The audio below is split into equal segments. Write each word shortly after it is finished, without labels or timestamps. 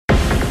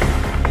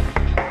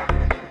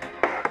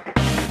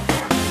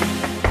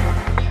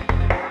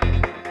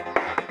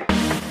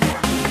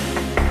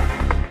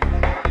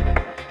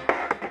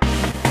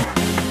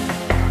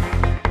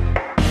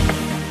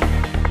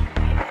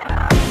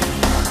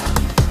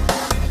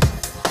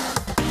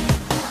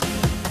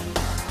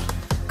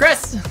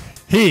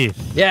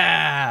Heath,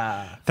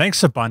 Yeah.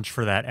 thanks a bunch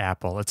for that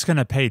apple. It's going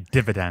to pay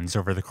dividends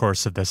over the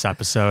course of this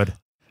episode.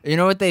 You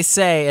know what they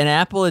say, an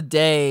apple a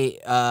day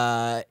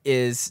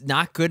is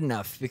not good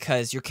enough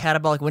because your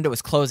catabolic window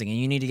is closing and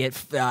you need to get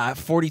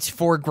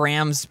 44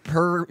 grams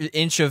per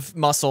inch of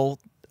muscle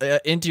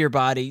into your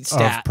body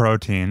stat. Of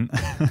protein.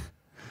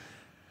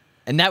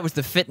 And that was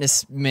the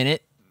fitness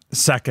minute.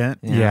 Second,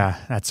 yeah,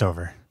 that's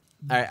over.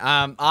 All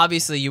right,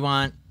 obviously you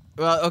want,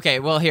 well, okay,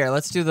 well here,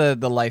 let's do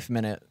the life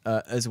minute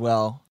as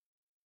well.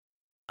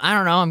 I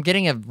don't know, I'm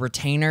getting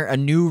a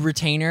new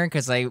retainer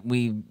because I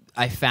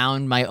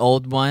found my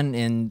old one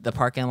in the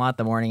parking lot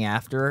the morning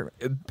after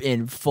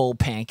in full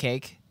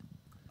pancake.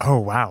 Oh,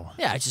 wow.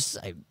 Yeah,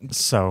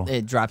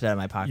 it dropped out of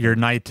my pocket. Your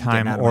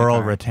nighttime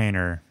oral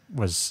retainer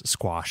was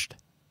squashed.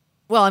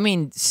 Well, I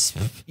mean,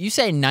 you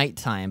say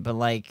nighttime, but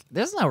like,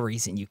 there's no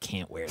reason you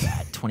can't wear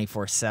that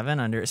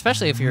 24/7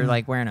 especially if you're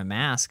like wearing a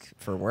mask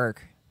for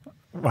work.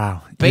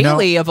 Wow.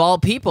 Bailey, of all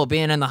people,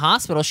 being in the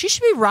hospital, she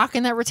should be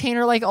rocking that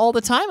retainer like all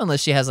the time unless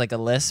she has like a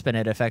lisp and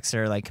it affects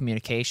her like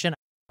communication.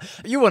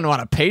 You wouldn't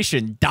want a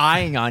patient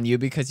dying on you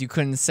because you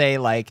couldn't say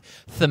like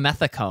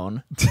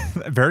themethicone.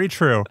 Very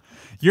true.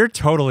 You're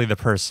totally the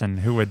person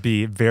who would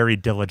be very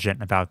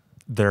diligent about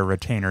their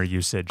retainer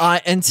usage.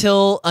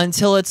 Until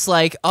it's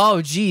like,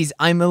 oh geez,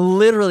 I'm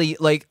literally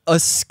like a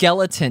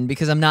skeleton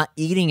because I'm not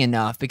eating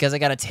enough because I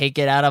got to take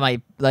it out of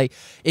my, like,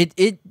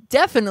 it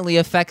definitely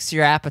affects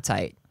your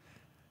appetite.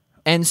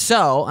 And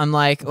so I'm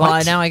like, well,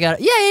 What? now I got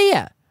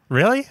yeah.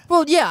 Really?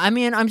 Well, yeah, I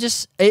mean,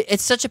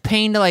 it's such a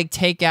pain to like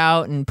take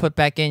out and put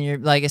back in your,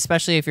 like,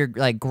 especially if you're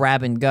like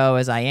grab and go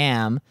as I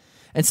am.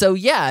 And so,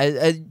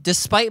 yeah,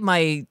 despite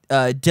my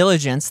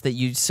diligence that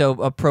you so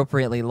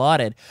appropriately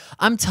lauded,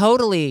 I'm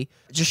totally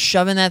just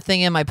shoving that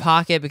thing in my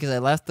pocket because I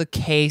left the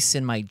case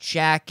in my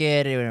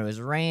jacket when it was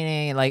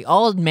raining. Like,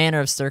 all manner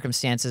of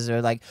circumstances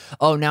are like,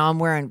 oh, now I'm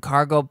wearing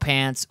cargo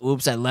pants.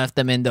 Oops, I left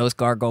them in those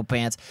cargo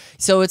pants.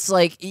 So it's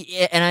like,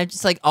 and I'm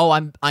just like, oh,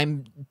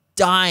 I'm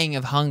dying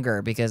of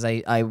hunger because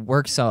I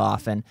work so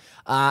often.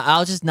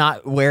 I'll just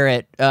not wear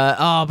it.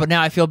 But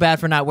now I feel bad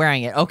for not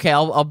wearing it. Okay,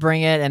 I'll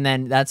bring it, and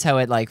then that's how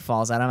it like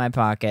falls out of my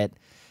pocket,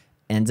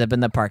 ends up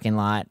in the parking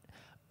lot.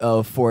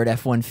 Oh, Ford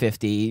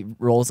F-150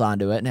 rolls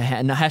onto it,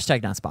 and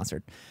hashtag not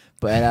sponsored.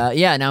 But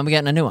yeah, now I'm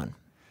getting a new one.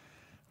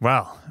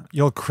 Well,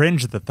 you'll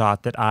cringe at the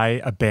thought that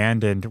I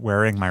abandoned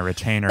wearing my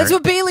retainer. That's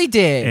what Bailey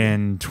did.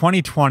 In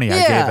 2020,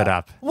 I gave it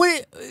up.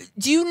 What,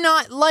 do you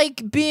not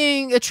like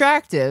being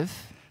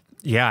attractive?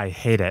 Yeah, I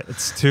hate it.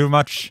 It's too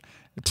much,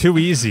 too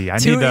easy. I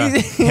need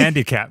to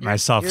handicap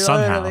myself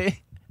somehow.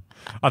 Literally.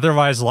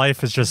 Otherwise,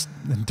 life is just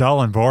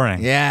dull and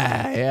boring.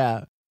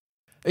 Yeah.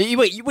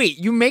 Wait,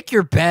 you make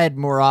your bed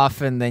more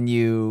often than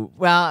you,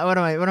 well, what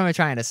am I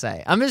trying to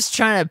say? I'm just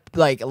trying to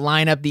like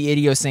line up the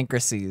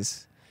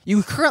idiosyncrasies.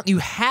 You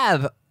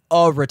have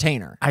a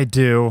retainer. I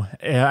do.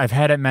 I've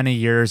had it many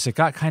years. It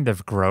got kind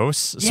of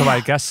gross. So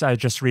I guess I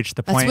just reached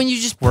the point That's when you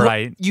just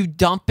where you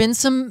dump in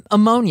some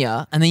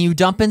ammonia and then you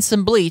dump in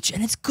some bleach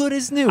and it's good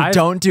as new.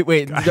 Don't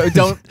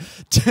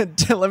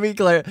let me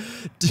clear.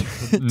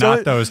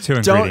 Not those two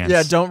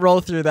ingredients. Don't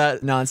roll through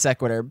that non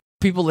sequitur.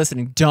 People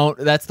listening,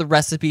 that's the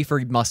recipe for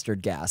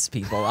mustard gas,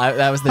 people.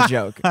 That was the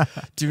joke.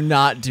 Do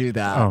not do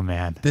that. Oh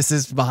man. This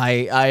is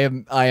I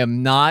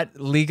am not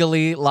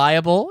legally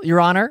liable, Your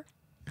Honor.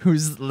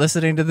 Who's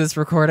listening to this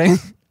recording?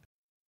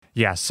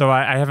 Yeah, so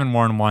I haven't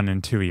worn one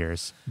in 2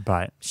 years,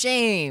 but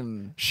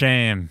Shame.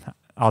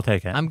 I'll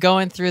take it. I'm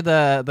going through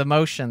the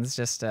motions.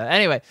 Just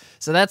anyway.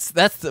 So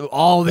that's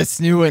all that's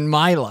new in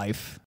my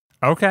life.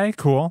 Okay,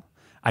 cool.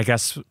 I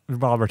guess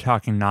while we're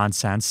talking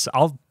nonsense,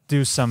 I'll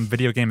do some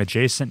video game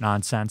adjacent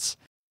nonsense.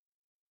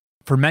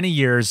 For many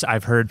years,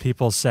 I've heard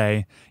people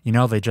say,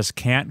 they just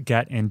can't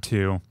get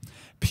into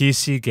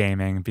PC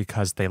gaming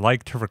because they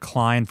like to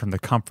recline from the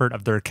comfort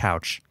of their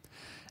couch.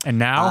 And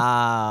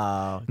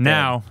now,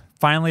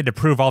 finally, to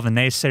prove all the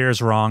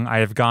naysayers wrong, I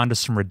have gone to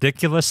some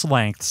ridiculous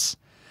lengths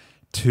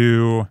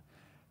to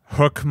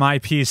hook my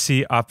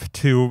PC up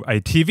to a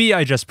TV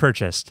I just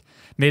purchased.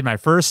 Made my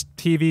first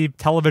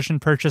television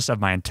purchase of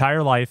my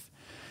entire life.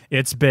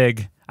 It's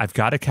big. I've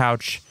got a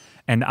couch.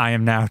 And I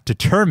am now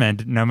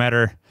determined, no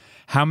matter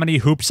how many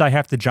hoops I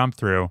have to jump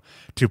through,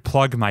 to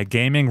plug my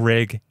gaming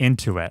rig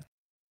into it.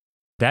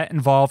 That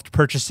involved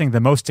purchasing the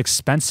most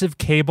expensive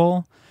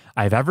cable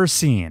I've ever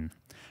seen.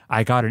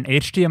 I got an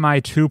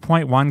HDMI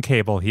 2.1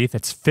 cable, Heath.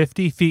 It's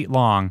 50 feet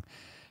long.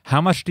 How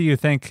much do you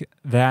think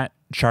that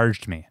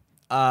charged me?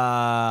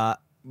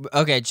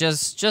 Okay,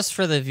 just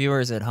for the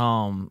viewers at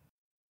home,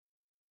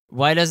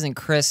 why doesn't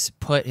Chris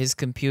put his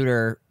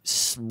computer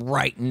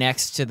right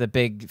next to the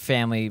big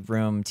family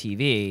room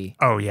TV?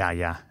 Oh,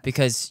 yeah.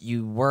 Because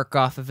you work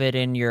off of it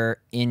in your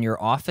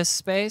office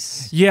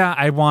space? Yeah,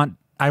 I want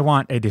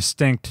a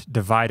distinct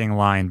dividing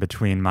line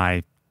between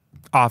my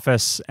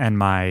office and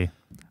my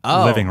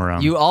living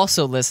room. You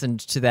also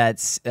listened to that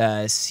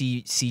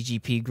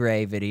CGP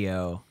Grey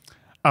video.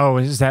 Oh,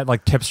 is that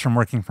like tips from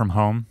working from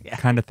home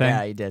kind of thing?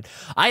 Yeah, he did.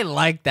 I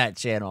like that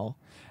channel.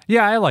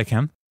 Yeah, I like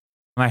him.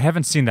 I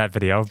haven't seen that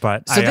video,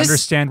 but I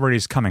understand where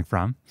he's coming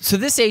from. So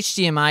this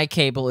HDMI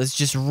cable is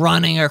just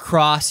running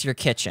across your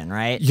kitchen,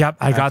 right? Yep,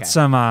 I got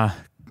some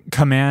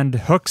command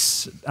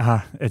hooks.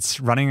 It's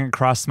running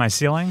across my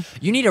ceiling.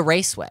 You need a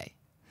raceway.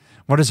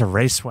 What is a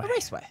raceway? A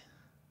raceway.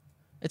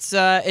 It's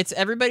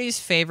everybody's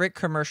favorite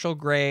commercial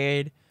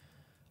grade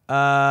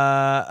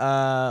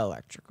electrical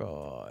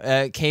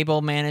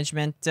cable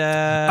management.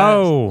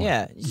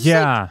 Yeah.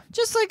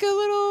 Just like a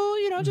little,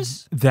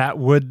 that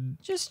would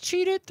just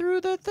cheat it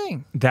through the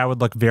thing. That would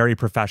look very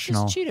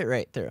professional. Just cheat it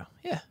right through.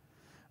 Yeah,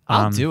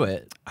 I'll do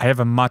it. I have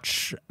a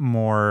much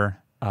more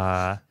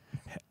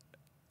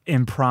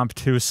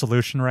impromptu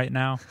solution right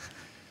now.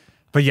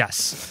 But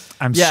yes,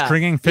 I'm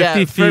stringing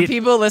 50 feet. For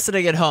people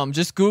listening at home,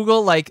 just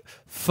Google like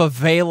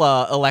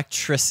favela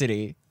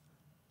electricity.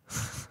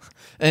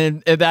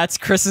 And that's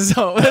Chris's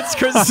home. That's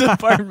Chris's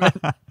apartment.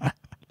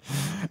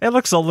 It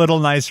looks a little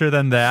nicer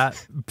than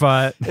that,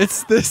 but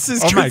this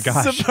is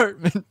Chris's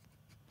apartment.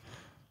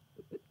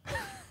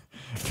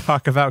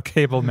 Talk about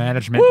cable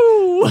management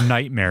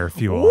nightmare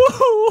fuel.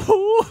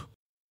 Woo!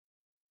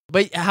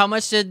 But how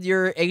much did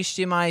your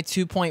HDMI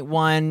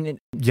 2.1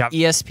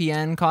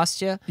 ESPN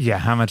cost you? Yeah,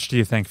 how much do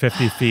you think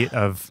 50 feet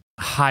of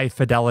high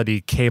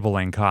fidelity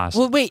cabling cost?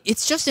 Well, wait,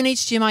 it's just an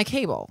HDMI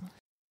cable.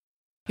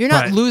 You're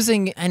not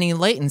losing any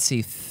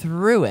latency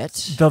through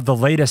it. The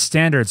latest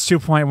standards,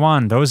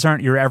 2.1, those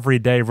aren't your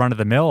everyday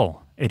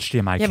run-of-the-mill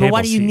HDMI cable. Yeah, but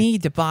why do you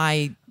need to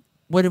buy...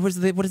 What does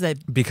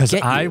that Because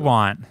I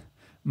want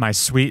my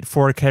sweet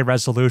 4K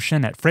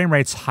resolution at frame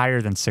rates higher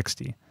than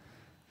 60.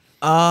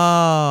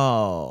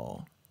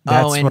 Oh...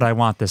 That's what I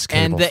want this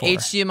cable for. And the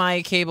for.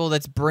 HDMI cable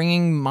that's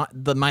bringing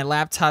my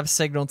laptop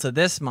signal to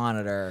this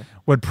monitor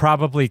would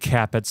probably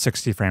cap at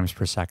 60 frames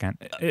per second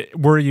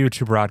were you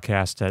to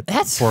broadcast at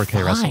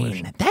 4K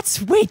resolution. That's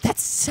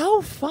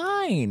so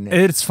fine.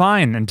 It's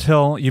fine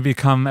until you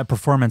become a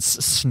performance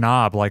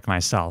snob like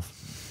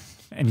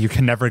myself, and you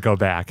can never go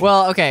back.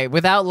 Well, okay,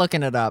 without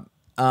looking it up,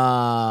 a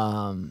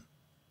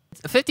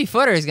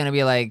 50-footer is going to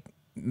be like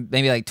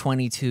maybe like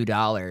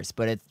 $22,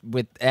 but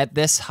at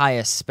this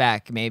highest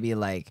spec, maybe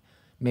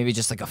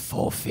just like a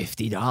full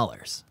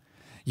 $50.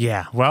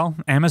 Yeah, well,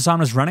 Amazon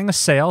was running a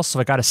sale,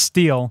 so I got a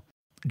steal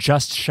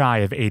just shy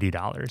of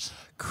 $80.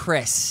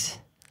 Chris.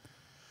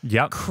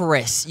 Yep.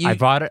 Chris, I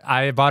bought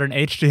an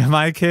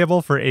HDMI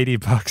cable for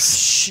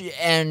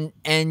 $80.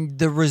 And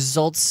the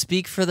results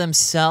speak for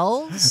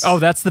themselves? Oh,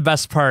 that's the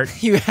best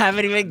part. You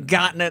haven't even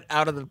gotten it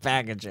out of the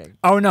packaging.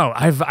 Oh no,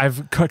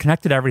 I've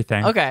connected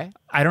everything. Okay.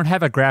 I don't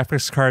have a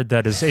graphics card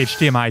that is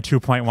HDMI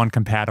 2.1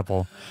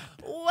 compatible.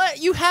 What?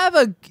 You have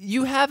an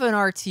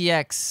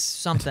RTX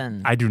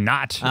something. I do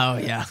not. Oh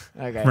yeah.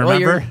 Okay.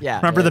 Remember?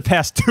 Remember the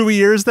past 2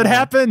 years that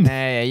happened?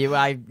 Yeah.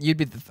 I'd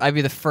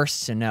be the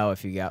first to know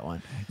if you got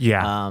one.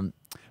 Yeah.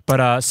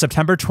 But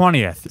September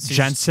 20th,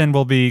 Jensen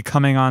will be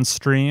coming on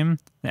stream,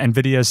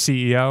 Nvidia's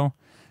CEO,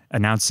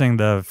 announcing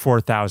the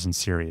 4000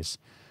 series.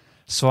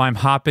 So I'm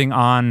hopping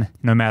on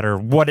no matter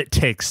what it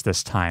takes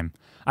this time.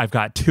 I've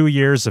got 2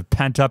 years of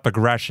pent-up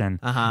aggression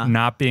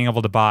not being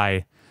able to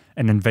buy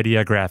an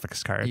Nvidia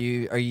graphics card.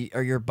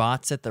 Are your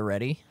bots at the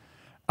ready?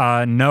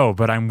 No,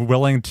 but I'm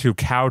willing to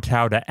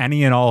kowtow to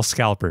any and all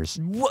scalpers.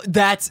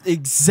 That's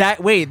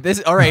exact. Wait,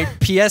 all right.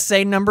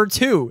 PSA number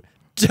 2.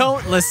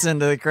 Don't listen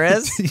to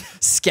Chris.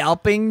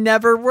 Scalping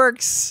never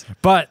works.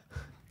 But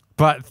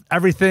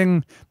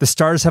everything, the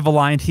stars have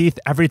aligned, Heath.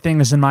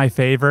 Everything is in my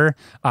favor.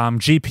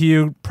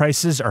 GPU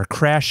prices are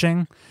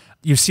crashing.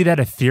 You see that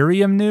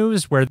Ethereum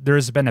news where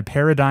there's been a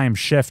paradigm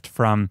shift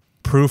from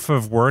proof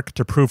of work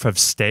to proof of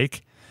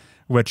stake,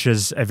 which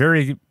is a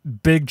very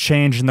big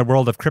change in the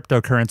world of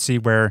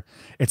cryptocurrency where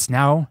it's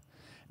now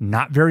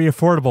not very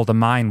affordable to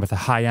mine with a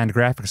high-end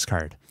graphics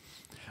card.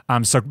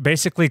 So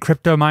basically,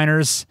 crypto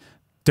miners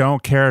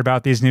don't care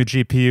about these new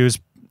GPUs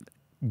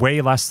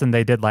way less than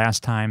they did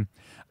last time.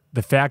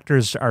 The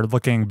factors are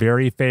looking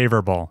very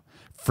favorable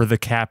for the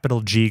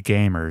capital G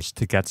gamers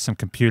to get some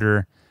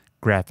computer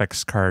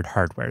graphics card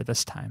hardware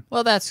this time.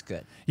 Well, that's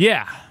good.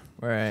 Yeah.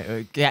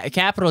 Right.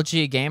 Capital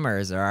G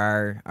gamers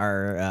are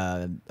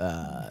our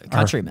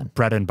countrymen. Our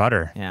bread and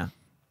butter. Yeah.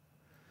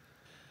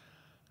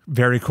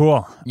 Very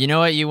cool. You know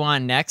what you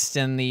want next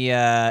in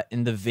the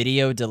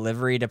video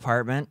delivery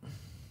department?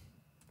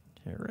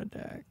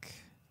 Teradek.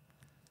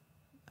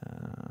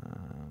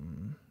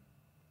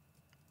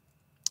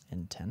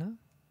 Antenna?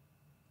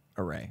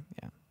 Array,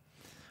 yeah.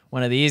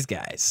 One of these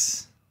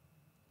guys.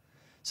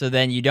 So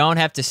then you don't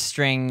have to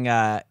string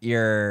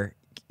your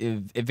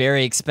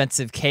very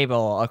expensive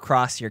cable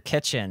across your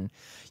kitchen.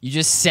 You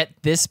just set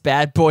this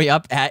bad boy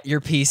up at your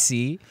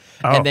PC,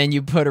 and then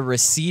you put a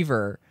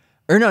receiver.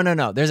 Or no.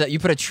 You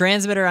put a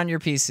transmitter on your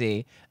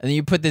PC, and then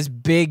you put this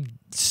big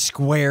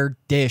square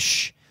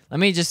dish.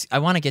 I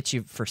want to get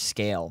you for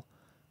scale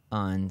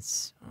on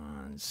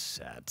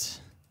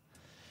set.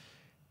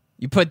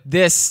 You put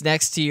this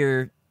next to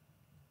your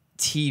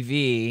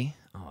TV.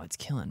 Oh, it's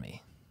killing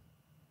me.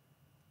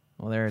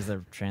 Well, there's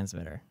the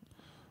transmitter.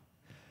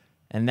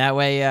 And that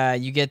way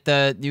you get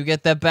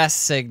the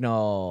best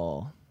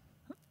signal.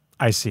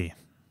 I see.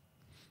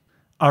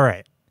 All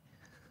right.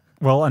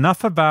 Well,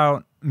 enough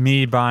about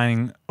me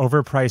buying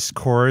overpriced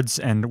cords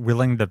and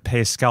willing to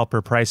pay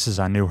scalper prices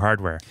on new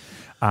hardware.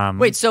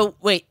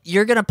 Wait,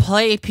 you're going to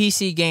play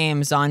PC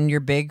games on your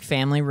big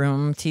family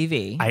room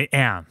TV? I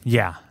am,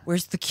 yeah.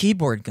 Where's the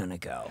keyboard going to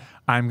go?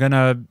 I'm going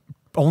to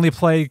only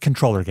play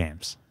controller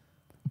games.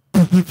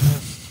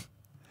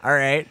 All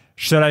right.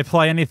 Should I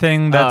play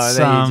anything that's...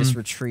 then you just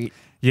retreat.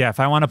 Yeah,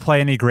 if I want to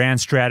play any grand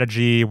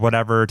strategy,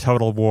 whatever,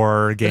 Total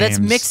War games. But that's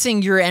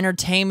mixing your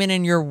entertainment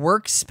and your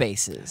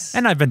workspaces.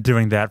 And I've been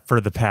doing that for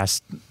the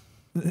past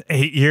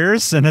 8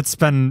 years, and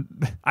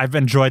I've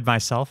enjoyed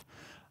myself.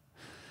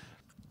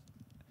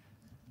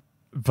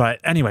 But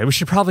anyway, we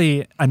should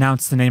probably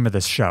announce the name of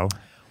this show.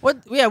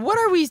 What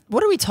are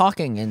we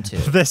talking into?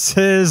 This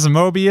is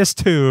Mobius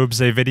Tubes,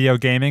 a video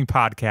gaming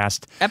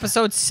podcast.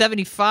 Episode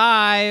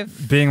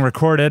 75. Being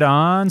recorded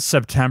on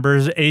September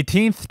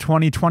 18th,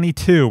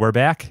 2022. We're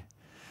back.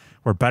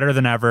 We're better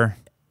than ever.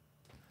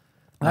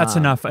 That's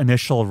enough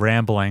initial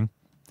rambling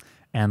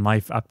and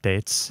life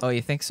updates. Oh,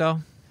 you think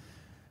so?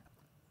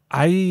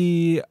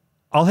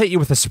 I'll hit you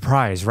with a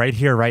surprise right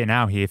here, right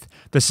now, Heath.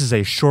 This is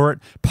a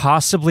short,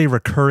 possibly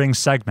recurring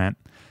segment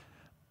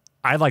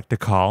I like to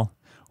call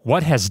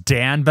What Has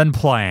Dan Been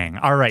Playing?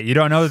 All right, you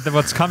don't know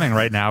what's coming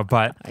right now,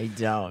 but... I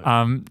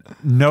don't.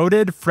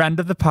 Noted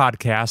friend of the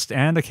podcast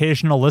and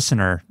occasional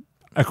listener,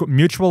 a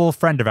mutual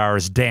friend of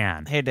ours,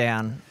 Dan. Hey,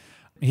 Dan.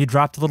 He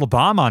dropped a little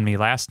bomb on me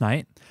last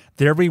night.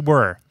 There we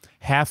were,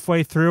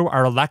 halfway through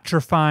our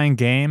electrifying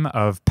game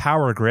of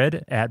Power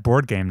Grid at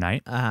board game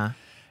night. Uh-huh.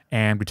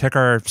 And we took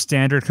our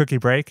standard cookie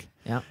break.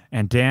 Yep.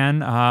 And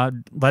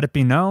Dan let it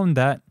be known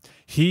that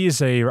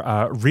he's a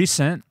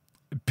recent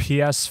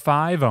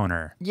PS5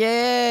 owner.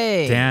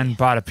 Yay! Dan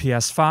bought a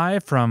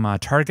PS5 from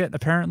Target,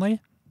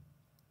 apparently.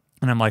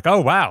 And I'm like, oh,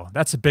 wow,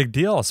 that's a big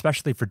deal,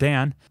 especially for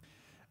Dan.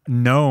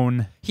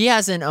 He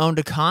hasn't owned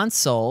a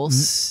console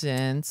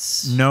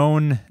since...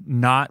 Known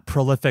not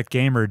prolific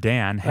gamer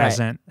Dan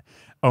hasn't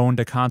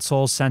owned a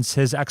console since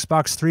his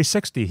Xbox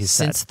 360, he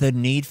said. Since the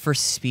Need for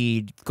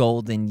Speed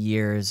golden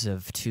years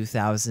of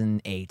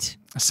 2008.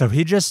 So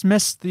he just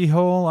missed the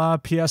whole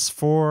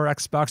PS4,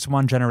 Xbox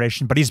One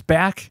generation, but he's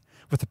back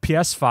with a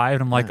PS5,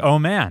 and I'm like, oh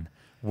man,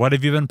 what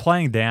have you been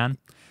playing, Dan?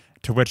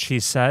 To which he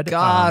said...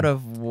 God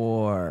of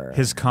War.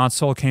 His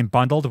console came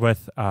bundled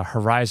with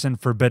Horizon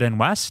Forbidden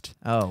West.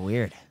 Oh,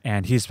 weird.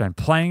 And he's been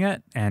playing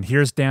it, and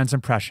here's Dan's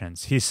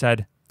impressions. He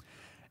said,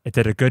 it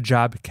did a good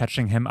job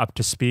catching him up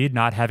to speed,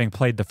 not having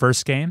played the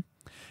first game.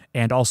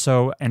 And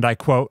also, and I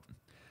quote,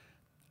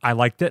 I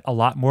liked it a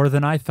lot more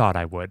than I thought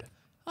I would.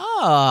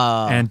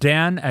 Oh. And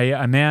Dan,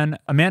 a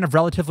man of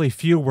relatively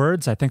few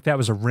words, I think that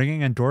was a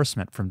ringing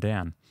endorsement from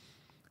Dan.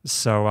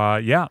 So,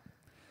 yeah,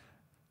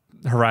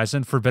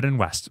 Horizon Forbidden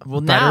West.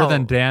 Well, better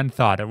than Dan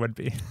thought it would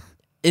be.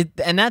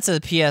 And that's a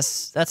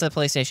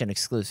PlayStation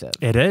exclusive.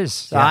 It is.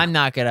 So I'm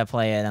not going to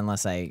play it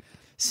unless I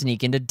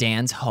sneak into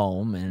Dan's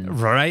home and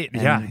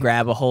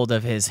grab a hold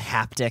of his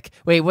haptic.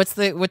 Wait, what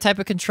type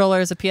of controller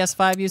does a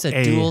PS5 use? A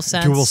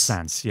DualSense?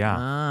 DualSense, yeah.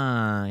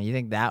 Ah, you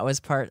think that was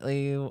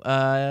partly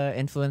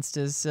influenced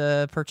his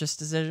purchase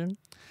decision?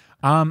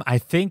 I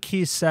think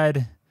he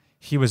said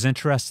he was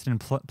interested in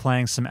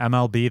playing some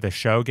MLB The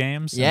Show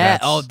games.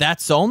 Yeah.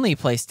 That's only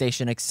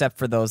PlayStation, except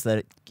for those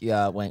that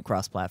went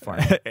cross-platform.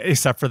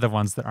 Except for the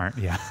ones that aren't,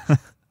 yeah.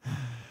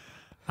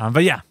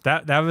 But yeah,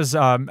 that was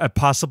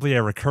possibly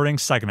a recurring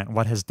segment.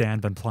 What has Dan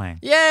been playing?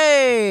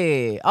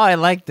 Yay! Oh, I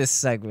like this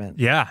segment.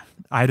 Yeah,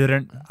 I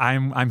didn't.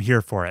 I'm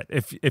here for it.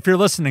 If you're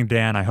listening,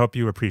 Dan, I hope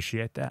you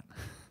appreciate that.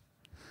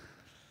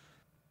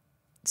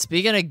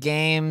 Speaking of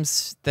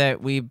games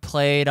that we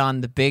played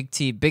on the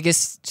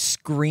biggest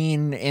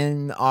screen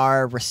in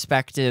our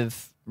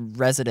respective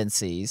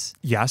residencies.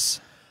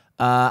 Yes.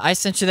 I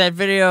sent you that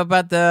video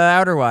about the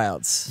Outer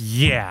Wilds.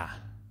 Yeah.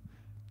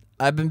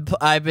 I've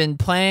been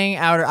playing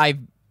I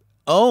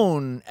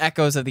own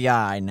Echoes of the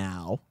Eye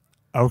now.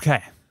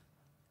 Okay.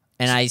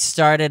 And I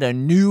started a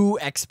new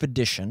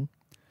expedition.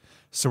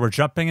 So we're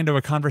jumping into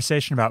a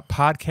conversation about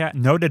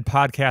noted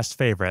podcast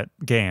favorite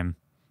game,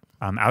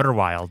 Outer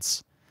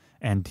Wilds.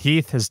 And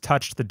Heath has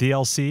touched the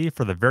DLC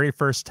for the very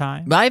first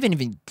time. But I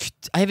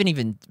haven't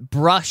even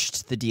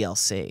brushed the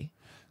DLC.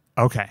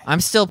 Okay.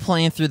 I'm still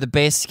playing through the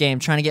base game,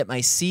 trying to get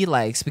my sea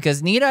legs,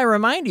 because need I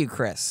remind you,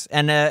 Chris,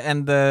 and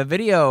the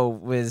video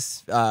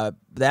was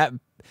that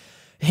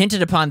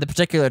hinted upon the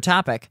particular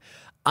topic.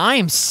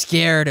 I'm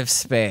scared of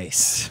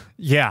space.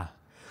 Yeah.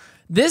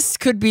 This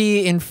could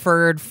be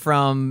inferred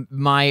from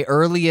my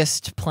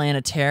earliest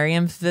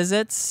planetarium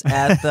visits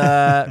at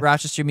the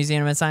Rochester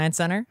Museum and Science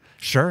Center.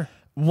 Sure.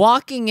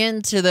 Walking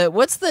into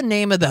what's the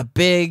name of the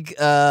big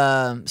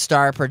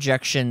star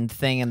projection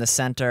thing in the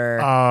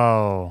center?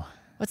 Oh.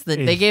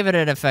 They gave it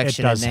an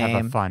affectionate name. It does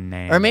have a fun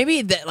name. Or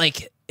maybe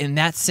that in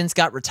that since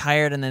got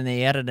retired and then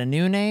they added a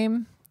new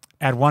name.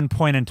 At one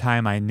point in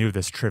time, I knew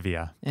this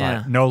trivia,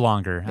 but no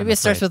longer. Maybe it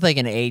starts with like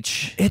an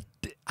H.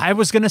 I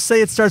was going to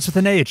say it starts with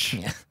an H.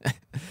 Yeah.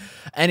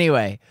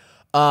 Anyway,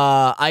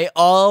 I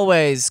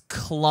always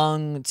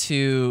clung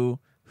to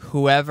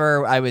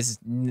whoever I was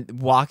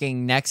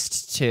walking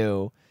next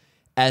to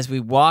as we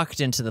walked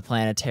into the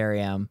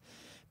planetarium,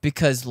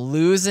 because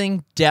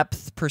losing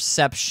depth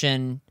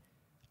perception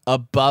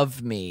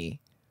above me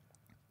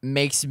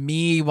makes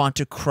me want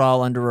to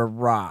crawl under a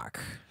rock.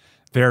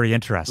 Very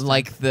interesting.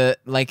 Like the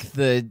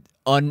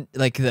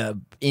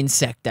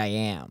insect I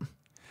am.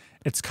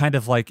 It's kind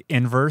of like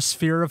inverse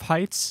fear of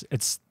heights.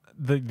 It's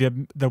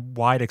the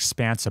wide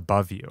expanse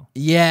above you.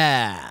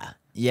 Yeah.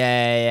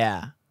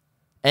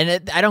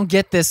 And I don't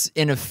get this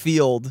in a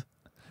field.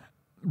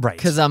 Right.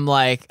 Because I'm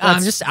like,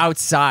 I'm just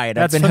outside.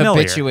 I've been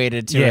familiar.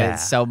 habituated to it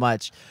so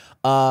much.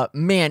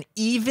 Man,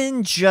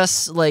 even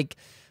just like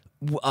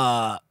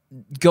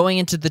going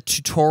into the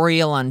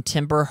tutorial on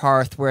Timber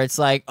Hearth where it's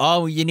like,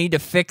 oh, you need to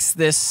fix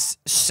this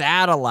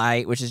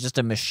satellite, which is just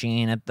a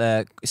machine at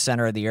the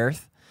center of the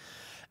earth.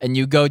 And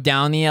you go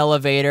down the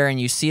elevator and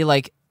you see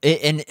like,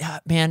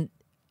 man,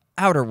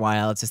 Outer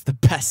Wilds is the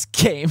best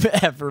game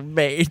ever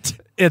made.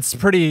 It's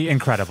pretty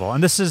incredible.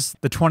 And this is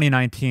the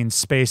 2019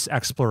 space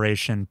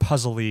exploration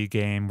puzzle-y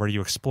game where you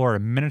explore a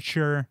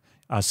miniature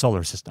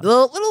solar system.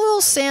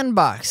 Little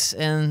sandbox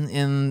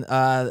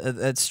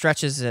it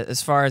stretches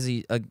as far as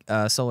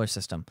a solar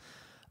system.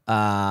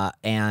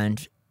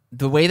 And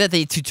the way that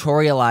they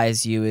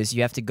tutorialize you is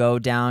you have to go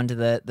down to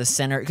the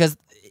center, because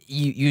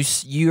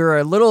you're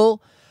a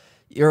little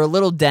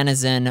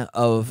denizen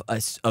of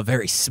a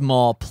very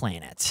small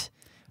planet.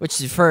 Which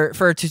for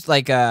a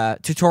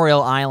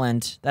tutorial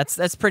island,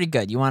 that's pretty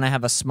good. You want to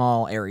have a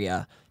small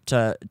area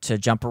to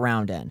jump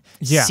around in.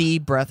 Yeah. See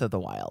Breath of the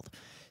Wild.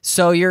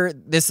 So you're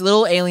this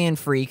little alien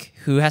freak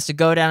who has to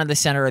go down to the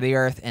center of the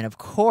Earth, and of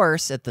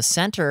course, at the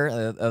center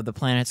of the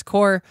planet's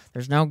core,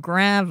 there's no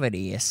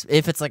gravity.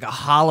 If it's like a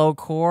hollow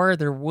core,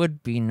 there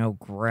would be no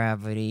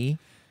gravity.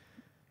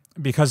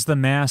 Because the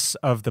mass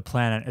of the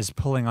planet is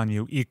pulling on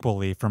you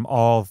equally from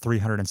all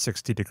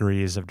 360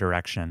 degrees of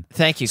direction.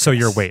 Thank you, Chris. So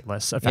you're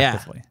weightless,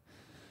 effectively. Yeah.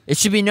 It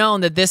should be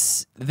known that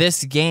this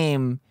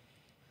game,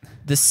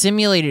 the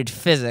simulated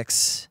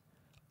physics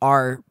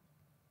are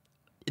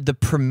the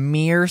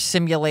premier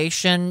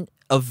simulation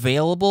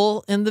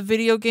available in the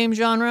video game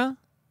genre.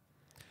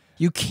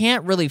 You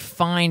can't really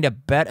find a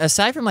better,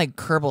 aside from like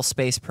Kerbal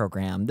Space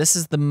Program, this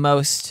is the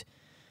most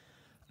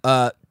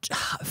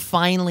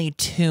finely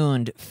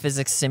tuned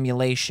physics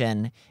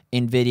simulation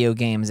in video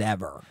games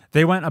ever.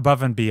 They went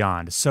above and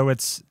beyond. So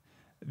it's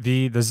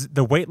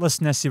the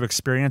weightlessness you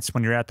experience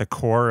when you're at the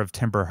core of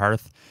Timber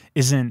Hearth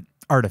isn't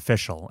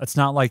artificial. It's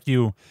not like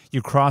you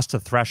crossed a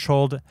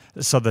threshold,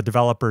 so the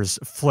developers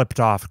flipped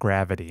off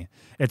gravity.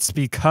 It's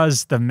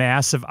because the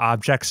massive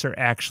objects are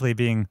actually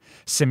being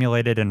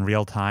simulated in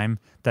real time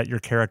that your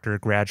character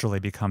gradually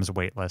becomes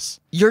weightless.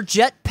 Your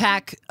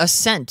jetpack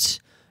ascent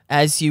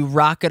as you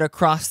rocket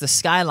across the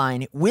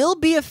skyline will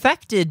be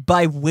affected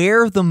by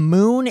where the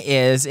moon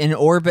is in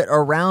orbit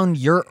around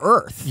your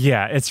Earth.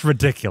 Yeah, it's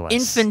ridiculous.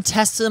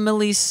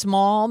 Infinitesimally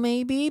small,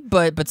 maybe,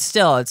 but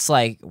still, it's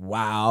like,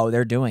 wow,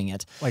 they're doing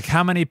it. Like,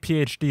 how many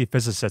PhD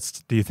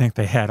physicists do you think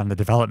they had on the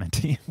development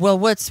team? Well,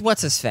 what's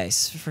his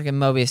face? Freaking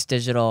Mobius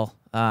Digital.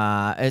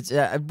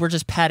 We're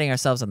just patting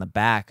ourselves on the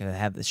back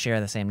to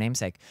share the same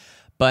namesake.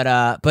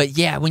 But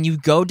yeah, when you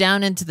go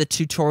down into the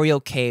tutorial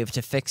cave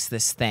to fix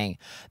this thing,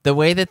 the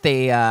way that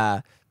they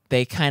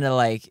kind of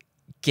like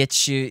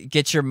get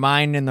your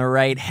mind in the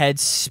right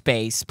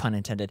headspace, pun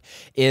intended,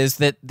 is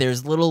that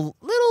there's little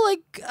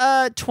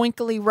like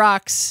twinkly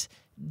rocks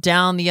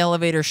down the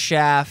elevator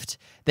shaft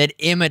that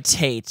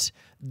imitate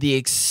the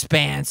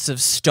expanse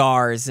of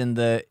stars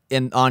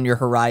on your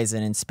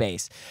horizon in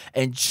space,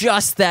 and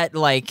just that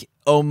like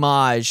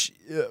homage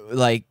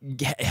like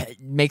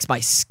makes my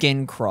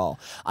skin crawl.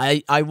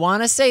 I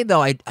want to say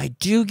though, I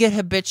do get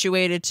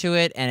habituated to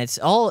it, and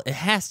it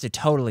has to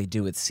totally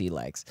do with sea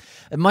legs,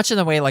 much in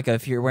the way like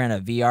if you're wearing a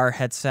VR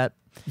headset,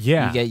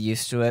 yeah, you get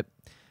used to it.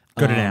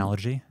 Good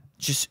analogy.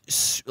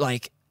 Just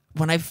like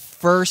when I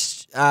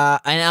first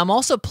and I'm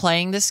also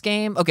playing this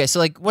game. Okay, so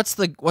like what's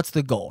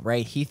the goal,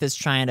 right? Heath is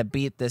trying to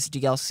beat this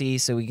DLC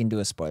so we can do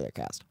a spoiler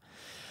cast.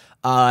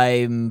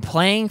 I'm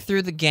playing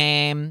through the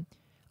game.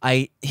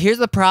 Here's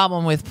the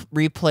problem with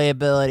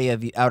replayability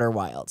of Outer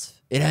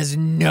Wilds. It has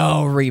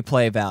no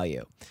replay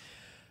value.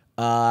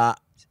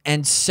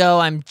 And so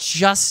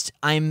it's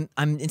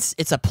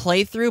a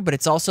playthrough, but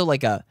it's also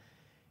like a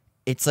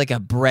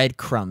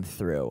breadcrumb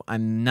through.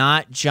 I'm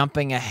not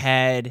jumping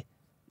ahead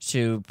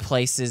to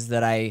places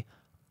that I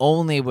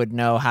only would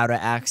know how to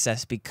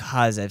access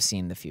because I've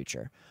seen the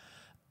future.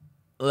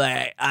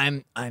 Like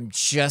I'm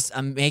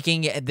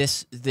making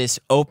this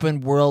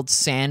open world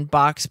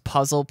sandbox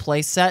puzzle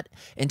playset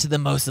into the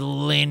most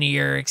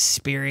linear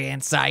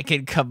experience I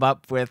could come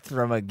up with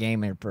from a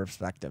gamer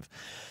perspective.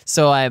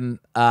 So I'm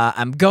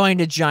going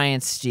to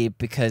Giant Steep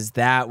because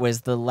that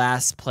was the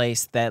last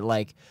place that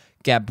like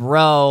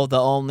Gabro,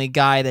 the only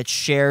guy that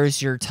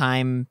shares your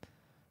time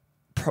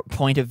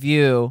point of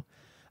view,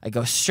 I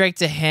go straight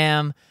to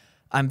him.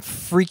 I'm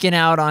freaking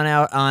out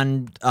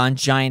on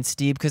Giant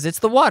Steep because it's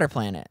the water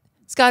planet.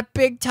 It's got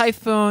big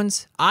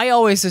typhoons. I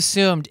always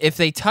assumed if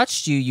they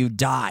touched you, you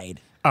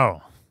died.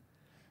 Oh.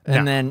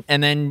 And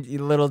then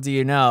little do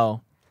you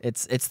know,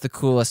 it's the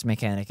coolest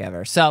mechanic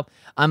ever. So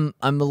I'm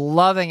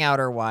loving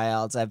Outer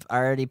Wilds. I've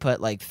already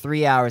put like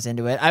 3 hours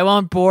into it. I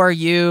won't bore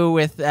you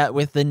with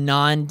the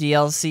non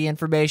DLC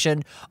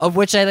information, of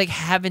which I like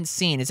haven't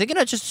seen. Is it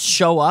gonna just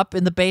show up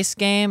in the base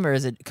game, or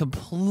is it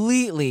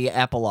completely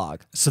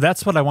epilogue? So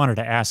that's what I wanted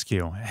to ask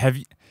you.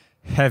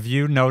 Have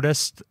you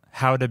noticed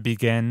how to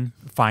begin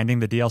finding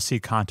the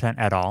DLC content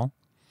at all?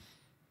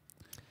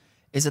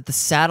 Is it the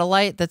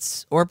satellite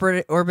that's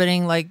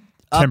orbiting like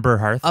Timber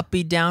Hearth?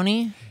 Uppy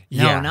Downy?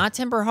 No, Yeah. not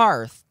Timber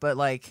Hearth, but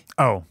like...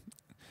 Oh,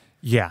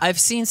 yeah. I've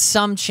seen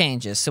some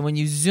changes. So when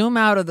you zoom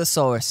out of the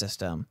solar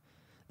system,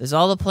 there's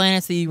all the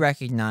planets that you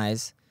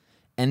recognize,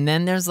 and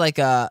then there's like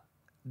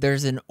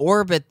there's an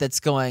orbit that's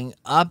going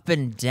up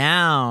and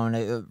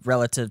down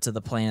relative to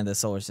the plane of the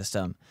solar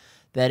system.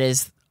 That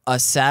is a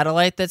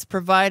satellite that's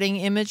providing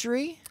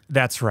imagery.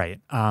 That's right.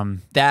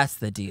 That's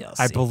the DLC.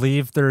 I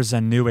believe there's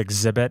a new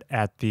exhibit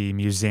at the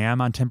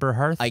museum on Timber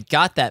Hearth. I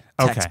got that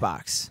text Okay.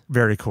 box.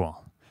 Very cool.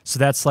 So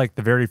that's like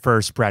the very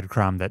first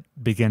breadcrumb that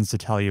begins to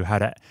tell you how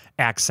to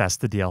access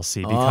the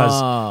DLC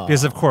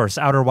because of course,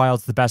 Outer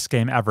Wilds, the best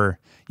game ever.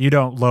 You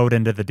don't load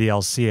into the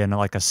DLC in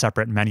like a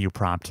separate menu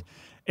prompt.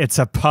 It's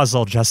a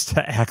puzzle just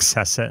to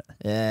access it.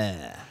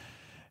 Yeah.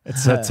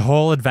 It's a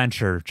whole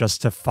adventure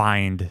just to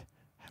find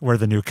where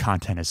the new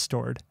content is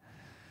stored.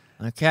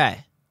 Okay.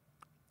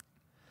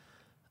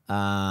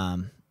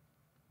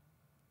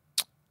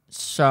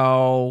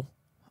 So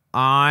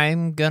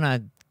I'm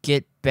gonna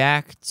get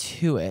back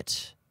to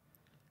it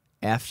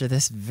after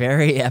this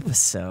very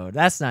episode.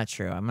 That's not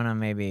true. I'm gonna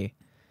maybe...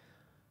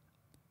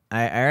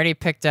 I already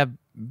picked up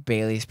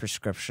Bailey's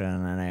prescription,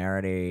 and I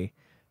already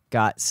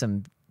got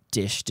some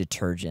dish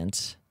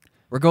detergent.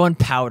 We're going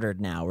powdered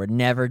now. We're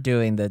never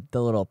doing the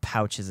little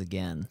pouches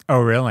again. Oh,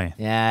 really?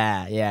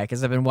 Yeah,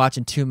 because I've been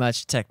watching too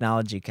much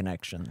Technology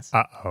Connections.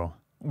 Uh-oh.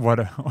 What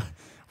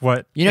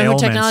You know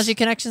ailments? who Technology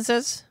Connections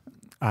is?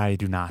 I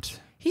do not.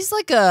 He's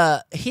like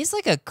a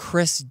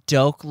Chris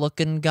Doke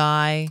looking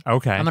guy.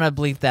 Okay. I'm gonna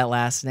bleep that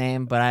last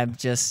name, but I'm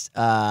just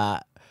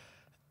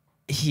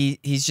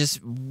he's just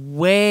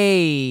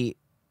way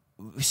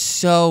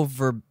so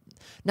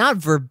not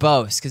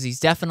verbose, because he's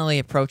definitely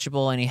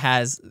approachable and he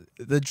has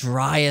the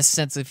driest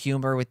sense of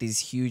humor with these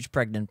huge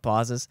pregnant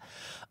pauses.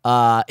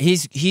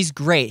 He's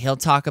great. He'll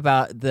talk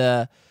about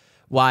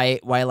why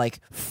like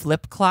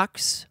flip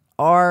clocks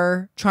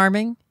are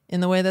charming in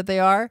the way that they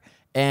are,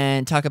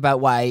 and talk about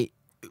why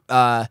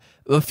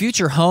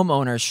future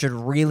homeowners should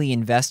really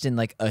invest in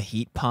like a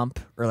heat pump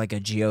or like a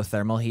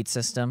geothermal heat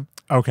system.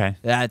 Okay.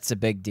 That's a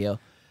big deal.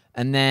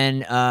 And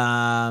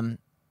then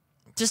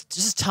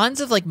just tons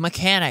of like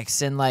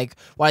mechanics and like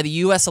why the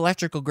U.S.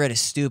 electrical grid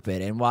is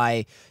stupid, and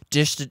why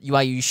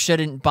you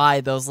shouldn't buy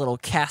those little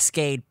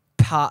Cascade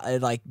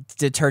like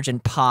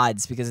detergent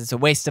pods because it's a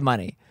waste of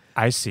money.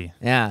 I see.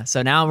 Yeah,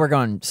 so now we're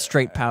going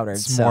straight powdered.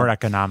 It's more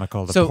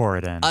economical to pour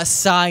it in.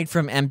 Aside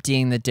from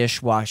emptying the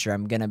dishwasher,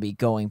 I'm going to be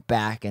going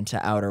back into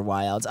Outer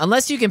Wilds.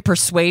 Unless you can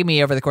persuade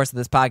me over the course of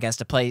this podcast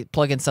to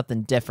plug in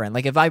something different.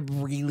 Like if I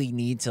really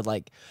need to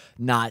like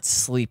not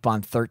sleep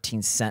on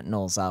 13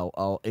 Sentinels,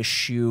 I'll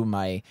eschew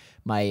my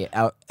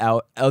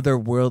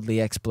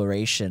otherworldly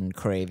exploration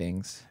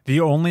cravings. The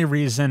only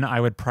reason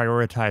I would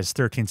prioritize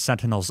 13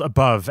 Sentinels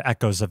above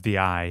Echoes of the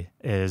Eye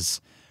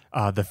is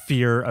the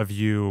fear of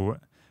you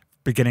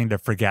beginning to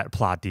forget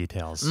plot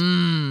details.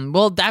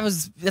 Well,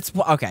 that's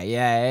okay.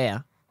 Yeah.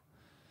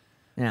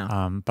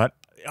 But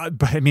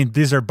I mean,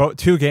 these are both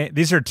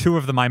these are two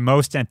of my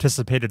most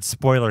anticipated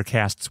spoiler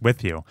casts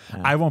with you.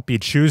 Yeah. I won't be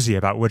choosy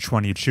about which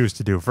one you choose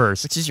to do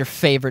first. Which is your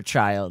favorite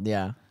child?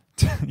 Yeah.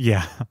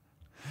 Yeah.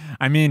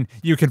 I mean,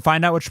 you can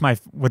find out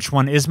which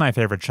one is my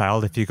favorite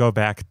child if you go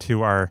back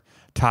to our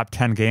top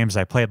 10 games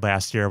I played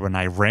last year when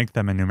I ranked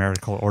them in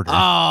numerical order.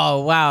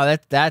 Oh, wow.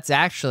 That's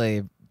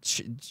actually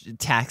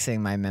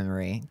taxing my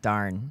memory.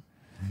 Darn.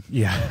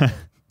 Yeah.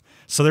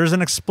 So there's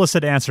an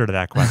explicit answer to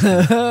that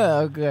question.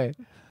 Okay.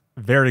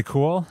 Very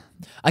cool.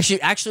 I should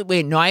actually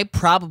wait. No, I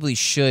probably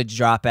should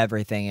drop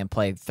everything and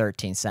play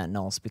 13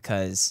 Sentinels,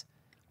 because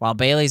while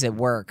Bailey's at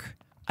work,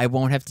 I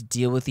won't have to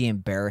deal with the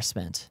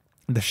embarrassment.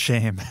 The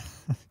shame.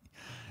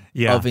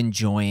 Yeah. Of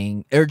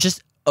enjoying or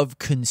just of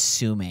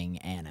consuming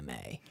anime.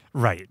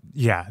 Right.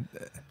 Yeah.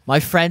 My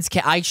friends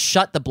I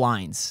shut the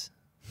blinds.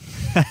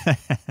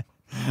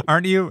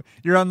 Aren't you?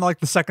 You're on like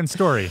the second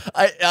story.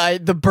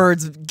 The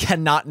birds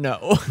cannot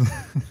know.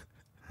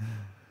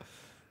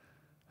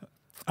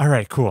 All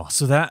right, cool.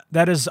 So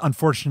that is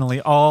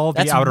unfortunately all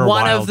That's the Outer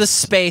one Wilds. of the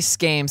space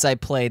games I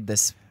played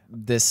this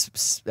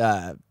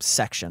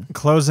section.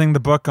 Closing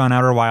the book on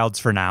Outer Wilds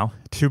for now.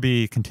 To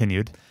be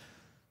continued.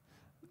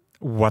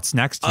 What's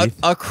next, Heath?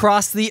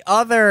 Across the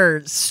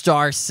other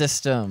star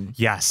system.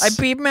 Yes. I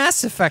beat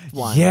Mass Effect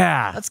 1.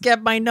 Yeah. Let's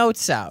get my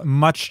notes out.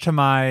 Much to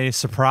my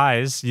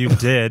surprise, you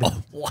did.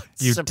 What?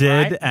 You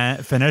Surprise?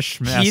 did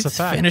finish Mass Heath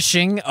Effect.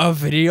 finishing a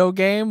video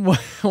game?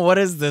 What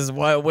is this?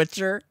 What,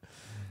 Witcher?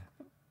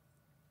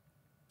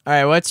 All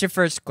right, what's your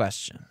first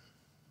question?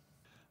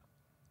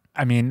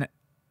 I mean,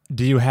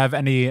 Do you have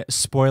any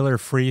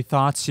spoiler-free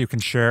thoughts you can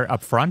share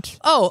up front?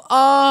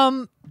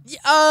 Oh,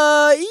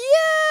 yeah,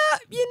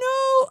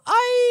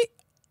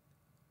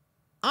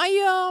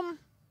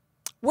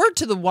 word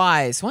to the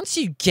wise. Once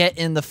you get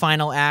in the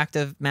final act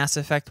of Mass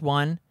Effect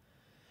 1,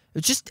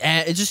 it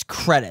just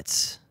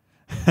credits.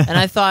 And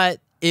I thought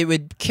it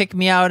would kick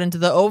me out into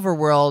the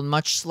overworld,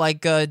 much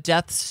like a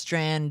Death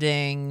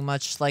Stranding,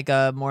 much like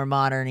a more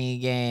modern-y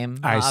game.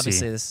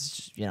 Obviously,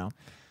 this is,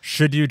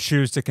 Should you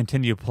choose to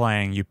continue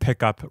playing, you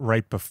pick up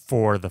right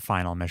before the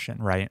final mission,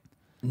 right?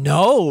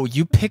 No,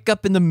 you pick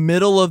up in the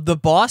middle of the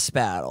boss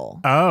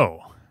battle. Oh.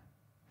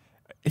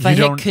 If I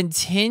hit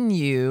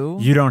continue...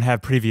 You don't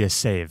have previous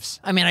saves.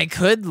 I mean, I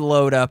could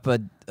load up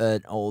an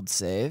old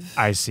save.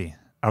 I see.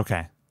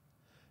 Okay.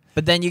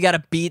 But then you got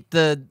to beat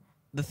the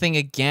thing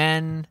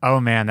again. Oh,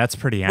 man, that's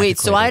pretty antiquated. Wait,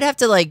 so I'd have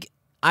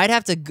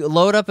to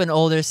load up an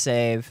older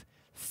save,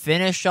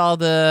 finish all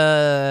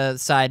the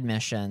side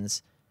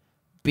missions,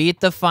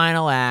 beat the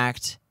final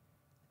act,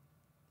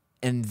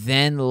 and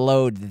then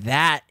load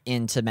that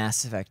into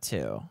Mass Effect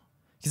 2.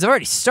 Because I've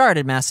already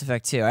started Mass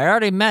Effect 2. I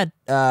already met...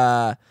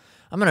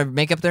 I'm going to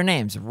make up their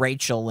names.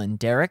 Rachel and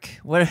Derek.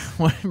 What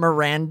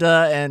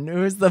Miranda and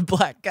who's the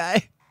black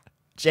guy?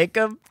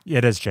 Jacob?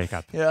 It is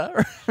Jacob.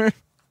 Yeah.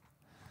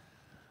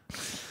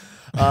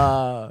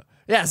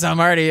 Yeah, so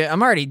I'm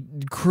already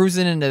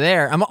cruising into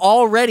there. I'm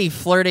already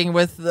flirting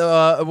with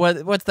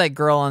what's that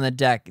girl on the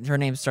deck? Her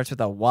name starts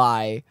with a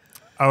Y.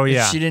 Oh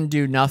yeah. She didn't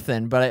do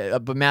nothing,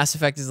 but Mass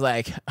Effect is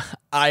like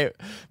I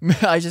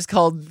just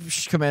called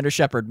Commander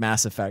Shepard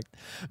Mass Effect.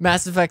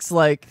 Mass Effect's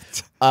like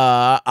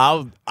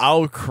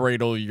I'll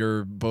cradle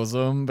your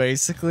bosom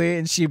basically,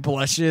 and she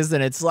blushes,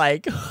 and it's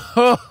like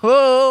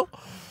oh,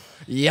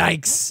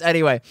 yikes.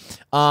 Anyway,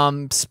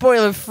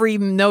 spoiler-free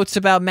notes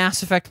about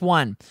Mass Effect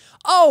 1.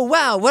 Oh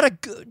wow, what a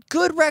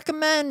good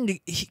recommend,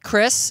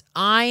 Chris.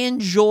 I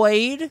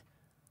enjoyed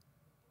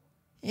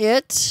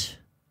it.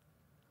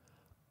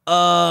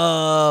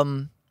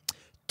 Don't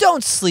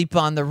sleep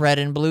on the red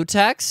and blue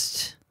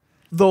text.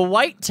 The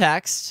white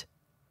text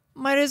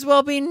might as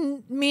well be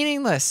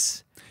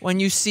meaningless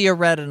when you see a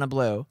red and a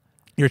blue.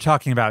 You're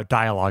talking about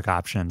dialogue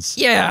options.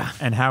 Yeah.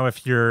 And how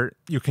if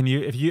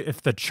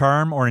the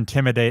charm or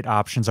intimidate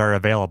options are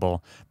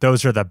available,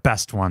 those are the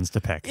best ones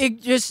to pick.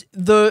 It just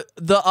the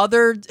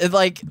other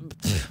like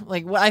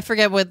I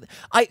forget what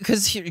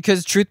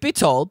because truth be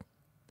told,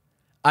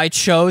 I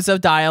chose a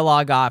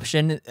dialogue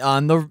option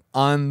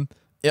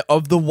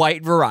of the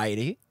white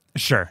variety.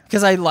 Sure.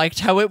 Because I liked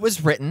how it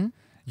was written.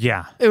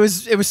 Yeah. It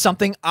was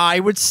something I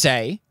would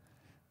say,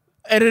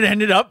 and it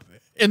ended up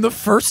in the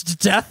first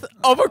death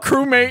of a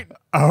crewmate.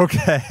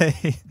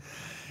 Okay.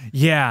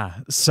 Yeah.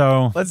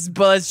 So let's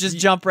just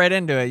jump right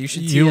into it. You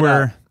should tee you it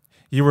were up.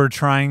 you were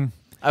trying.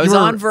 I was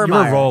on Vermeer.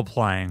 You were role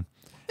playing.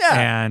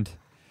 Yeah. And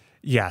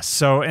yeah.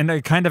 So in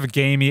a kind of a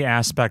gamey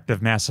aspect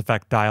of Mass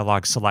Effect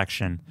dialogue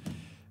selection,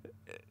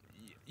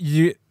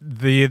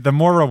 the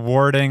more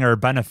rewarding or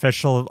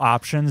beneficial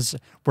options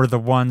were the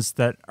ones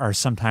that are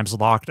sometimes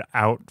locked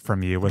out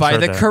from you by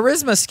the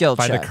charisma skill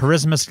check. By the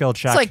charisma skill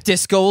check. It's like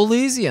Disco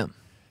Elysium.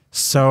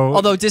 So,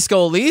 although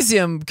Disco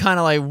Elysium kind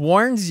of like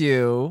warns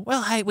you.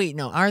 Well, wait,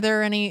 no. Are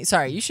there any?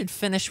 Sorry, you should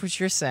finish what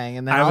you're saying,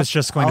 and then I was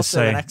just going to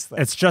say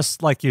it's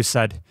just like you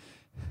said.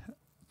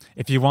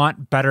 If you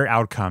want better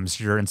outcomes,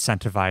 you're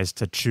incentivized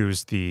to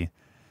choose the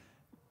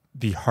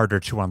harder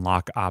to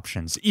unlock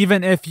options,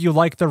 even if you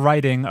like the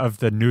writing of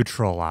the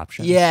neutral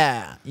option.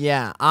 Yeah.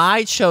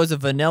 I chose a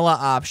vanilla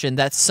option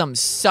that some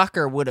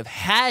sucker would have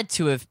had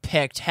to have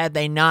picked had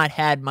they not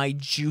had my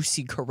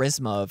juicy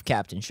charisma of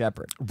Captain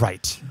Shepard.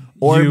 Right.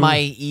 Or my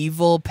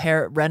evil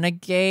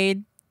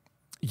renegade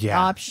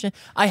option.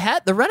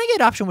 The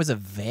renegade option was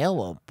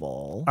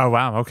available. Oh,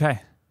 wow. Okay.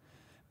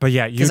 But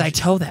yeah, because I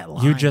told that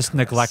line. You just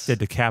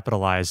neglected to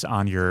capitalize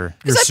on your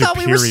because I thought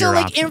we were still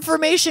like options.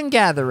 Information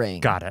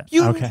gathering. Got it.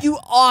 You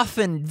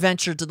often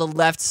venture to the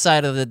left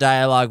side of the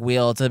dialogue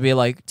wheel to be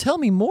like, tell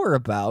me more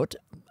about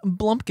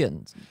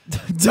Blumpkins.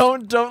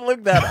 don't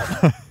look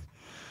that up.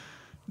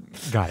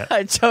 Got it.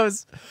 I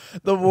chose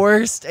the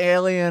worst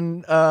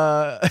alien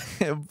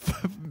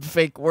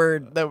fake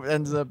word that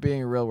ends up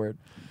being a real word.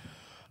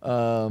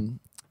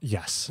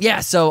 Yes.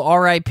 Yeah. So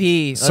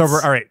R.I.P. So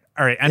we're all right.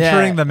 All right,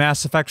 entering the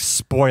Mass Effect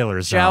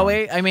spoilers zone. Shall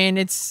we? I mean,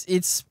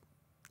 it's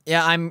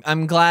yeah.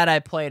 I'm glad I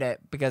played it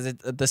because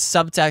the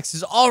subtext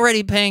is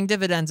already paying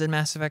dividends in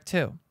Mass Effect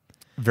 2.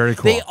 Very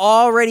cool. They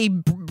already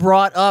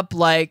brought up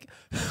like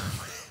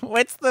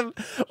what's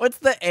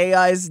the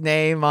AI's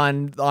name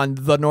on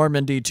the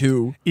Normandy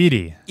 2?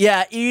 Edie.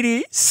 Yeah,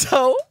 Edie.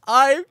 So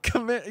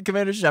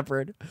Commander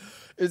Shepard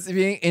is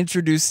being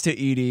introduced to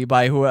Edie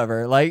by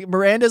whoever. Like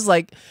Miranda's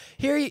like,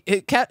 here,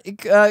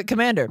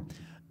 Commander.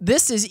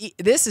 This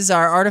is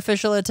our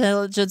artificial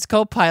intelligence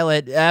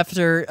co-pilot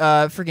after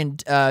freaking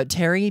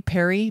Terry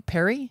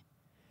Perry,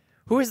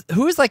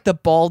 Who's like the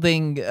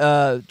balding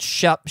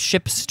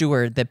ship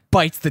steward that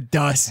bites the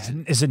dust?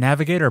 Is it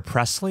Navigator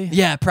Presley?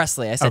 Yeah,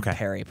 Presley. I said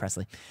Perry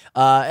Presley.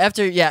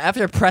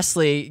 After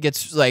Presley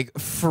gets like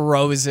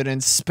frozen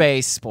in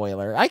space.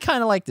 Spoiler. I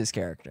kind of like this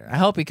character. I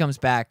hope he comes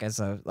back as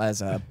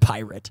a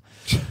pirate.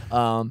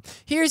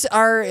 Here's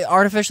our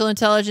artificial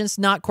intelligence,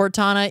 not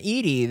Cortana,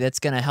 Edie, that's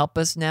gonna help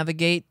us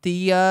navigate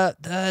the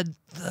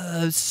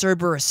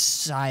Cerberus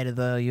side of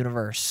the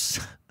universe.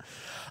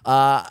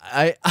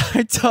 I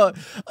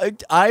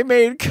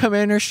made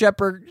Commander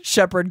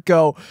Shepard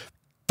go,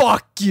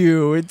 fuck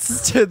you.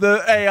 It's to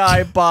the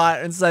AI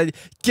bot and said,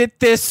 get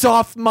this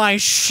off my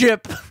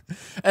ship.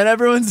 And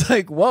everyone's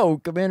like, whoa,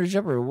 Commander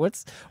Shepard,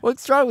 what's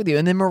wrong with you?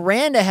 And then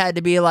Miranda had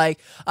to be like,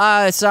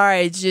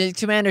 sorry,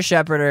 Commander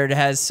Shepard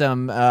has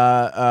some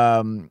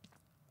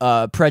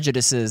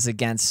prejudices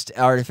against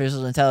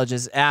artificial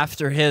intelligence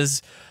after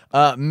his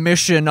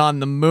mission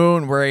on the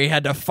moon where he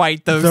had to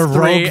fight the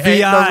rogue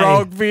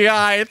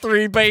VI,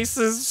 3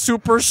 bases,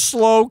 super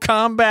slow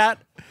combat.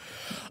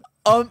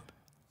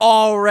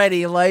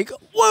 Already like,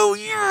 whoa,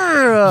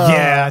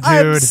 yeah, dude.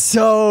 I'm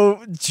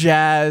so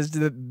jazzed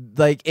that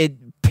like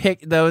it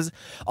picked those.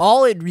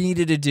 All it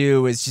needed to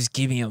do was just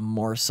give me a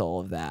morsel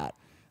of that.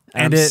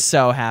 And I'm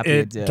so happy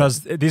it did.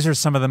 These are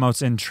some of the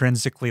most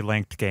intrinsically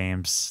linked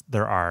games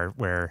there are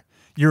where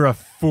you're a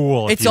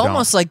fool. It's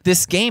almost like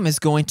this game is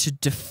going to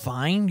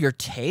define your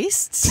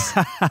tastes.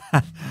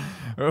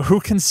 Who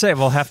can say?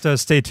 We'll have to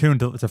stay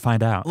tuned to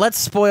find out. Let's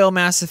spoil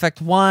Mass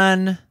Effect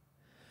 1.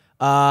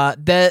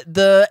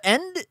 The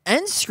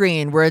end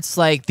screen where it's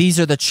like, these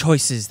are the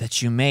choices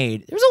that you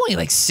made. There was only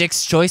like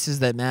 6 choices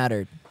that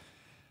mattered.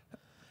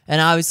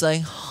 And I was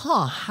like,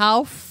 huh,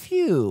 how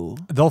few.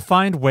 They'll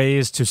find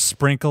ways to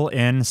sprinkle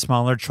in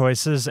smaller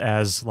choices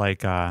as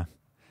like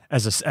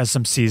as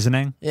some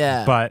seasoning.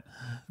 Yeah. But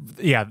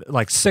yeah,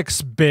 like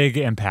 6 big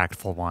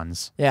impactful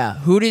ones. Yeah.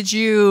 Which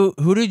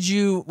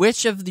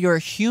of your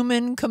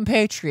human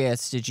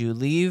compatriots did you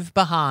leave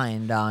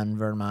behind on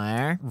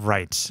Vermeer?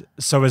 Right.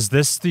 So is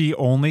this the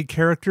only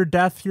character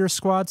death your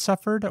squad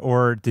suffered,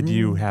 or did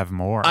you have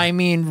more? I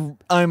mean,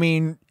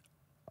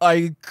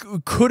 I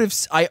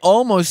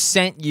almost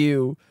sent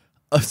you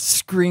a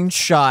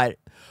screenshot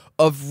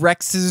of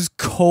Rex's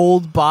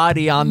cold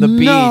body on the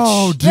beach.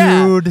 No,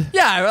 dude.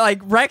 Yeah, like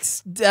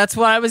Rex, that's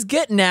what I was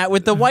getting at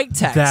with the white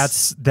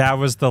text. That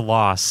was the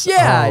loss.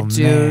 Yeah, oh,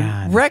 dude.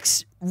 Man.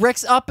 Rex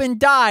up and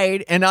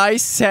died, and I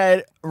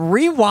said,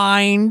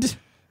 rewind.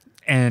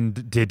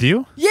 And did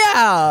you?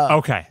 Yeah.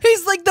 Okay.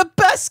 He's like the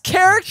best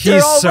character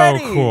He's already.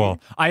 so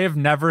cool. I have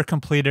never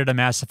completed a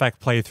Mass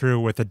Effect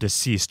playthrough with a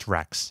deceased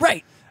Rex.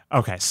 Right.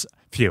 Okay.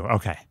 Phew.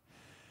 Okay.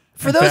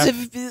 For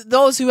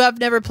those who have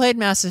never played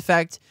Mass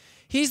Effect,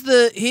 he's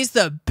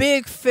the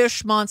big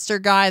fish monster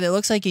guy that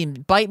looks like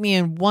he'd bite me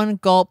in one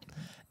gulp,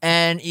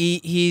 and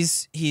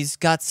he's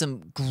got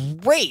some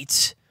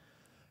great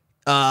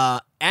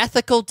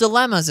ethical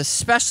dilemmas,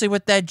 especially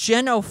with that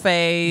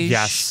genophage.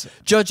 Yes.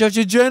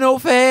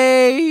 Genophage.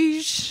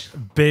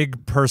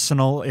 Big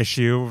personal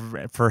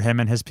issue for him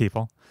and his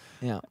people.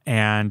 Yeah.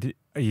 And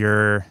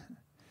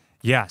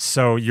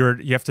so you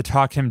have to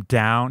talk him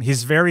down.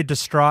 He's very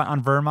distraught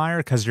on Vermeer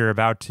because you're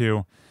about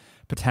to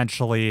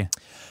potentially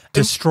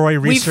destroy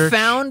research. We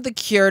found the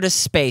cure to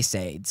space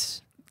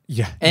AIDS.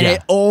 Yeah. And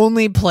it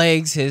only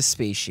plagues his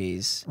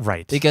species.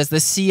 Right. Because the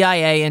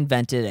CIA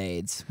invented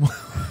AIDS.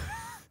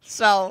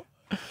 So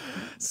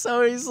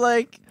he's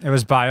like, it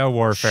was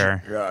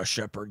biowarfare. Yeah,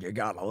 Shepard, you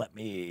gotta let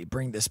me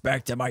bring this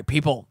back to my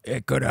people.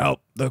 It could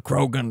help the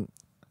Krogan.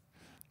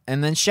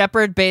 And then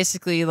Shepard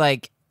basically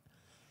like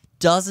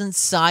doesn't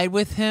side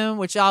with him,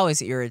 which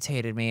always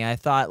irritated me. I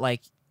thought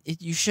like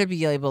you should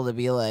be able to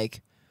be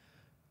like,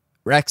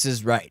 Rex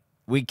is right.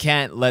 We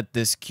can't let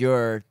this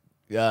cure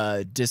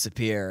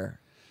disappear.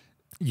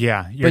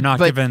 Yeah, you're not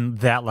given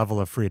that level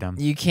of freedom.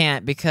 You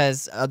can't,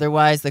 because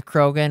otherwise the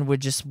Krogan would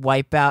just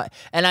wipe out.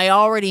 And I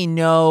already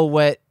know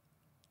what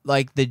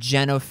like the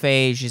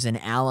genophage is an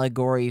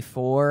allegory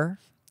for.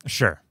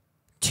 Sure.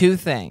 2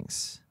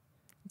 things.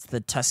 It's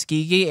the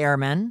Tuskegee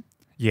Airmen.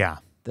 Yeah.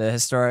 The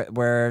historic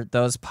where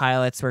those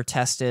pilots were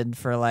tested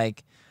for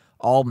like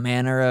all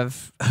manner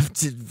of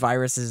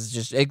viruses,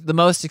 just the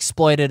most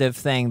exploitative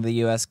thing the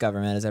U.S.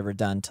 government has ever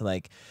done to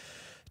like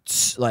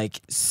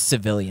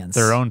civilians.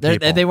 Their own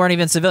people. They weren't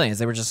even civilians.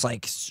 They were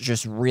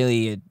just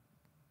really,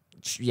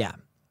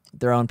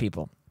 their own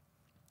people.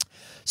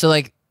 So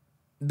like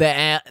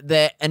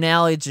the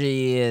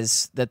analogy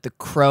is that the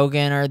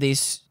Krogan are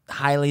these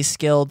highly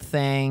skilled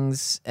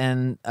things,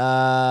 and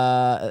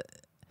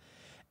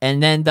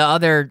then the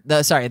other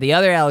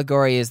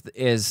allegory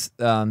is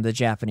the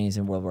Japanese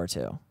in World War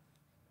II.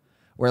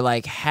 Where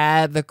like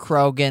had the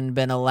Krogan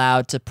been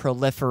allowed to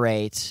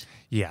proliferate,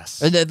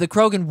 yes, or the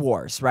Krogan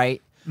Wars, right?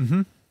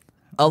 Mm-hmm.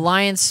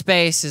 Alliance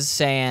Space is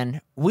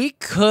saying we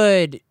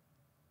could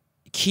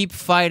keep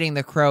fighting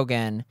the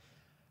Krogan,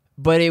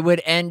 but it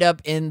would end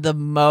up in the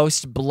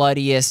most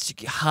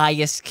bloodiest,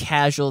 highest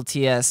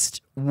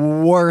casualtiest,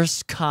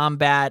 worst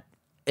combat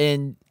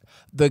in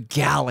the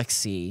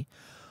galaxy.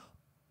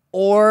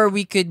 Or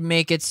we could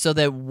make it so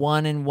that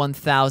 1 in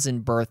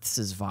 1,000 births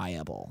is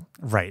viable.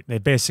 Right. They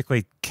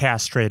basically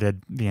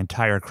castrated the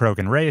entire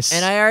Krogan race.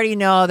 And I already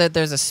know that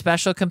there's a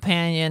special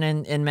companion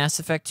in Mass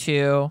Effect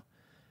 2,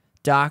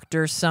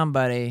 Dr.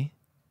 Somebody,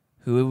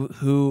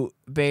 who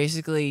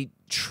basically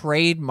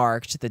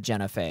trademarked the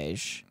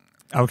genophage.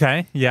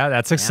 Okay. Yeah,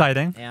 that's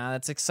exciting. Yeah,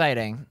 that's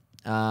exciting.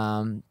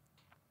 And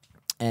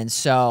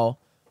so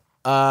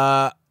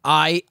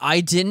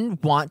I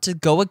didn't want to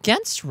go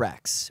against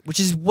Rex, which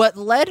is what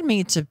led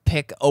me to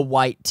pick a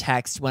white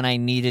text when I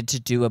needed to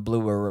do a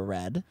blue or a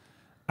red.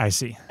 I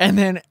see. And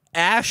then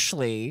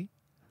Ashley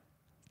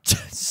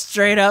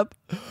straight up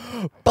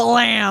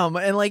blam.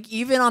 And like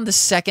even on the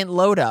second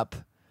load up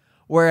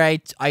where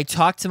I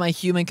talked to my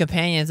human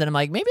companions and I'm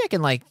like, maybe I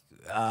can like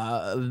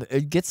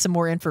get some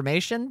more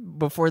information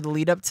before the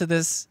lead up to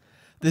this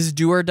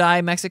do or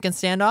die Mexican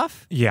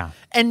standoff. Yeah.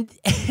 And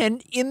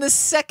in the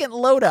second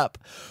load up,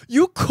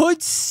 you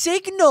could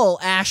signal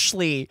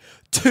Ashley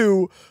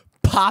to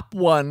pop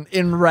one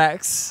in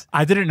Rex.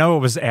 I didn't know it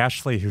was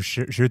Ashley who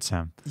shoots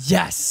him.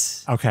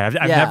 Yes. Okay. I've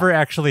never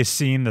actually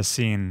seen the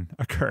scene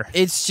occur.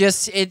 It's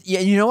just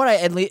you know what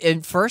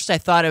at first I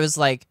thought it was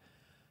like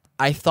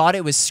I thought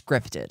it was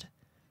scripted.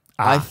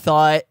 I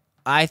thought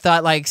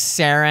like a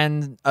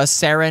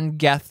Saren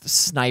Geth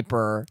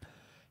sniper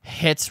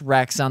hits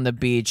Rex on the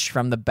beach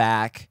from the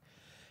back,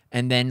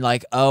 and then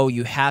like, oh,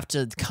 you have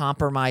to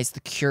compromise the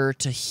cure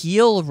to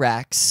heal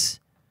Rex,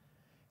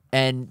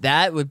 and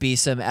that would be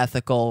some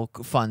ethical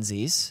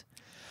funsies.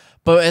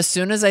 But as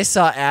soon as I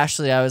saw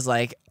Ashley, I was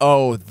like,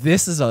 oh,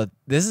 this is a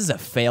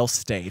fail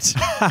state.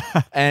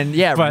 And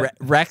yeah,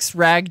 Rex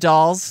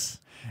ragdolls.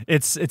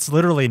 It's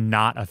literally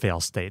not a fail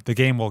state. The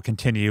game will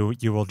continue.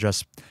 You will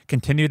just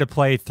continue to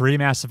play 3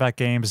 Mass Effect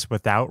games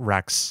without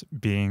Rex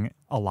being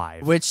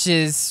alive. Which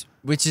is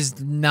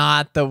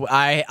not the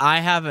I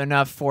have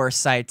enough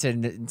foresight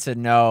to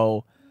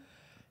know.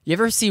 You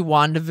ever see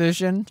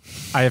WandaVision?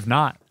 I have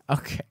not.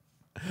 Okay.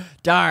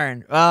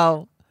 Darn.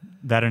 Well,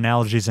 that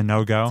analogy's a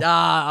no-go.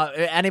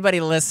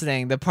 Anybody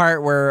listening, the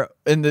part where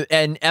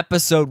in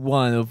episode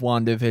 1 of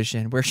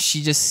WandaVision where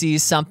she just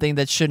sees something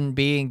that shouldn't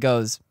be and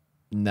goes,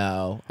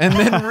 no. And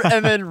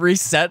then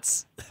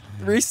resets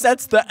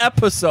the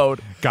episode.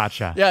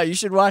 Gotcha. Yeah, you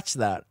should watch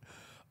that.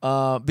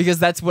 Because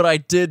that's what I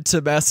did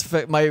to Mass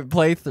Effect my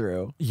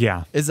playthrough.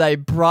 Yeah. Is I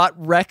brought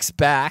Rex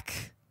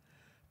back,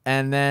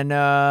 and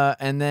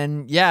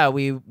then yeah,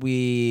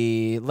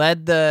 we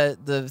led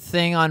the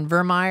thing on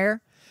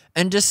Vermeer,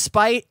 and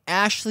despite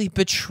Ashley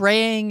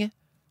betraying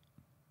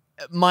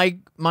my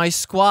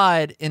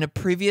squad in a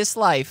previous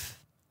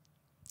life,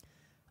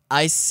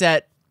 I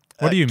set.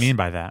 What do you mean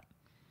by that?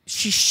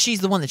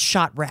 She's the one that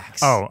shot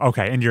Rex. Oh,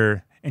 okay. In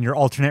your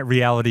alternate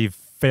reality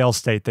fail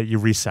state that you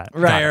reset.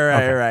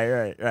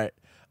 Right.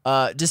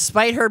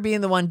 Despite her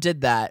being the one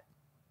did that,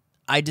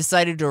 I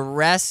decided to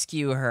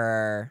rescue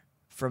her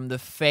from the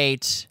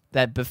fate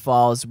that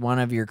befalls one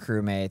of your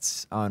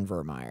crewmates on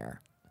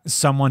Vermeer.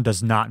 Someone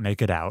does not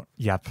make it out.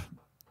 Yep.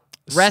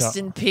 Rest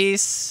in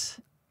peace,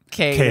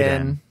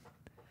 Caden.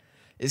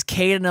 Is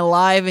Caden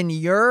alive in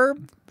your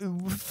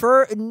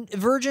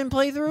virgin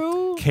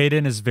playthrough?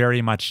 Caden is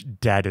very much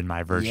dead in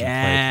my virgin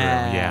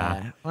playthrough.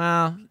 Yeah.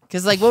 Well,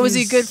 because like, what was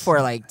he good for?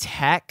 Like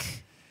tech?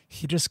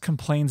 He just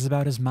complains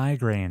about his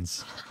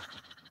migraines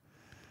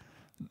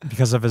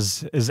because of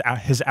his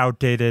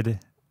outdated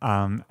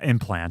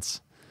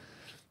implants.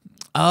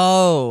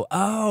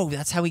 Oh,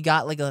 that's how he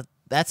got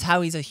that's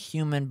how he's a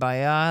human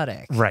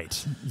biotic.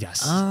 Right.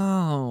 Yes.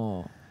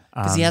 Oh.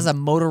 Because he has a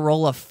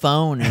Motorola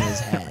phone in his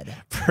head.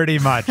 Pretty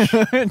much.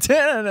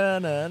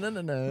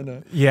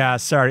 Yeah,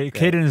 sorry.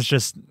 Okay. Caden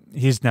is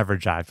he's never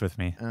jived with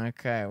me.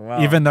 Okay,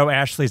 well. Even though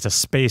Ashley's a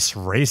space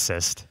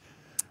racist.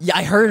 Yeah,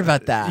 I heard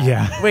about that.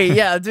 Yeah. Wait,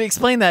 yeah,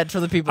 explain that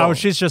for the people. Oh,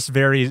 she's just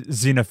very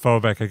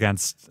xenophobic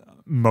against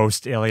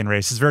most alien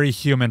races. Very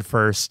human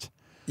first.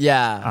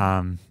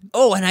 Yeah.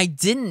 And I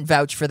didn't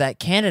vouch for that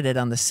candidate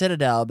on the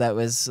Citadel that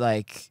was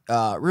like,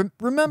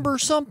 remember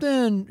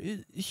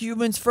something,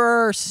 humans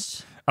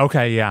first.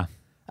 Okay, yeah.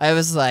 I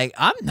was like,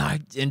 I'm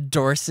not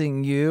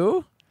endorsing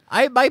you.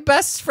 My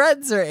best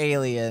friends are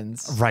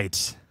aliens.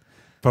 Right.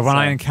 But when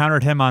I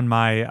encountered him on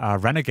my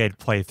Renegade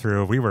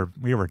playthrough,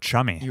 we were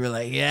chummy. You were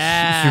like,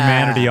 yeah.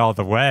 Humanity all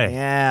the way.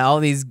 Yeah, all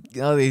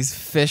these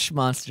fish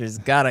monsters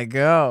gotta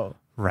go.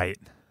 Right.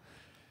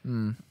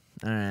 All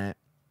right.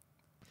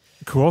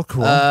 Cool.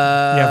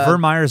 Yeah,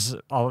 Vermeer's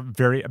a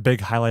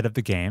big highlight of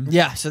the game.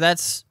 Yeah, so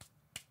that's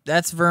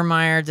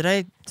Vermeer. Did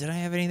I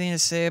have anything to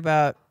say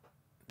about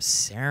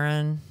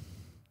Saren?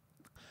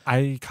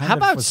 I kind How of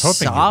about was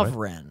hoping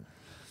Sovereign?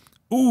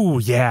 Ooh,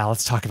 yeah,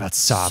 let's talk about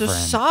Sovereign. So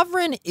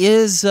Sovereign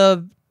is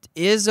a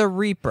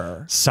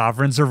Reaper.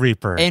 Sovereign's a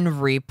Reaper.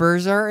 And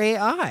Reapers are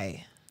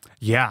AI.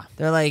 Yeah.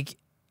 They're like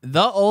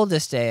the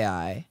oldest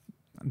AI.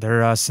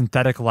 They're a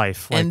synthetic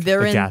life, like and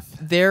they're the in Geth.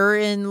 they're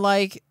in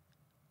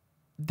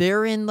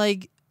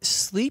like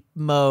sleep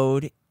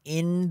mode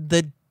in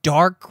the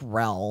dark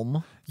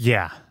realm.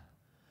 Yeah.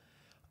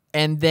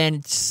 And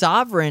then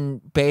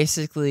Sovereign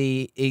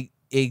basically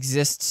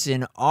exists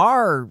in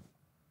our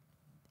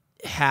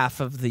half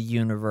of the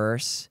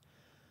universe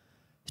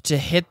to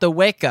hit the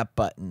wake up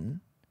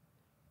button.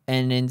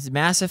 And in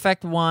Mass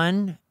Effect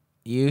 1,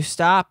 you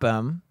stop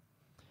him.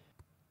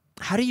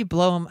 How do you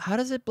blow him? How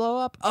does it blow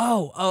up?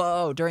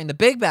 Oh, during the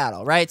big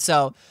battle, right?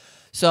 So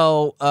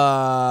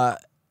the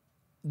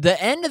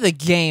end of the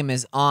game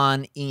is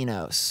on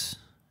Enos.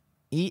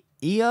 Eos?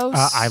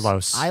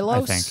 Ilos,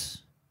 I think.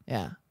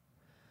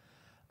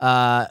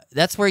 Yeah.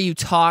 That's where you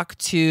talk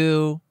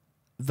to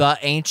the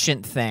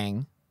ancient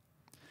thing.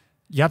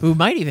 Yep. Who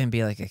might even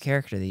be like a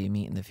character that you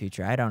meet in the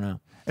future. I don't know.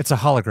 It's a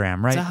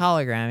hologram, right? It's a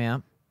hologram, yeah.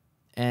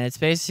 And it's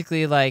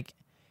basically like,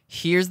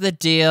 here's the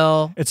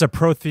deal. It's a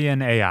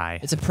Prothean AI.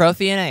 It's a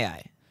Prothean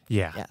AI.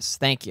 Yeah. Yes,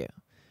 thank you.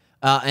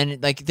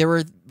 And like there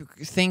were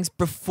things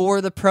before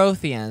the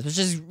Protheans,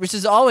 which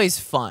is always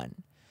fun.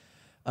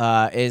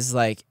 Is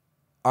like,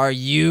 are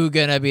you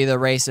gonna be the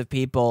race of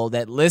people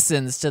that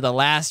listens to the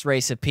last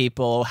race of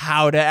people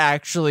how to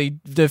actually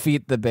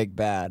defeat the big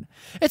bad?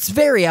 It's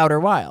very Outer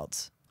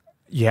Wilds.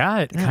 Yeah,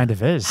 it kind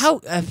of is.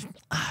 How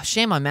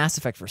shame on Mass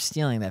Effect for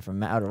stealing that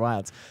from Outer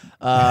Wilds.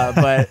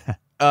 But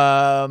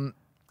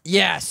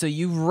yeah, so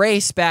you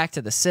race back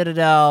to the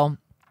Citadel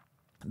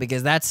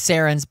because that's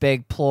Saren's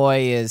big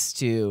ploy is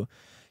to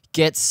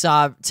get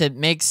to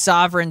make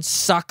Sovereign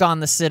suck on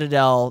the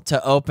Citadel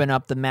to open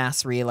up the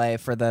mass relay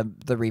for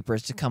the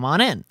Reapers to come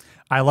on in.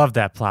 I love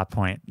that plot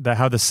point.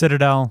 How the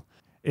Citadel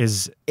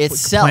is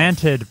Itself.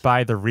 planted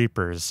by the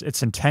Reapers.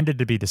 It's intended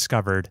to be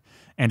discovered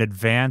and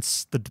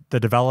advance the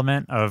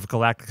development of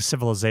galactic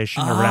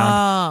civilization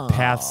around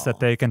paths that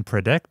they can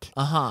predict.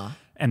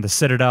 And the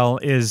Citadel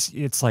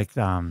it's like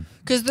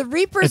because the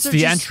Reapers it's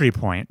the entry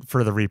point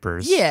for the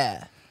Reapers.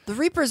 Yeah, the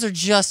Reapers are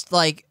just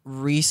like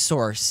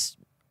resource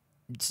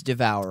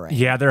devouring.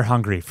 Yeah, they're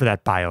hungry for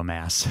that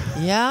biomass.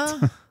 Yeah.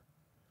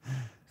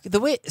 The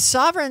way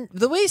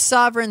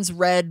Sovereign's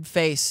red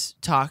face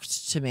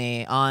talked to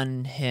me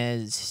on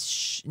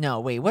his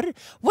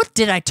what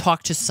did I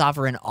talk to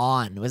Sovereign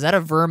on? Was that a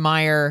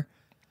Vermeer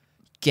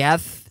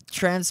Geth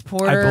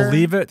transporter? I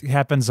believe it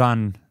happens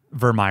on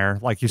Vermeer,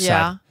 like you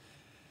said.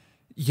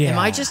 Yeah. Am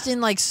I just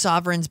in like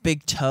Sovereign's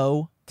big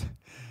toe?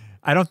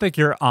 I don't think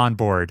you're on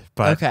board,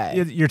 but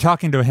okay. You're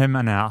talking to him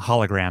in a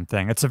hologram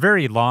thing. It's a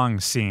very long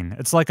scene.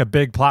 It's like a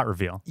big plot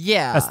reveal.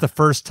 Yeah. That's the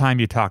first time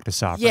you talk to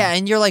Sovereign. Yeah,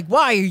 and you're like,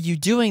 why are you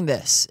doing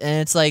this?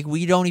 And it's like,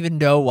 we don't even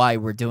know why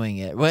we're doing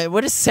it.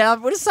 What does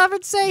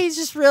Sovereign say? He's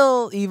just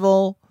real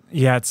evil.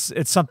 Yeah,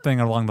 it's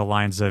something along the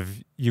lines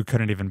of you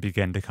couldn't even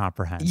begin to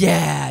comprehend.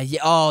 Yeah.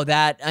 Oh,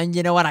 that. And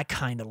you know what? I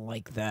kind of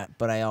like that,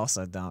 but I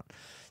also don't.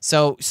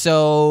 So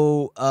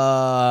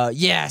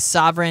yeah,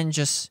 Sovereign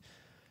just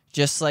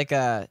like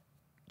a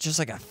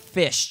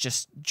fish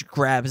just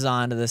grabs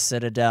onto the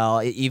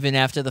Citadel even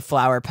after the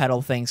flower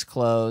petal things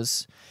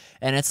close.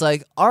 And it's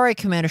like, all right,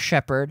 Commander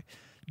Shepard,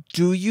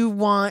 do you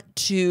want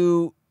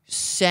to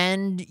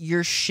send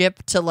your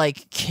ship to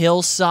like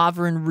kill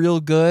Sovereign real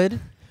good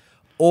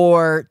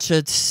or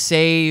to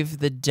save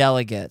the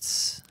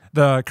delegates?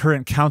 The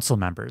current council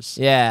members.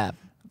 Yeah.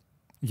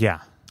 Yeah.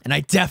 And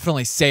I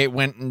definitely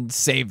went and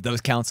saved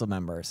those council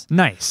members.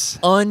 Nice.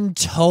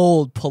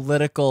 Untold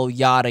political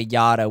yada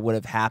yada would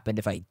have happened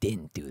if I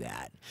didn't do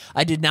that.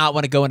 I did not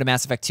want to go into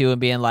Mass Effect 2 and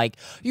being like,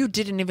 you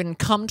didn't even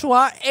come to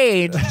our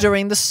aid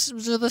during the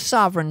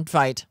Sovereign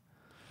fight.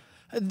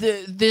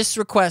 This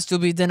request will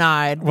be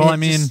denied. Well, I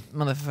mean,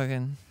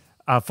 motherfucking.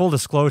 Full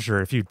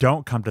disclosure, if you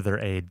don't come to their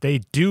aid,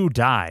 they do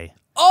die.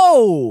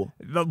 Oh!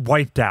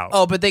 Wiped out.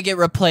 Oh, but they get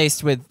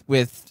replaced with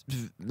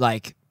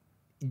like,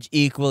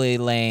 equally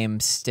lame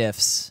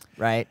stiffs,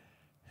 right?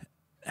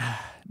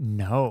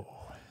 No.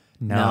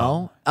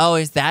 Oh,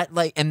 is that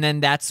like? And then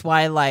that's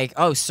why, like,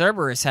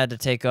 Cerberus had to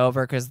take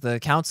over because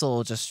the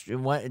council just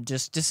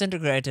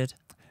disintegrated.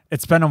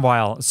 It's been a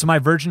while. So my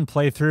Virgin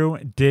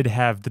playthrough did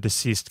have the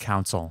deceased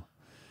council,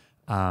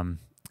 and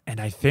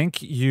I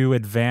think you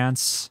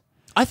advance.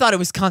 I thought it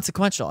was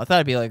consequential. I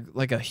thought it'd be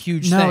like a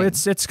huge thing. No,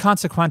 it's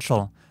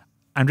consequential.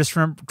 I'm just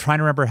trying to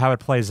remember how it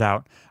plays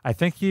out. I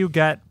think you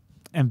get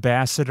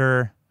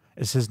Ambassador,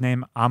 is his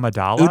name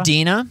Amidala?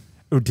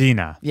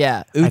 Udina.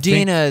 Yeah,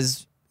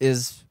 Udina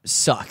is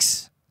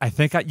sucks. I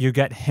think you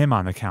get him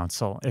on the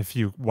council if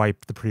you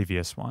wipe the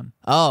previous one.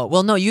 Oh,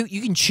 well, no, you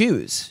can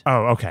choose.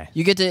 Oh, okay.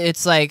 You get to,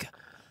 it's like,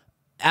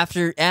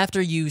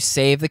 after you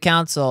save the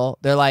council,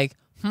 they're like,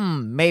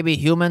 maybe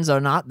humans are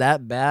not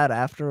that bad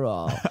after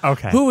all.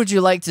 Okay. Who would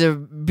you like to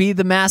be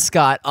the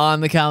mascot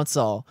on the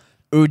council?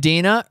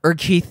 Udina or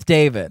Keith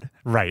David?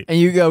 Right. And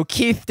you go,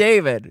 Keith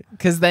David,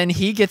 because then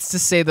he gets to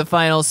say the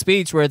final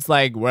speech where it's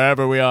like,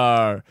 wherever we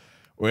are,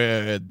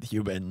 we're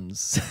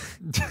humans.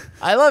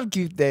 I love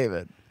Keith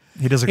David.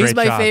 He does a great job.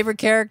 He's my favorite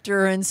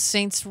character in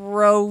Saints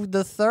Row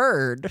the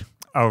Third.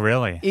 Oh,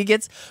 really? He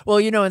gets, well,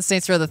 in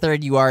Saints Row the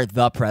Third, you are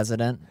the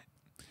president.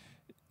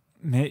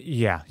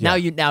 Yeah. Now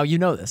you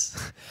know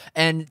this.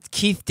 And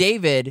Keith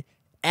David,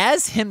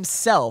 as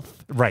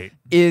himself, right,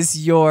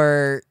 is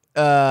your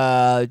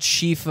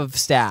chief of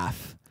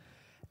staff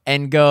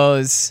and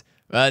goes,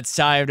 It's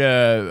time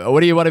to.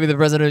 What do you want to be the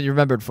president you're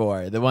remembered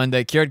for? The one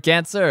that cured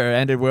cancer or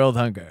ended world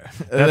hunger?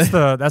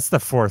 That's the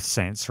fourth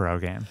Saints Row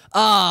game.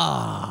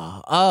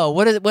 Oh.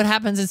 What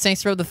happens in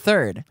Saints Row the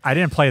Third? I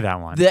didn't play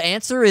that one. The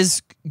answer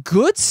is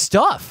good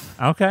stuff.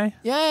 Okay.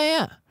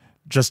 Yeah.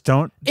 Just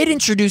don't. It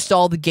introduced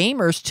all the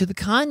gamers to the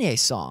Kanye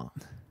song.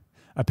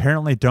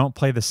 Apparently, don't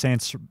play the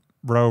Saints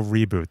Row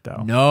reboot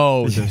though.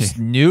 No, the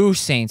new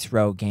Saints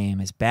Row game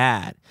is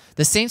bad.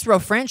 The Saints Row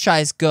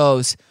franchise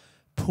goes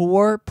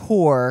poor,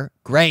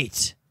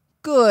 great,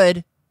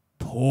 good,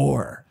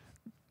 poor.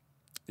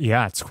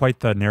 Yeah, it's quite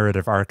the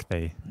narrative arc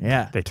they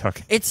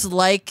took. It's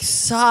like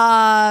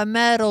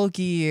Metal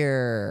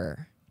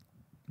Gear.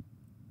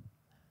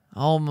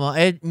 Oh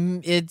my!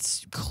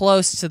 It's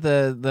close to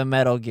the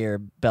Metal Gear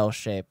bell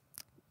shape.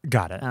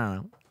 Got it. I don't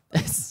know.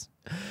 It's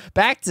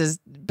back to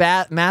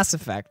Mass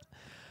Effect.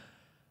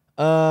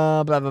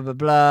 Blah blah blah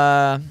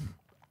blah.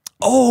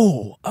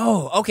 Oh,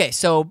 okay.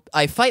 So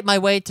I fight my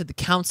way to the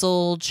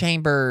council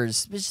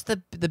chambers. It's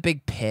the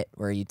big pit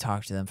where you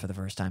talk to them for the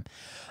first time.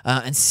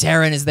 And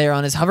Saren is there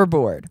on his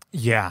hoverboard.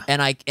 Yeah.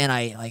 And I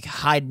like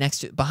hide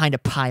behind a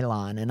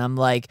pylon, and I'm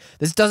like,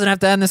 this doesn't have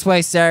to end this way,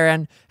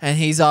 Saren. And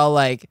he's all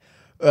like,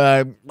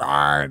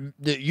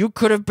 you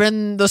could have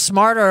been the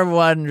smarter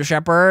one,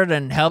 Shepard,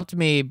 and helped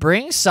me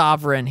bring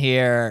Sovereign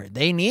here.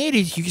 They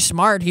need you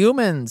smart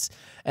humans.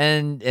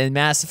 And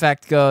Mass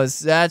Effect goes,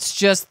 that's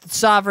just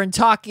Sovereign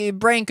talking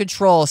brain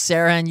control,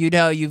 Saren. You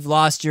know you've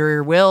lost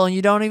your will and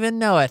you don't even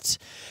know it.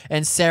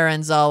 And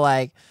Saren's all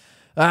like,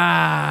 it's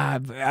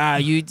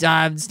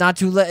not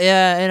too late.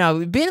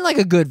 Yeah, being like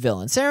a good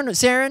villain.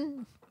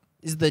 Saren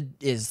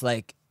is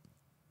like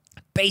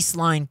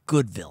baseline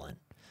good villain.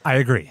 I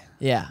agree.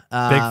 Yeah.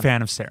 Big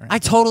fan of Saren. I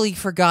totally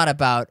forgot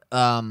about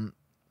Asari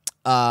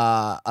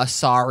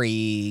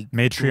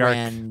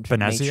Matriarch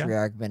Benezia.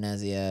 Matriarch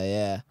Benezia,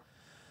 yeah.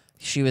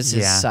 She was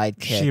his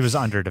sidekick. She was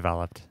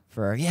underdeveloped.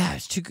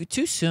 It's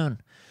too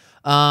soon.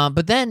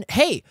 But then,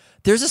 hey,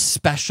 there's a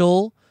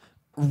special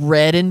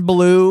red and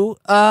blue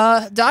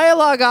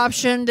dialogue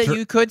option that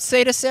you could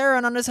say to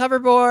Saren on his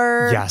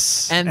hoverboard.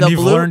 Yes, and you've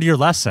learned your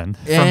lesson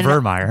from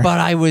Vermeer. But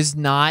I was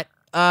not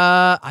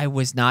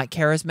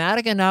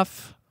charismatic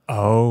enough.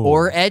 Oh.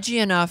 Or edgy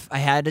enough. I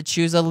had to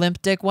choose a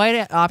limp dick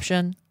white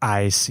option.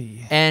 I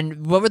see.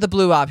 And what were the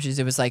blue options?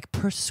 It was like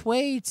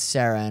persuade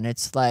Saren.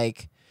 It's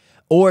like.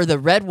 Or the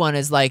red one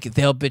is like,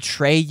 they'll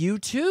betray you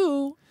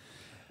too.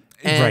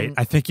 And, right.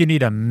 I think you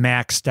need a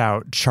maxed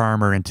out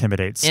charm or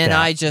intimidate stat. And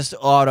I just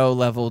auto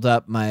leveled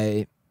up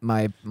my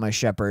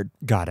Shepard.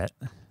 Got it.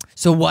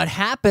 So what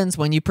happens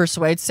when you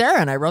persuade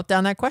Saren? I wrote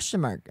down that question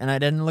mark and I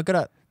didn't look it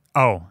up.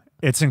 Oh,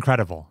 it's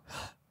incredible.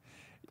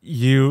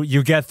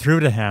 You get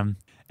through to him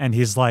and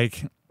he's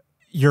like,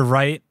 you're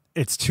right.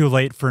 It's too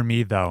late for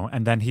me, though.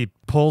 And then he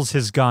pulls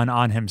his gun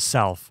on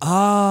himself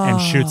and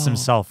shoots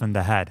himself in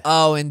the head.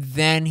 Oh, and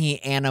then he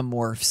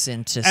anamorphs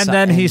into And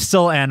then he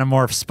still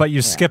anamorphs, but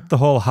you skip the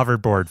whole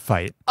hoverboard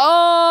fight.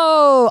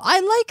 Oh,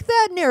 I like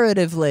that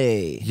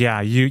narratively.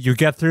 Yeah, you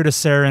get through to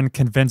Saren,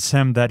 convince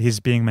him that he's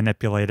being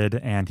manipulated,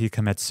 and he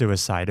commits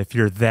suicide if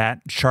you're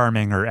that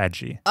charming or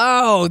edgy.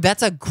 Oh,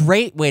 that's a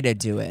great way to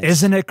do it.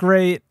 Isn't it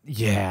great?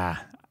 Yeah.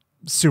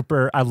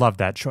 Super. I love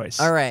that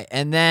choice. All right.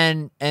 And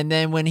then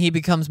when he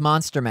becomes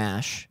Monster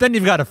Mash, then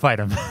you've got to fight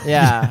him.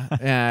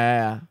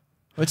 Yeah.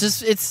 Which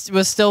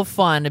was still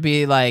fun to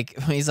be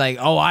like, he's like,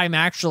 oh, I'm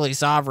actually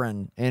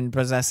sovereign in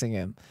possessing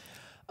him.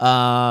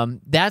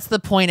 That's the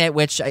point at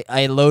which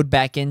I load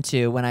back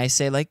into when I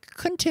say like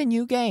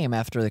continue game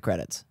after the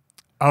credits.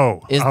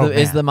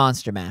 Is the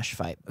Monster Mash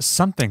fight.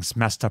 Something's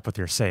messed up with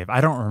your save.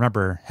 I don't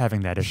remember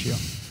having that issue.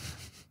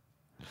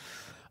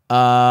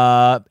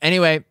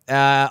 Anyway,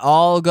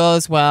 all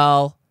goes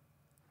well.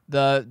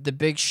 The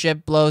big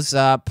ship blows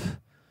up.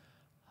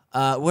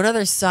 What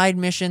other side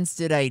missions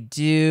did I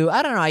do?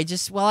 I don't know.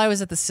 While I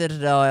was at the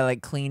Citadel, I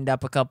like cleaned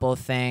up a couple of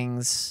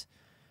things,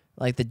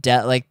 like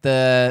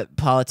the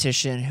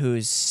politician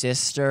whose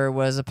sister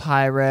was a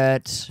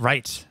pirate.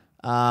 Right.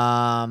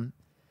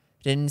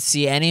 Didn't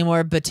see any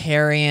more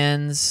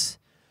Batarians.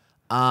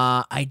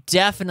 I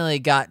definitely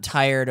got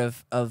tired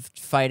of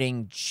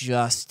fighting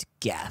just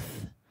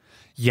Geth.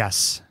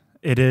 Yes,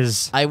 it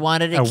is. I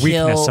wanted to a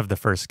kill weakness of the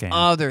first game.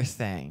 Other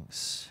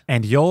things,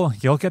 and you'll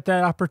get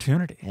that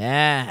opportunity.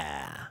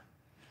 Yeah,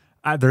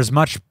 there's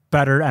much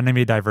better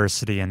enemy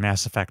diversity in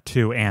Mass Effect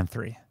 2 and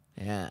 3.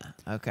 Yeah.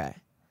 Okay.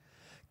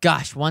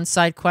 Gosh, one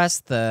side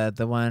quest,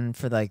 the one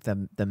for like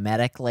the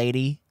medic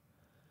lady,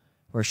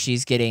 where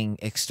she's getting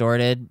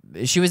extorted.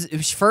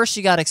 First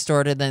she got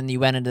extorted, then you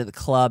went into the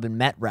club and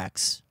met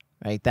Rex.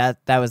 Right. That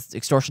was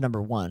extortion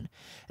number 1,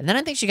 and then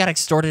I think she got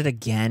extorted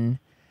again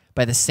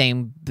by the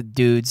same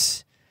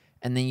dudes,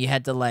 and then you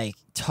had to like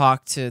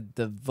talk to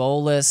the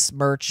Volus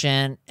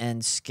merchant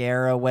and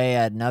scare away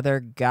another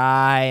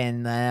guy,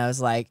 and then I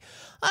was like,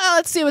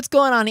 let's see what's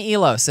going on in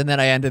Elos, and then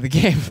I ended the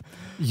game.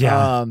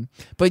 Yeah.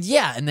 But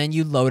yeah, and then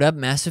you load up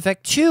Mass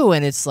Effect 2,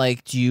 and it's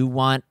like, do you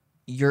want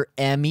your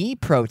ME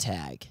pro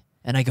tag?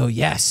 And I go,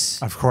 yes.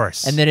 Of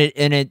course. And then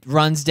it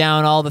runs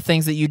down all the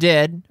things that you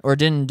did or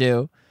didn't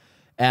do.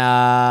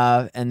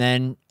 And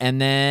then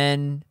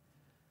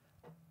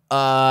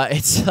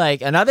it's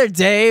like another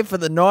day for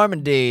the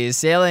Normandy,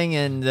 sailing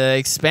in the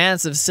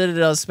expanse of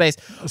Citadel space.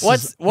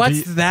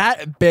 What's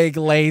that big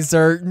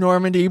laser,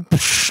 Normandy?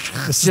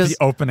 This is the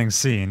opening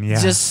scene,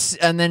 yeah.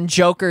 And then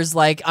Joker's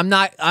like, I'm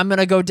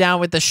gonna go down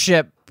with the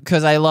ship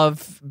because I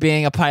love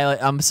being a pilot.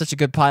 I'm such a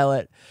good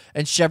pilot.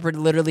 And Shepard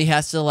literally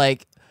has to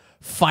like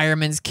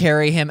firemen's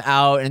carry him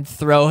out and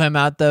throw him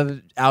out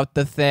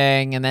the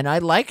thing. And then I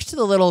liked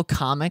the little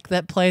comic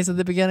that plays at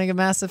the beginning of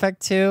Mass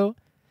Effect 2.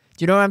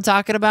 Do you know what I'm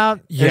talking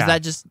about? Yeah. Or is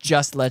that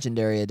just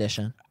Legendary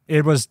Edition?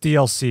 It was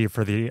DLC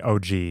for the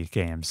OG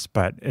games,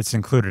 but it's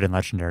included in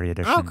Legendary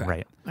Edition, Okay.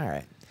 right? All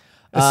right.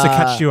 It's to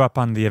catch you up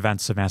on the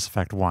events of Mass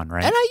Effect 1,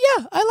 right? And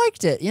I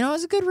liked it. You know, it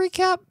was a good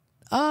recap.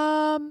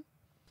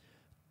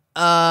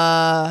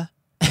 And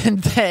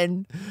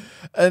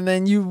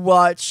then you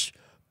watch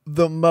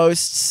the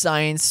most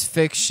science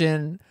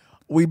fiction.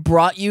 We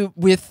brought you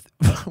with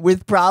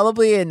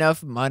probably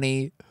enough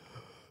money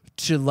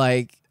to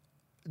like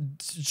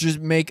just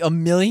make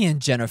 1 million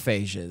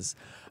genophages.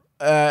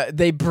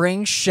 They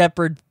bring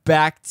Shepard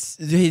back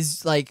to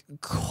his like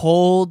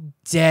cold,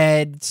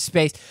 dead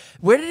space.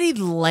 Where did he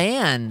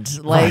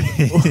land? Like,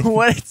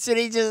 what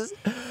did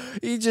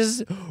he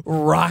just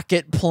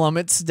rocket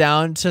plummets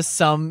down to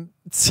some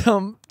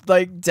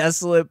like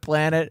desolate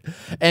planet,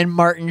 and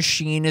Martin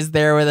Sheen is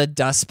there with a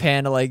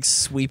dustpan to like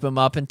sweep him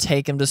up and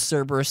take him to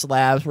Cerberus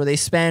Labs, where they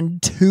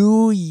spend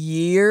 2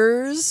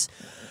 years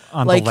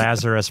on like, the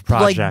Lazarus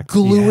Project, like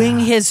gluing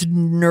his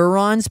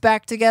neurons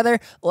back together.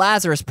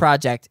 Lazarus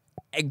Project,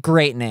 a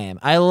great name.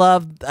 I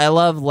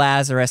love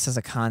Lazarus as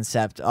a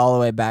concept all the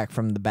way back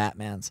from the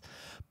Batmans,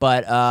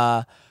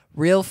 but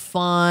real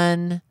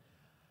fun.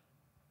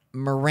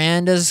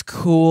 Miranda's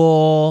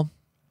cool.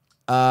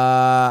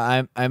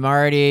 I'm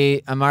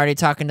already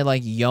talking to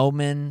like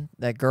Yeoman,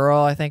 that girl.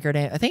 I think her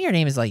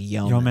name is like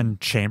Yeoman. Yeoman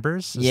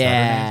Chambers. Is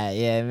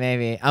yeah,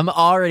 maybe. I'm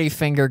already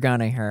finger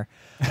gunning her,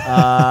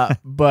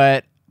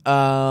 but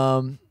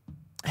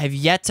have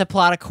yet to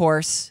plot a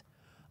course.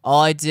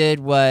 All I did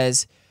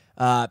was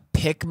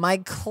pick my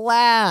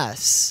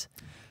class,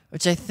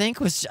 which I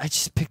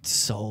just picked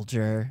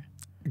soldier.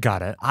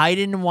 Got it. I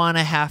didn't want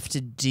to have to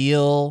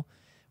deal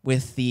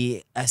with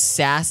the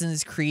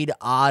Assassin's Creed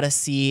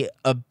Odyssey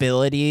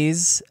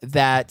abilities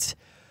that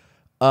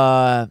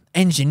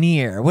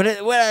engineer. What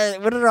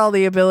are all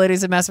the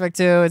abilities in Mass Effect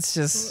 2? It's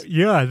just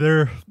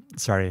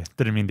sorry,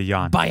 didn't mean to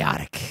yawn.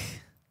 biotic.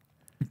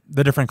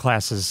 The different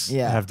classes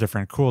have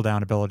different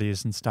cooldown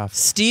abilities and stuff.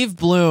 Steve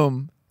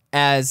Bloom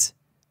as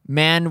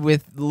man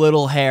with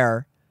little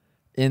hair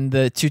in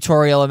the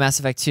tutorial of Mass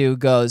Effect 2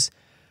 goes,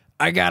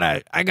 I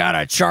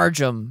gotta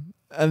charge him.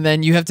 And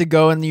then you have to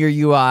go in your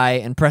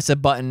UI and press a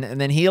button, and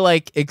then he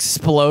like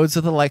explodes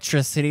with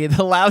electricity that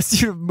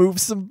allows you to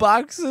move some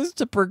boxes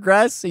to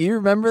progress. So you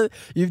remember?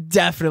 You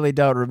definitely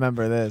don't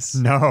remember this.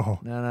 No.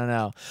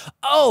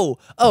 Oh,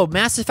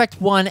 Mass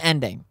Effect 1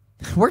 ending.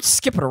 We're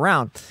skipping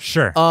around.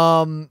 Sure.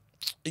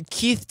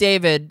 Keith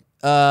David,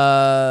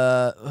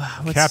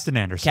 Captain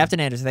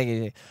Anderson. Thank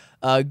you.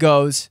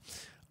 Goes,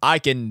 I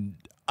can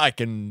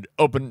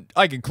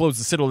close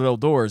the Citadel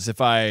doors if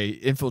I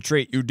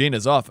infiltrate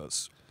Udina's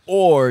office.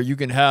 Or you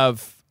can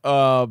have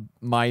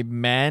my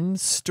men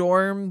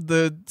storm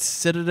the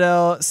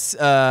Citadel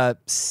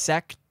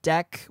sec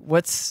deck.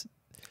 What's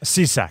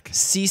CSEC?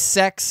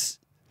 CSEC.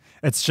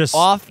 It's just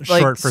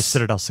short for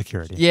Citadel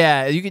Security.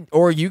 Yeah,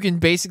 you can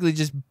basically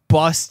just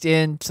bust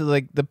into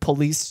like the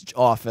police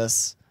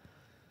office.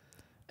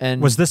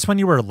 And was this when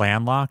you were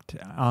landlocked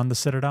on the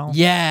Citadel?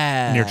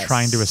 Yeah. And you're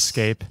trying to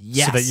escape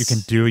so that you can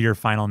do your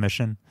final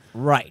mission?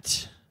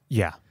 Right.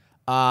 Yeah.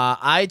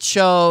 I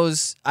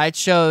chose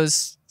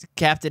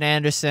Captain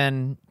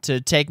Anderson to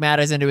take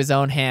matters into his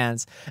own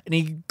hands, and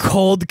he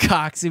cold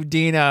cocks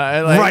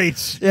Udina. Like,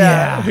 right.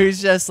 Yeah.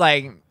 Who's just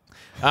like,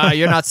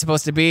 you're not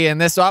supposed to be in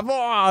this. And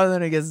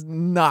then he gets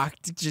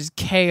knocked, just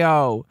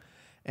KO.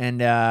 And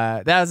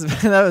that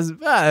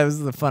was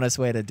the funnest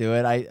way to do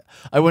it.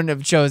 I wouldn't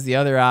have chose the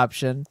other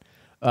option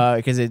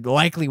because it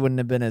likely wouldn't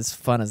have been as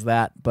fun as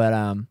that.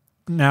 But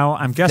now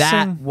I'm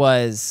guessing that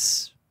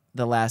was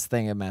the last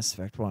thing of Mass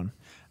Effect 1.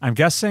 I'm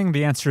guessing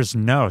the answer is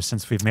no,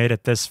 since we've made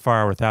it this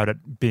far without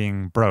it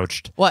being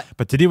broached. What?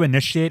 But did you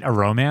initiate a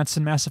romance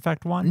in Mass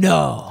Effect 1?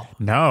 No.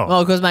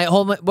 Well, because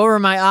what were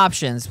my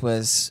options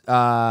was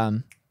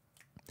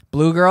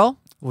Blue Girl,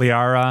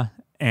 Liara,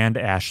 and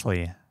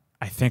Ashley,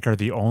 I think, are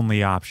the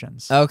only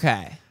options.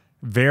 Okay.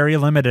 Very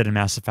limited in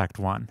Mass Effect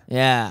 1.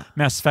 Yeah.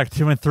 Mass Effect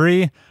 2 and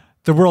 3,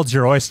 the world's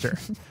your oyster.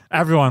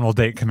 Everyone will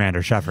date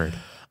Commander Shepard.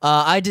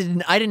 I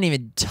didn't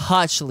even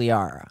touch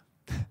Liara.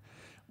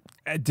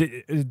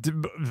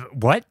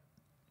 What?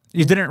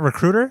 You didn't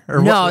recruit her?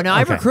 Or no, what?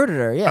 I recruited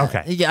her. Yeah.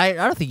 Okay. Yeah, I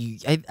don't think you.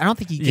 I don't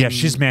think you can. Yeah,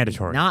 she's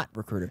mandatory. Not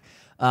recruit her.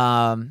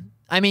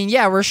 I mean,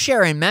 yeah, we're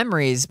sharing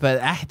memories,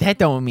 but that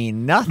don't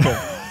mean nothing.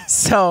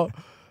 So,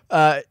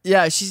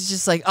 yeah, she's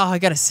just like, oh, I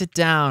gotta sit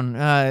down.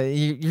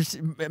 You're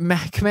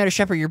Commander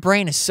Shepard, your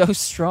brain is so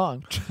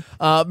strong.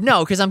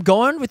 No, because I'm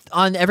going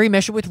on every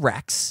mission with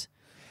Rex.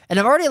 And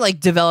I've already like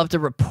developed a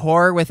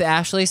rapport with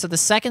Ashley, so the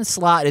second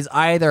slot is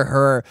either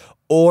her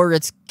or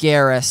it's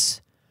Garrus.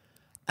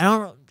 I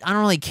don't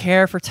really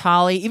care for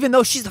Tali, even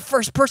though she's the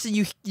first person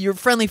your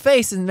friendly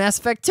face in Mass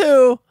Effect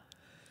 2.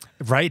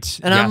 Right.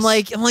 And yes. I'm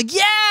like,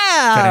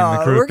 yeah, Getting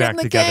the group we're getting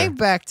back the together. gang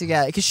back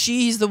together because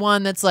she's the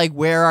one that's like,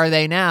 where are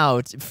they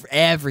now? For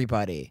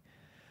everybody.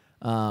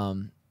 So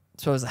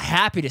I was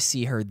happy to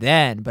see her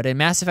then, but in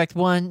Mass Effect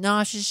 1,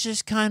 no, she's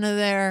just kind of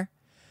there.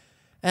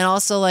 And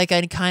also, like,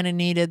 I kind of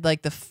needed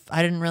like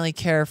I didn't really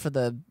care for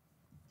the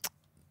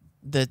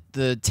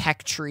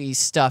tech tree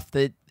stuff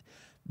that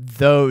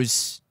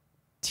those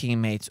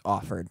teammates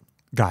offered.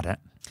 Got it.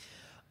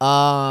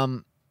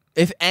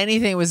 If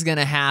anything was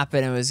gonna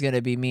happen, it was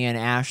gonna be me and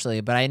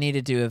Ashley, but I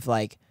needed to have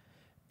like,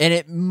 and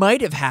it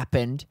might have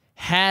happened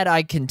had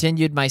I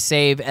continued my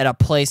save at a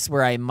place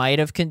where I might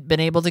have been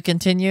able to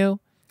continue.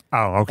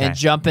 Oh, okay. And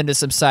jump into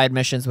some side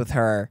missions with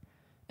her,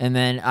 and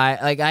then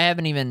I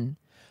haven't even.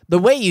 The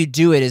way you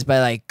do it is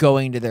by like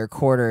going to their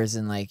quarters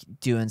and like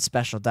doing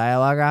special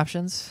dialogue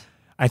options.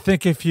 I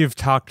think if you've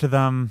talked to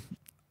them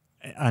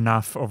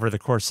enough over the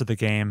course of the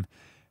game,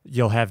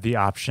 you'll have the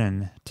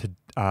option to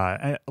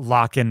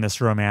lock in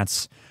this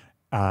romance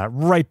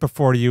right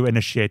before you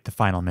initiate the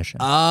final mission.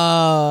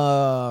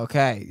 Oh,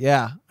 okay.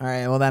 Yeah. All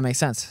right. Well, that makes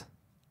sense.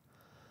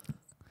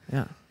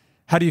 Yeah.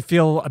 How do you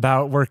feel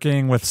about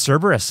working with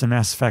Cerberus in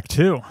Mass Effect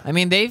 2? I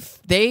mean,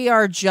 they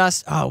are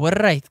just, what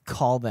did I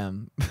call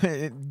them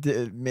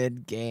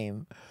mid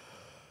game?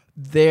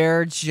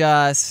 They're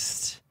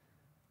just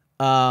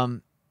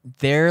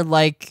they're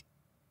like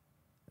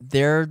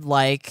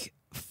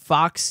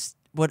Fox.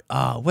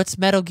 What's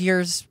Metal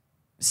Gear's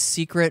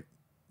secret,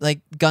 like,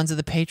 Guns of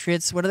the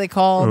Patriots? What are they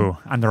called? Ooh,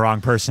 I'm the wrong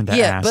person to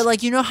ask. But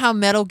like, you know how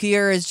Metal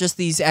Gear is just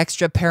these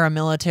extra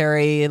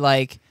paramilitary,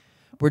 like,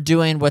 we're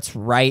doing what's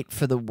right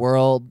for the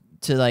world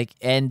to like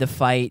end the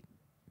fight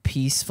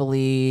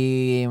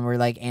peacefully, and we're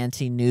like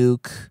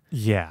anti-nuke.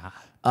 Yeah.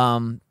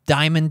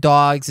 Diamond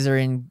Dogs are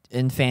in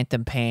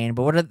Phantom Pain,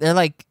 but they're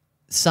like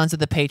Sons of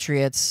the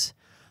Patriots,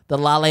 the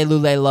Lale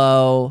Lule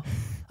Lo.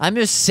 I'm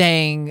just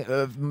saying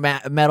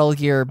Metal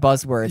Gear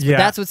buzzwords, Yeah. but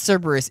that's what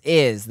Cerberus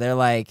is.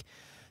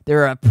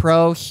 They're a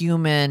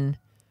pro-human,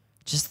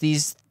 just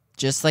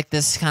like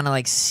this kind of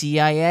like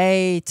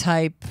CIA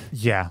type.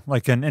 Yeah,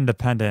 like an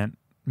independent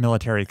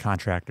military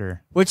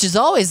contractor. Which is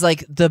always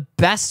like the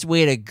best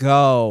way to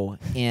go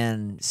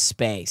in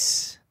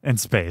space. In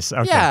space,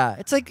 okay. Yeah,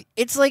 it's like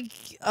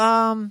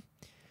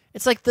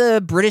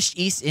the British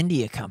East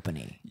India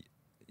Company.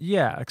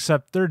 Yeah,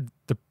 except the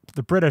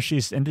British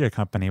East India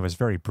Company was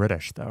very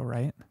British, though,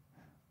 right?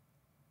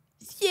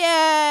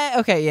 Yeah.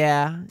 Okay.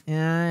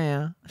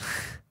 Yeah.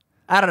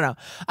 I don't know.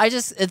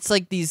 It's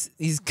like these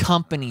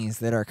companies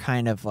that are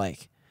kind of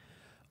like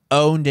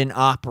owned and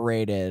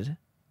operated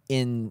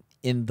in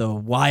the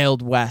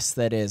Wild West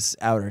that is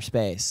outer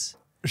space.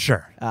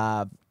 Sure.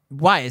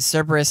 Why is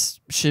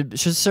Cerberus should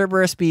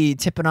Cerberus be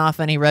tipping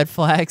off any red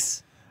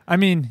flags? I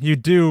mean,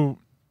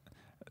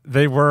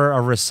 they were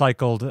a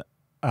recycled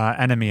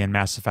enemy in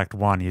Mass Effect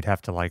 1. You'd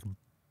have to like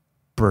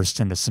burst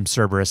into some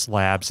Cerberus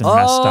labs and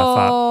mess stuff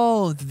up.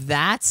 Oh,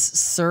 that's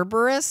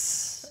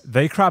Cerberus?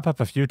 They crop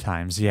up a few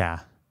times, yeah.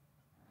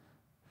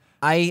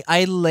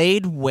 I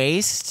laid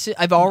waste.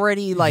 I've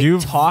already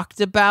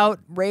talked about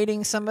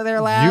raiding some of their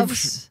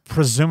labs. You've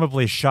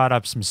presumably shot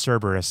up some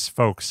Cerberus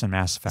folks in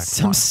Mass Effect 1.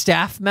 Some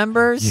staff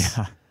members.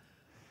 Yeah.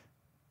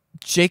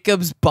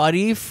 Jacob's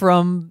buddy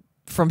from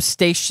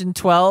Station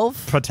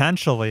 12.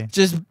 Potentially.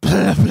 Just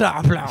blah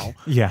blah blah.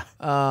 Yeah.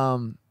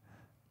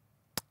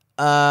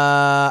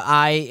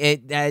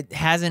 It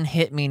hasn't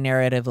hit me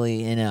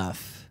narratively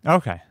enough.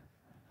 Okay.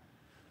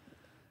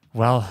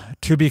 Well,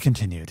 to be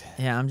continued.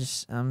 Yeah, I'm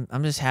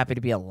just happy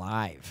to be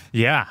alive.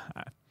 Yeah.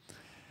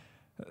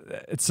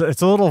 It's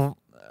a little,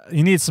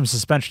 you need some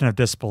suspension of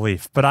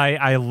disbelief, but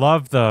I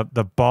love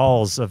the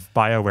balls of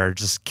BioWare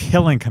just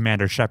killing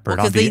Commander Shepard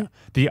on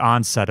the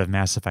onset of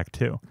Mass Effect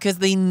 2. Because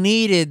they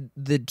needed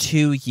the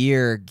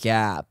 2-year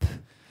gap.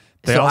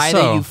 They so also,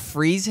 either you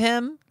freeze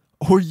him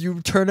or you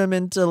turn him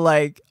into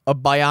like a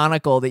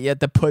bionicle that you have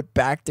to put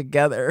back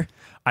together.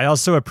 I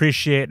also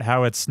appreciate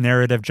how it's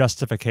narrative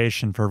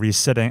justification for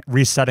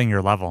resetting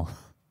your level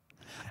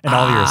and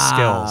all your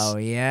skills. Oh,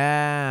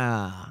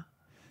 yeah.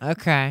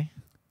 Okay.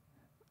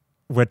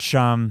 Which,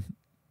 when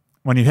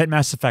you hit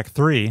Mass Effect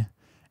 3,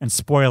 and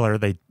spoiler,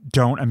 they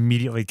don't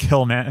immediately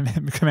kill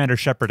Commander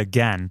Shepard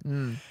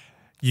again,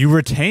 you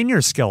retain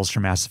your skills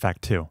from Mass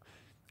Effect 2.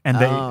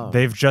 And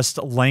they've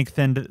just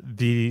lengthened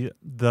the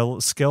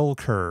skill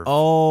curve.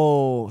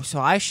 Oh, so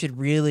I should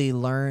really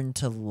learn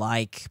to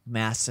like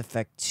Mass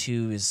Effect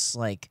 2's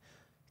like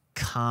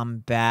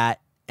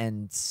combat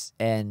and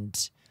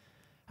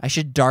I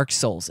should Dark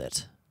Souls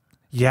it.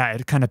 Yeah,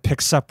 it kind of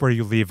picks up where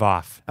you leave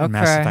off in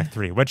Mass Effect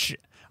 3, which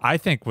I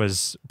think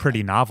was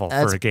pretty novel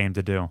for a game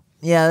to do.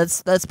 Yeah,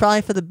 that's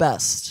probably for the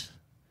best.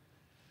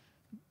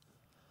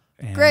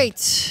 And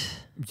Great.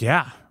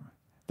 Yeah.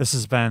 This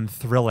has been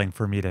thrilling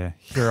for me to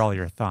hear all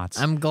your thoughts.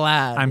 I'm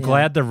glad. I'm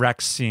glad the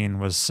Rex scene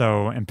was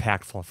so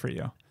impactful for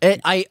you.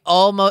 I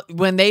almost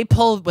when they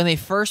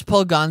first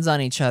pull guns on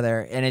each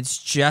other, and it's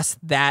just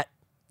that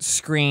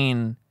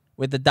screen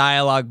with the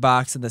dialogue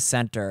box in the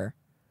center.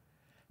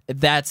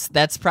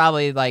 That's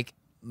probably like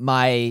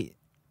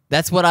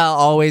that's what I'll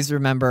always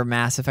remember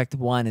Mass Effect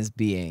 1 as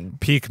being.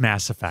 Peak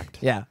Mass Effect.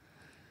 Yeah.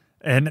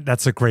 And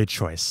that's a great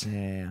choice.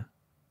 Yeah.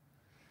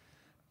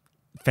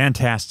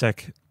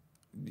 Fantastic.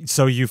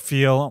 So you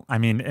feel, I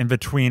mean, in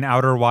between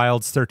Outer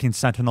Wilds, 13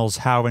 Sentinels,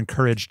 how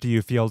encouraged do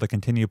you feel to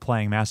continue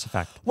playing Mass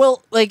Effect?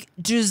 Well, like,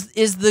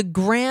 is the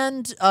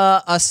Grand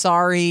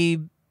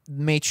Asari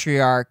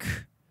matriarch,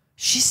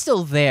 she's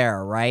still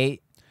there,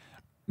 right?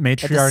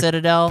 Matriarch At the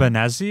Citadel?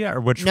 Benezia,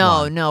 or which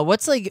one? No.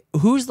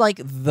 Who's like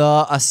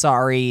the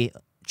Asari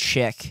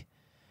chick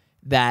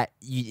that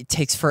it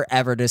takes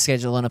forever to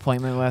schedule an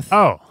appointment with?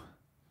 Oh.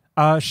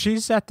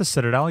 She's at the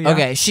Citadel, yeah.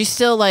 Okay, she's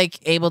still like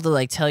able to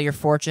like tell your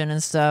fortune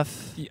and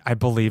stuff? I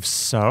believe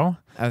so.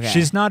 Okay.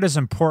 She's not as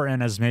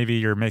important as maybe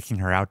you're making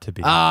her out to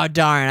be. Oh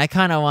darn! I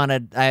kind of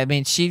wanted. I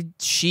mean,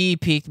 she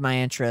piqued my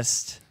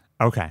interest.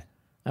 Okay.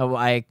 But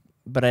I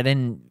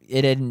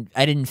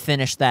didn't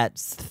finish that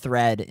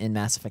thread in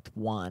Mass Effect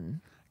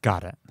 1.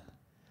 Got it.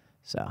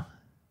 So,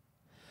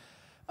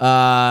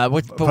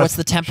 what's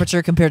the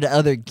temperature compared to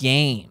other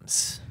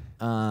games?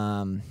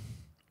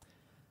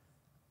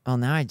 Oh,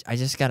 now I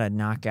just gotta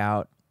knock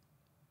out.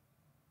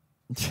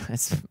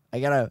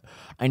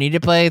 I need to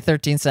play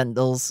 13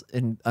 Sentinels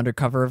in Under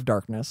Cover of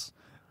Darkness,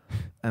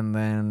 and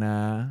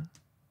then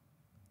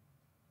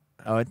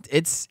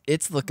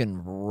it's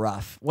looking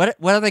rough. What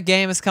other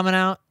game is coming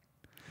out?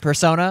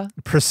 Persona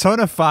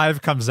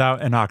 5 comes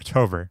out in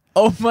October.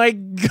 Oh my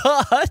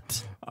god!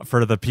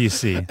 For the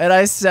PC. And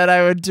I said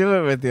I would do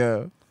it with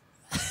you.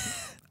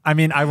 I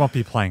mean, I won't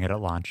be playing it at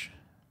launch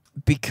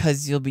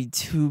because you'll be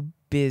too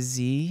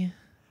busy.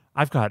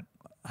 I've got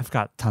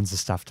tons of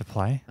stuff to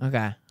play.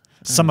 Okay.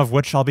 Some of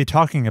which I'll be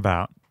talking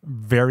about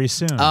very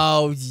soon.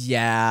 Oh,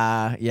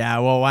 yeah. Yeah,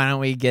 well, why don't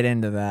we get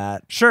into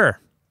that? Sure.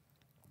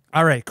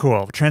 All right,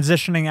 cool.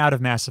 Transitioning out of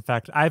Mass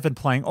Effect, I've been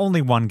playing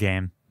only one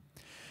game.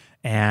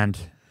 And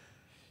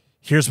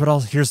here's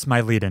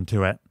my lead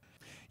into it.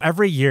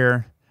 Every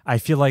year, I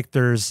feel like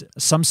there's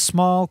some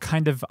small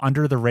kind of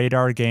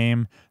under-the-radar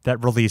game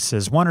that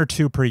releases, 1 or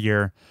 2 per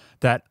year,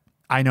 that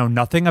I know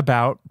nothing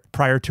about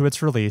prior to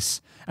its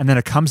release, and then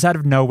it comes out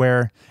of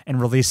nowhere and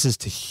releases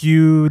to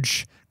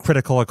huge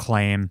critical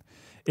acclaim.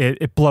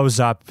 It blows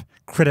up.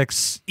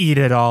 Critics eat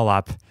it all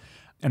up,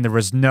 and there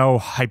was no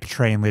hype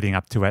train leading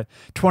up to it.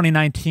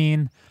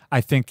 2019,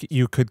 I think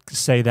you could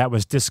say that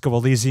was Disco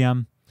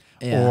Elysium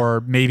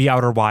or maybe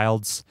Outer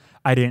Wilds.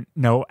 I didn't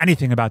know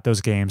anything about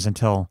those games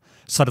until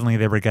suddenly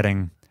they were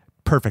getting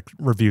perfect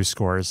review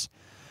scores.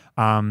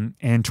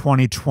 In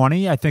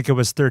 2020, I think it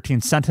was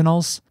 13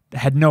 Sentinels.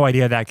 Had no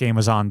idea that game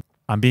was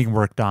being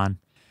worked on.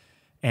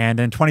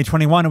 And in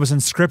 2021, it was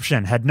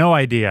Inscription. Had no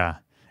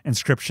idea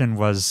Inscription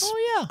was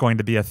going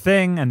to be a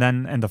thing. And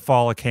then in the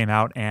fall, it came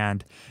out,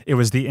 and it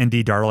was the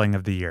indie darling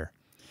of the year.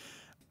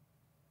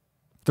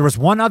 There was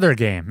one other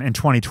game in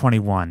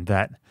 2021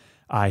 that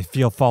I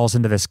feel falls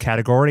into this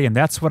category, and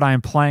that's what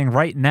I'm playing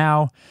right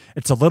now.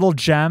 It's a little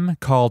gem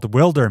called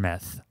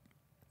Wildermyth.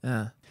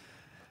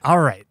 All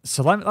right,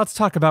 so let's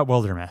talk about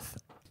Wildermyth.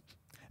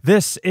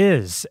 This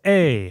is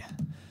a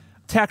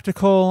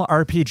tactical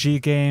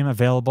RPG game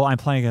available. I'm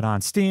playing it on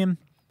Steam.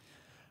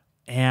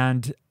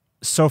 And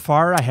so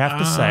far, I have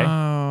to say,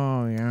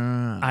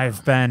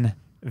 I've been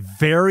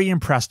very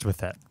impressed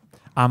with it.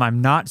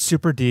 I'm not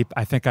super deep.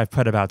 I think I've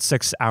put about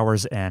 6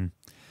 hours in.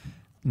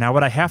 Now,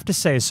 what I have to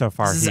say so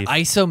far, This is Heath,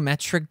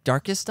 isometric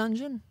Darkest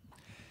Dungeon?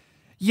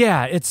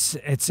 yeah, it's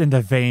in the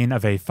vein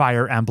of a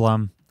Fire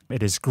Emblem.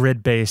 It is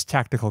grid-based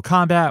tactical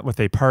combat with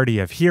a party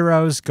of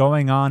heroes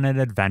going on an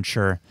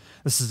adventure.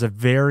 This is a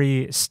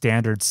very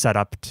standard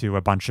setup to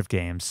a bunch of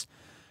games.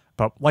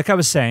 But like I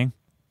was saying,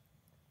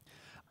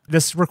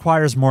 this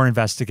requires more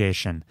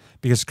investigation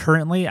because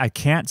currently I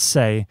can't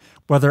say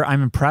whether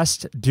I'm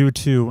impressed due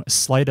to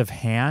sleight of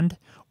hand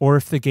or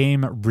if the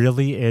game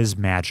really is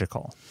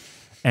magical.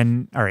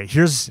 And all right,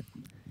 here's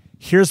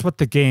what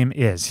the game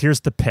is.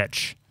 Here's the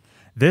pitch.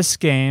 This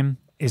game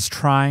is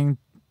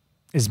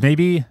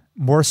maybe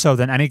more so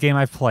than any game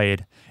I've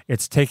played.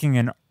 It's taking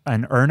an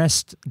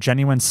earnest,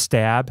 genuine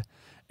stab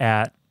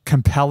at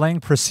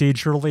compelling,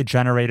 procedurally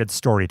generated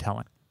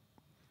storytelling.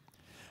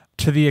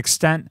 To the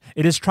extent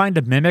it is trying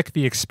to mimic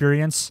the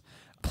experience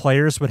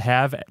players would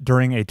have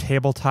during a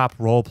tabletop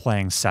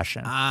role-playing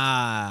session.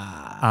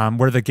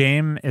 Where the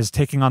game is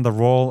taking on the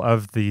role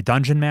of the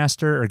dungeon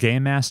master or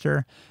game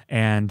master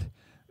and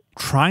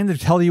trying to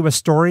tell you a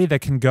story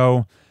that can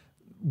go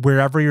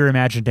wherever your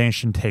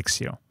imagination takes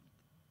you.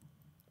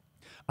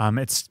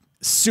 It's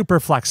super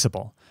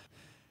flexible.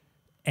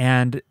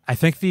 And I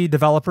think the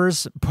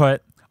developers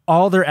put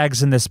all their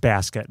eggs in this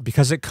basket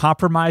because it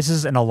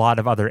compromises in a lot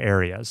of other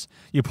areas.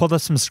 You pulled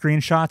up some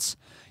screenshots.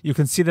 You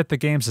can see that the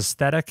game's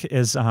aesthetic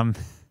is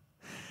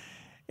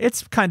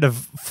It's kind of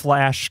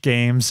Flash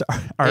games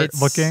art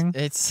looking.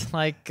 It's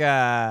like It's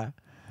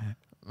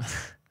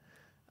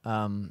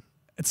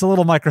a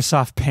little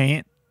Microsoft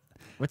Paint.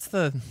 what's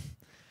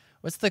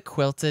the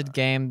quilted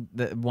game,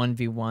 the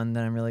 1v1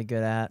 that I'm really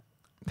good at?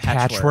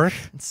 Patchwork.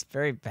 It's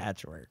very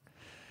patchwork.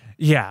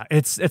 Yeah,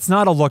 it's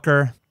not a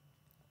looker.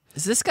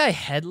 Is this guy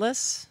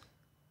headless?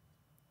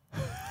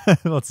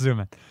 Let's zoom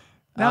in.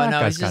 No, that he's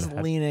guy's just got a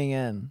head. leaning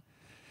in.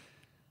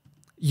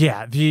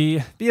 Yeah,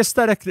 the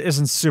aesthetic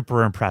isn't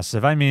super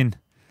impressive. I mean,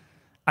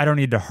 I don't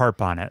need to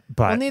harp on it,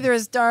 but Well, neither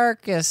is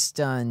Darkest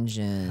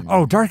Dungeon.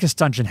 oh, Darkest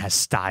Dungeon has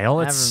style.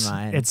 Never It's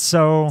mind. it's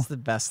so It's the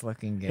best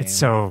looking game. it's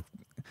so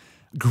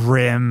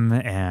grim,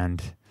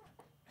 and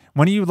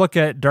when you look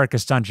at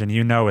Darkest Dungeon,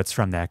 you know it's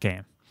from that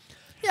game.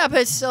 Yeah, but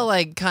it's still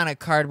like kind of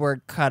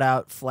cardboard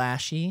cutout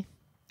flashy.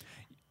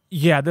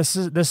 Yeah,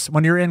 this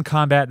when you're in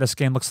combat, this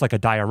game looks like a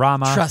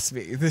diorama. Trust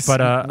me, this but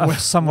a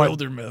somewhat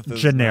Wildermyth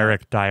is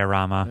generic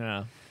diorama.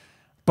 Yeah.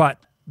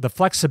 But the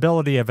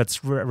flexibility of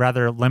its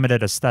rather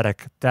limited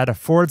aesthetic that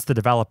affords the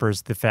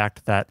developers the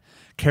fact that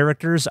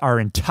characters are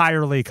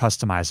entirely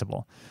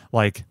customizable.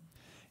 Like,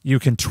 you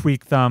can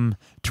tweak them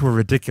to a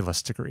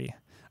ridiculous degree,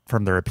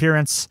 from their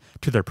appearance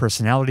to their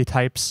personality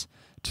types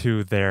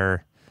to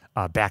their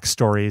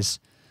backstories.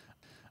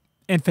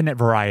 Infinite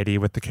variety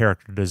with the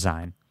character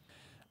design,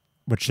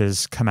 which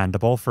is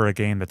commendable for a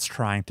game that's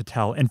trying to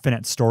tell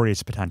infinite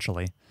stories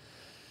potentially.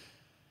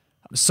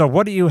 So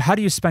how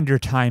do you spend your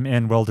time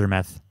in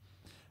Wildermyth,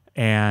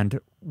 and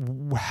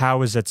why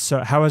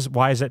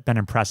has it been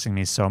impressing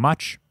me so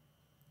much?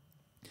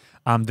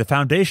 The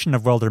foundation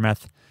of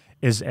Wildermyth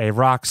is a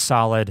rock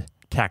solid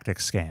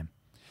tactics game.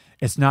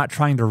 It's not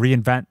trying to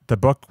reinvent the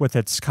book with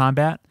its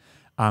combat.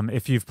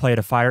 If you've played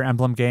a Fire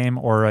Emblem game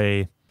or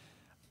a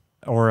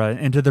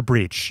Into the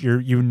Breach,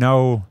 you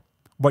know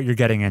what you're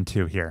getting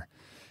into here.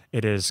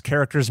 It is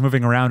characters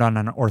moving around on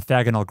an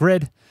orthogonal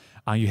grid.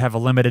 You have a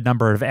limited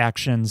number of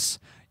actions.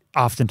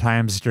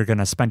 Oftentimes, you're going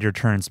to spend your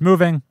turns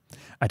moving,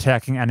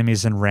 attacking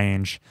enemies in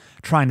range,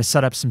 trying to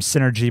set up some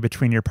synergy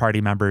between your party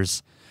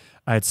members.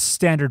 It's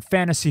standard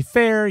fantasy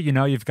fare. You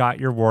know, you've got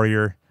your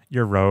warrior,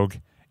 your rogue,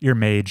 your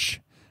mage,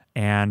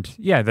 and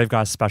yeah, they've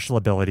got special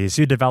abilities.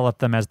 You develop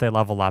them as they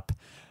level up.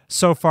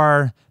 So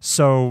far,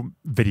 so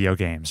video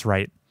games,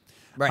 right?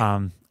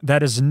 Right.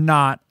 That is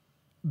not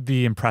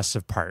the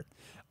impressive part.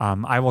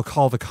 I will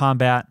call the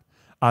combat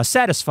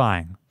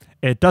satisfying.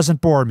 It doesn't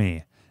bore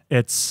me.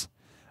 It's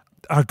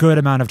a good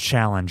amount of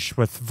challenge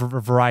with a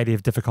variety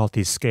of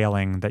difficulty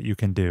scaling that you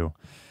can do.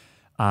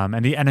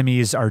 And the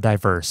enemies are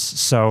diverse.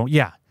 So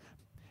yeah,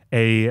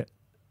 a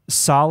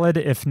solid,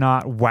 if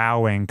not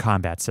wowing,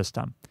 combat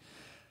system.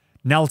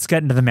 Now let's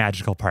get into the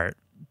magical part.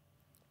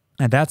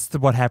 And that's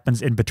what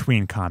happens in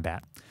between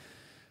combat.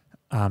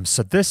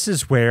 So this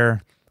is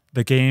where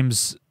the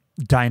game's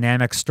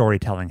dynamic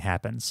storytelling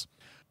happens.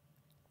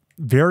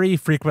 Very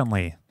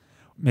frequently,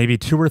 maybe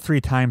 2 or 3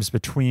 times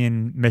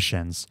between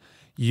missions,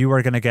 you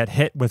are going to get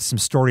hit with some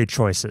story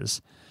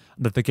choices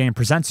that the game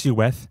presents you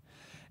with,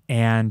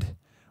 and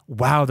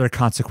wow, they're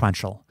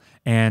consequential.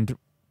 And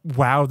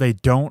wow, they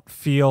don't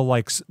feel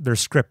like they're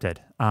scripted.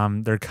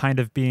 They're kind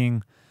of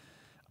being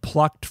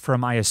plucked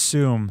from, I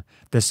assume,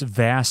 this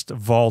vast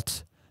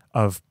vault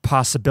of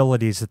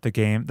possibilities that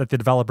the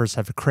developers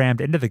have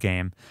crammed into the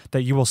game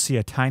that you will see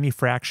a tiny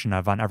fraction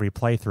of on every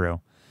playthrough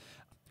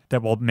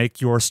that will make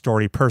your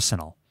story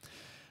personal.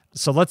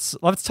 So let's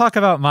talk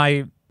about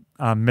my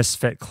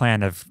misfit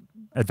clan of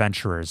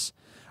adventurers,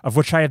 of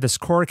which I have this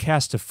core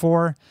cast of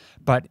 4,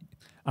 but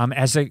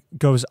as it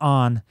goes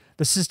on,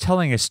 this is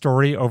telling a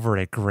story over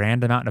a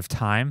grand amount of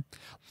time.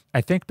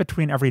 I think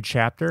between every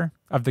chapter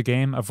of the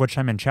game, of which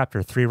I'm in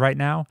chapter 3 right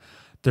now,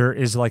 there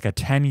is like a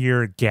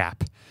 10-year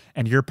gap,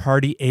 and your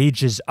party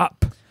ages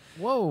up.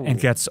 Whoa. And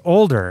gets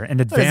older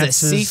and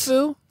advances. What is it,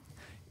 Sifu?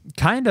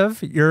 Kind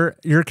of.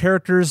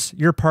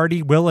 Your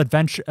party will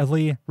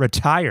eventually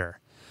retire.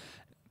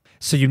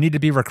 So you need to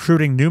be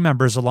recruiting new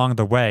members along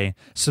the way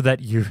so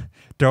that you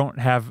don't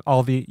have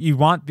you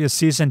want the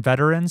seasoned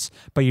veterans,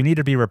 but you need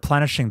to be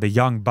replenishing the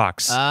young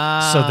bucks so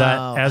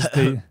that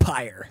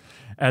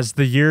as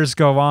the years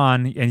go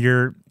on and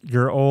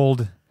your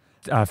old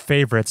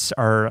favorites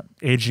are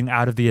aging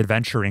out of the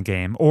adventuring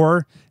game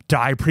or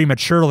die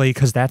prematurely,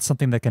 because that's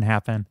something that can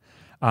happen,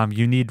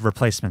 you need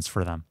replacements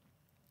for them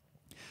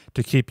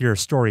to keep your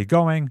story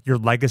going, your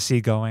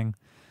legacy going.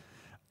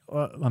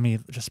 Let me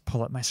just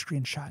pull up my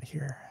screenshot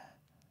here.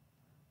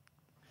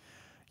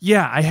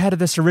 Yeah, I had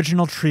this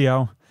original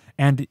trio,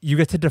 and you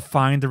get to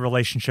define the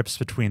relationships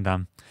between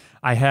them.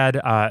 I had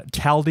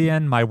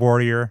Taldian, my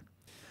warrior,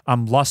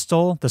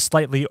 Lustal, the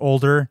slightly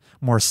older,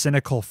 more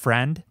cynical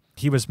friend.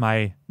 He was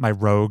my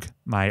rogue,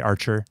 my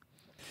archer.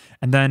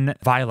 And then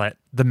Violet,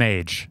 the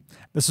mage.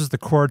 This is the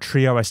core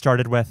trio I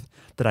started with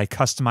that I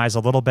customized a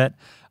little bit.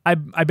 I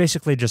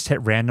basically just hit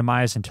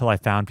randomize until I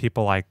found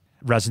people like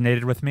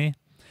resonated with me,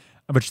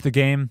 which the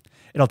game,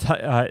 it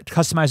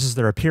customizes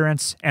their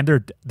appearance and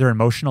their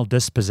emotional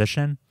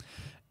disposition.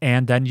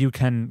 And then you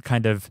can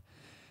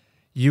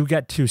you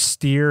get to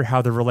steer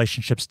how the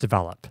relationships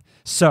develop.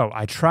 So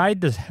I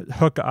tried to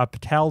hook up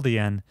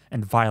Taldian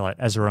and Violet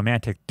as a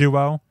romantic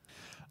duo,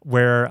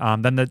 where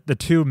then the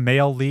two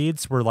male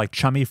leads were like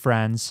chummy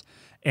friends,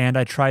 and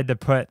I tried to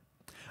put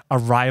a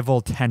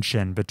rival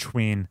tension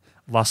between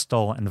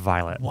Lustal and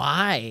Violet.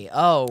 Why?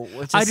 Oh,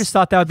 I just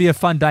thought that would be a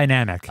fun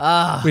dynamic.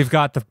 We've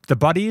got the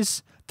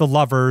buddies, the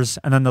lovers,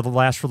 and then the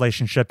last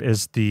relationship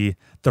is the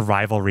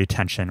rivalry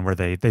tension where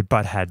they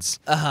butt heads.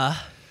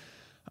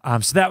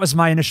 So that was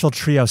my initial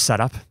trio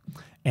setup,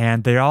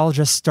 and they all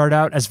just start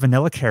out as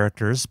vanilla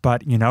characters,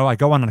 but I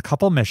go on a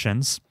couple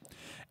missions,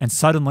 and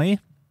suddenly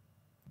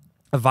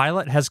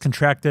Violet has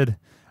contracted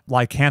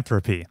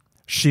lycanthropy.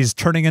 She's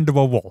turning into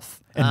a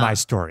wolf in my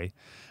story,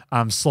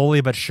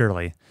 slowly but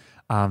surely.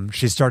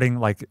 She's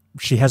starting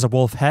she has a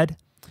wolf head,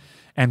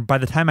 and by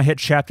the time I hit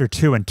chapter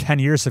 2 and 10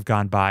 years have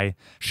gone by,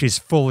 she's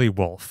fully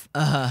wolf.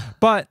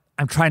 But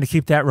I'm trying to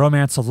keep that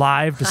romance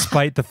alive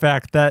despite the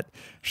fact that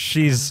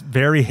she's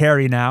very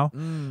hairy now.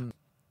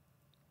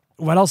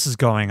 What else is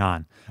going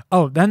on?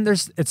 Oh, then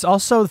it's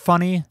also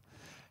funny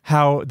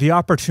how the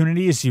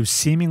opportunities you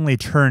seemingly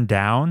turn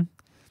down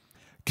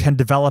can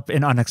develop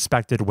in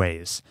unexpected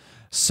ways.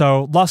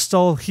 So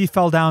Lustal, he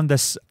fell down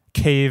this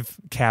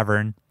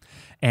cavern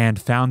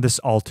and found this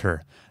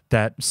altar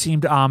that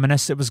seemed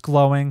ominous. It was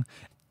glowing.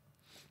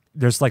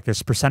 There's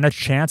this percentage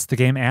chance the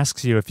game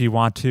asks you if you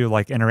want to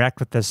interact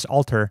with this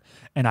altar,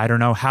 and I don't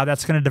know how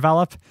that's going to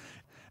develop.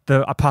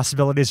 The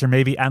possibilities are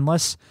maybe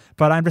endless,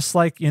 but I'm just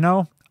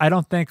I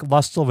don't think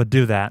Lustal would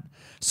do that.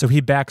 So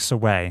he backs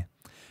away.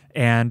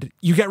 And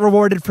you get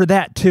rewarded for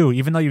that too,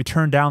 even though you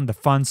turn down the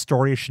fun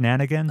story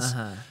shenanigans.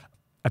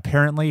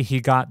 Apparently he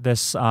got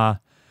this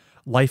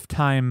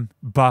lifetime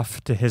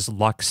buff to his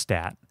luck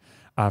stat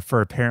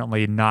for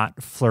apparently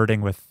not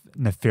flirting with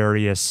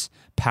nefarious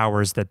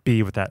powers that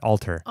be with that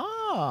altar.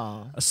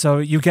 Oh. So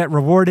you get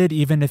rewarded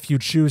even if you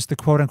choose the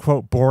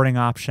quote-unquote boring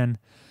option.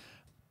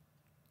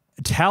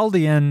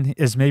 Taldian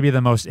is maybe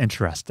the most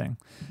interesting.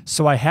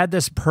 So I had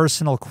this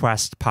personal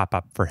quest pop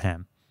up for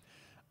him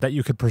that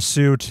you could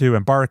pursue to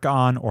embark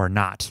on or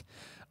not.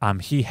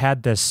 He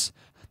had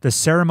the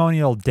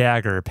ceremonial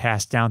dagger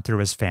passed down through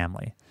his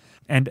family.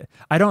 And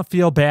I don't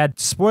feel bad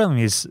spoiling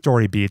these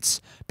story beats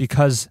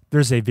because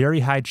there's a very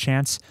high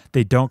chance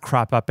they don't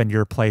crop up in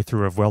your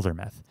playthrough of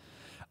Wildermyth.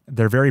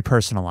 They're very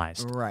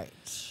personalized. Right.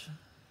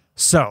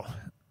 So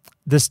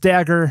this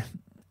dagger,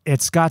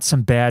 it's got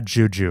some bad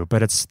juju,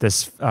 but it's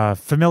this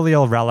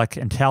familial relic,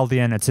 and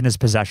Taldian, it's in his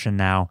possession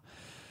now.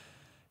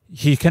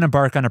 He can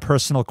embark on a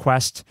personal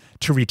quest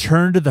to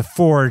return to the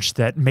forge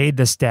that made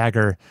this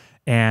dagger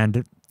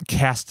and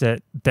cast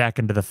it back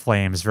into the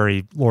flames,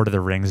 very Lord of the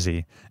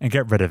Ringsy, and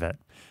get rid of it.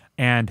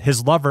 And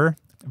his lover,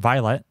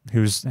 Violet,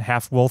 who's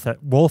half wolf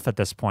at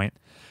this point,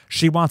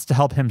 she wants to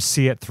help him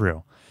see it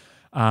through.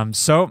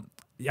 So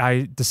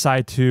I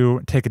decide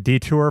to take a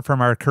detour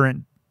from our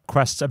current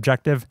quest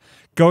objective,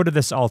 go to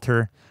this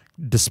altar,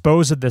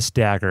 dispose of this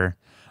dagger.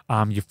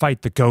 You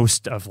fight the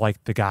ghost of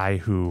the guy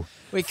who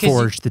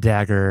forged the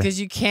dagger. Because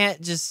you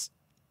can't just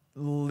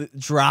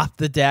drop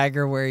the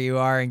dagger where you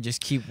are and just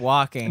keep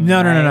walking.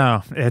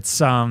 No. It's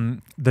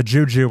the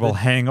juju will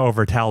hang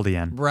over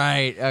Taldian.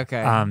 Right.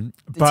 Okay.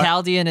 But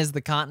Taldian is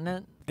the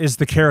continent. Is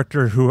the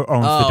character who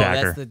owns the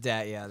dagger? That's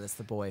the yeah, that's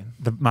the boy.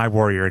 My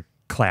warrior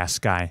class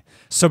guy.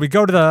 So we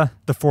go to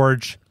the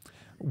forge.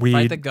 We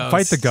fight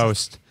the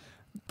ghost.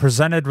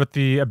 Presented with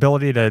the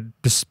ability to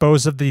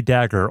dispose of the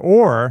dagger,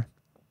 or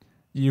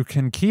you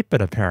can keep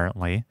it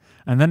apparently,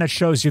 and then it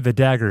shows you the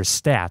dagger's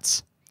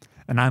stats.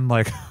 And I'm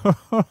like,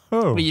 oh.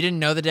 But you didn't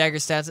know the dagger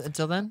stats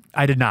until then?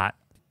 I did not.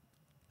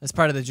 That's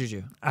part of the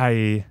juju.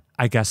 I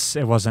guess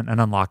it wasn't an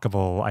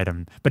unlockable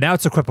item, but now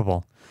it's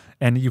equipable,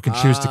 and you can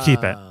choose to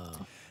keep it.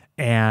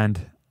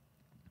 And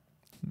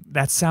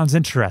that sounds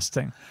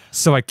interesting.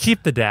 So I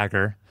keep the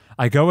dagger.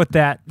 I go with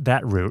that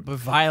route. But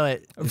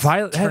Violet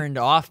is turned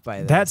off by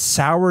that. That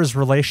sours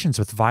relations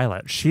with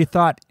Violet. She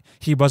thought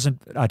he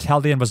wasn't,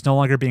 Taldian was no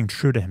longer being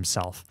true to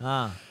himself.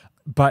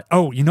 But,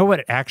 you know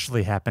what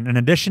actually happened? In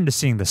addition to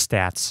seeing the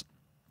stats,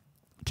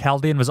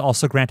 Taldian was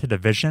also granted a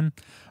vision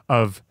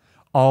of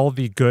all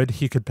the good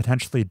he could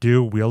potentially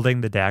do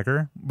wielding the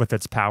dagger with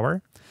its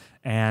power.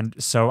 And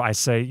so I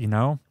say,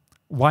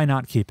 why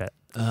not keep it?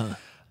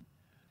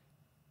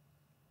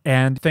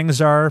 And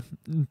things are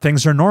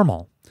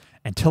normal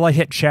until I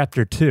hit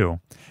chapter 2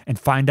 and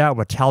find out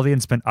what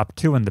Taldian's been up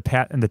to in the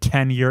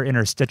 10-year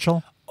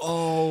interstitial.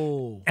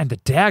 Oh. And the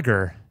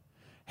dagger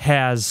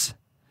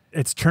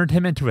it's turned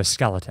him into a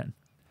skeleton.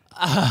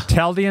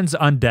 Taldian's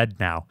undead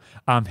now.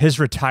 His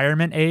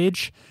retirement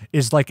age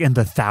is in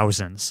the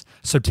thousands.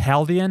 So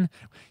Taldian,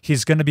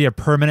 he's going to be a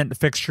permanent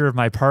fixture of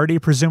my party,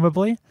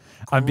 presumably,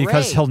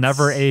 because he'll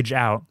never age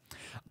out.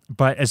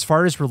 But as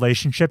far as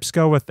relationships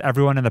go with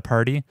everyone in the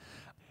party,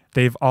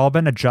 they've all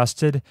been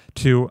adjusted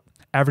to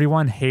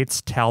everyone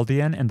hates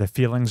Taldian and the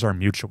feelings are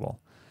mutual.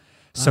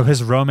 So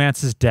his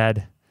romance is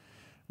dead,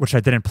 which I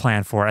didn't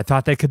plan for. I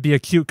thought they could be a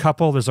cute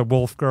couple. There's a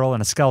wolf girl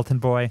and a skeleton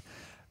boy,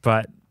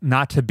 but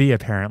not to be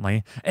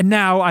apparently. And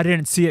now I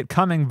didn't see it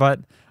coming,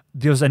 but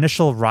those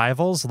initial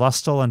rivals,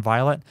 Lustal and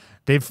Violet,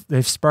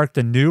 they've sparked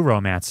a new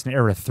romance in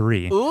Era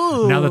 3.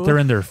 Ooh. Now that they're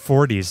in their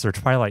 40s, their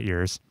twilight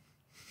years,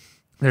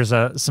 there's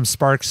some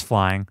sparks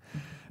flying.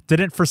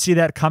 Didn't foresee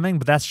that coming,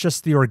 but that's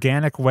just the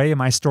organic way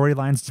my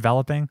storyline's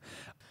developing.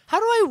 How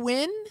do I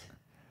win?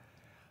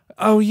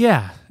 Oh,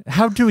 yeah.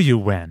 How do you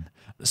win?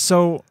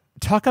 So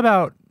talk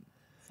about...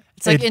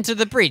 It's like Into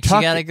the Breach.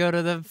 You got to go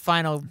to the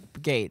final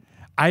gate.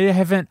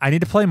 I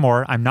need to play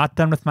more. I'm not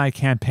done with my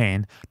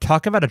campaign.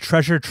 Talk about a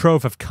treasure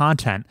trove of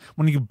content.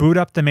 When you boot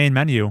up the main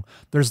menu,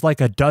 there's like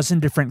a dozen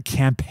different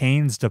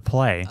campaigns to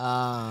play.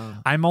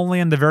 I'm only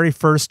in the very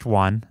first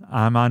one.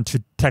 I'm on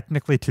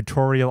technically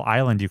Tutorial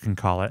Island, you can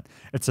call it.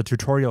 It's a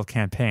tutorial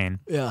campaign.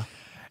 Yeah.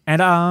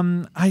 And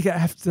I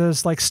have to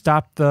like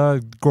stop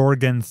the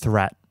Gorgon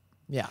threat.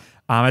 Yeah.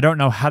 I don't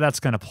know how that's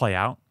going to play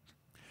out.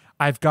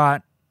 I've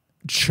got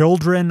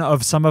children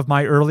of some of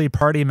my early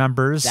party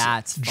members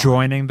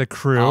joining the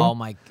crew. Oh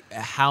my,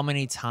 how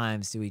many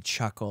times do we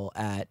chuckle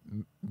at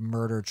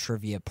Murder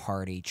Trivia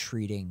Party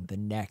treating the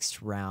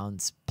next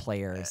round's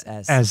players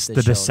as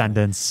the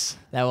descendants?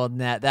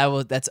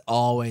 That's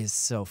always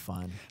so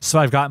fun. So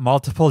I've got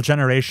multiple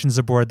generations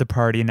aboard the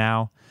party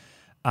now.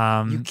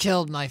 You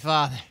killed my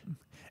father.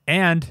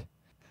 And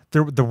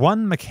the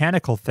one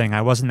mechanical thing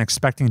I wasn't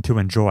expecting to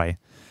enjoy.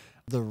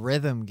 The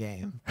rhythm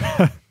game.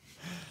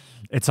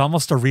 It's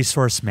almost a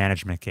resource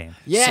management game.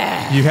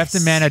 Yeah. So you have to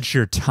manage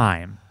your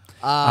time.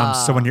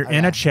 So when you're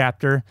in a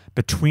chapter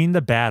between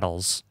the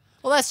battles.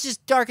 Well, that's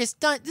just Darkest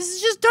Dungeon. This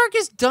is just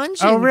Darkest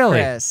Dungeon. Oh, really?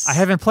 Chris. I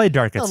haven't played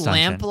Darkest Dungeon.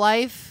 Lamp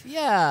Life.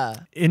 Yeah.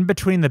 In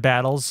between the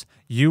battles,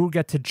 you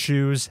get to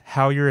choose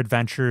how your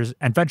adventurers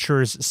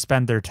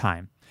spend their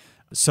time.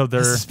 So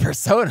This is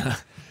Persona.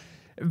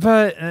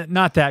 But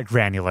not that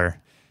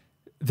granular.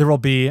 There will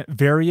be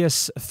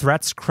various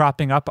threats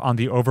cropping up on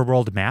the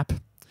overworld map.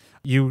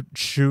 You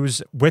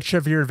choose which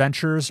of your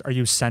adventures are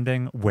you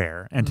sending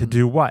where and to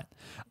do what.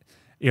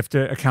 You have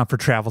to account for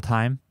travel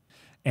time,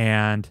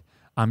 and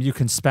you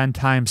can spend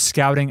time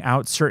scouting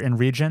out certain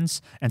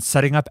regions and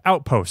setting up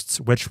outposts,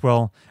 which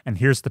will, and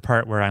here's the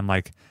part where I'm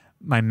like,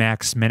 my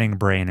Max Minning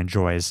brain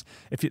enjoys.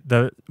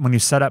 When you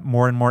set up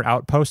more and more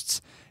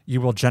outposts,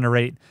 you will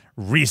generate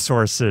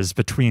resources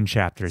between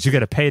chapters. You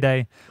get a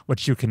payday,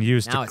 which you can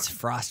use it's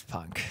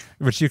Frostpunk.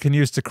 Which you can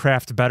use to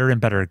craft better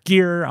and better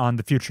gear on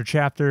the future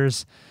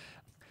chapters.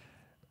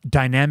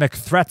 Dynamic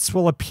threats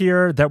will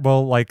appear that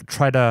will like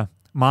try to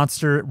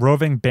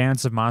roving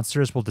bands of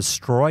monsters will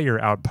destroy your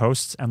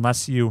outposts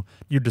unless you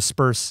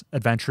disperse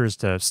adventurers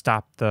to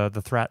stop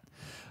the threat.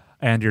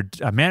 And you're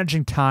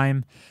managing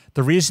time.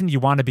 The reason you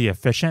want to be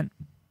efficient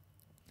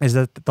is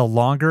that the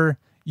longer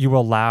you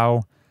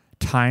allow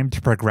time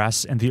to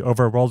progress in the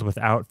overworld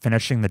without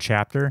finishing the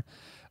chapter,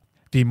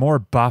 the more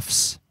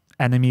buffs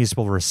enemies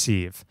will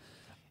receive.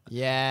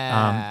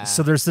 Yeah.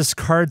 So there's this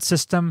card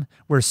system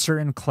where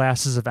certain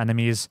classes of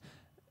enemies,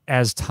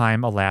 as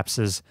time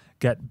elapses,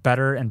 get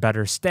better and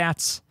better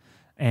stats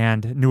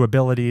and new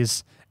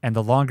abilities, and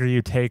the longer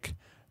you take,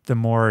 the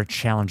more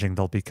challenging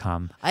they'll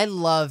become. I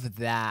love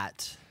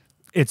that.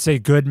 It's a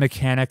good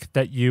mechanic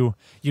that you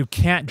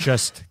can't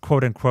just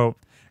quote unquote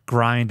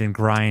grind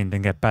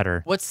and get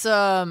better. What's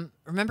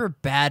remember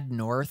Bad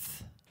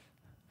North?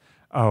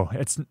 Oh,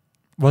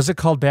 was it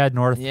called Bad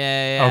North?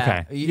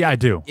 Yeah. Okay. Yeah, I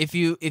do. If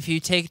you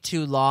take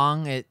too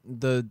long,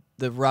 the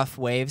rough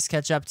waves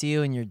catch up to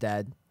you and you're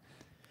dead.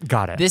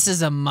 Got it. This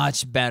is a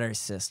much better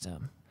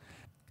system.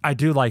 I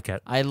do like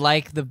it. I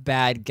like the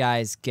bad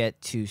guys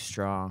get too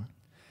strong.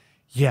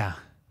 Yeah.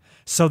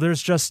 So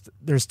there's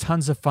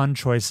tons of fun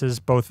choices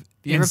both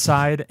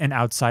inside and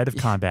outside of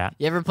combat.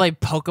 You ever play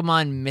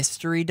Pokemon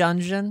Mystery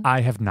Dungeon?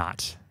 I have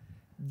not.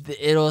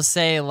 It'll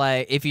say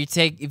like if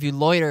you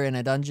loiter in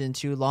a dungeon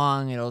too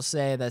long, it'll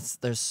say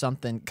there's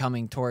something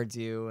coming towards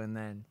you, and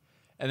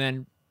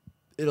then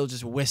it'll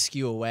just whisk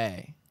you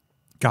away.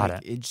 Got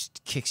it. It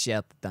just kicks you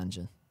out the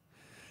dungeon.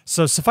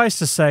 So suffice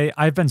to say,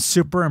 I've been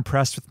super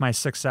impressed with my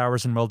 6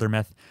 hours in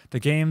Wildermyth. The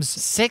game's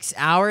 6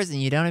 hours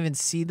and you don't even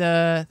see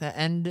the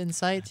end in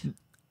sight?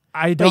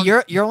 I don't.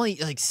 Wait, you're only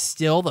like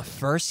still the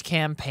first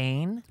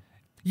campaign?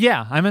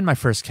 Yeah, I'm in my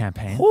first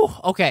campaign. Whew,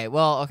 okay.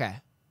 All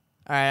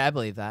right, I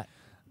believe that.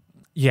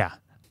 Yeah.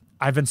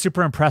 I've been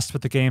super impressed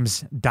with the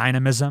game's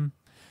dynamism.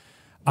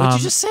 What'd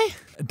you just say?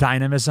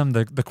 Dynamism,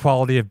 the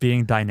quality of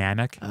being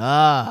dynamic.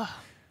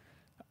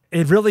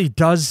 It really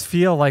does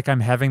feel like I'm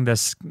having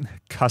this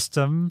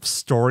custom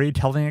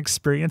storytelling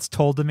experience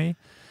told to me.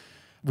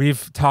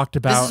 We've talked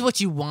about... This is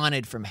what you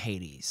wanted from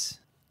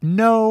Hades.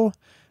 No.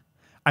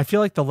 I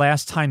feel like the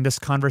last time this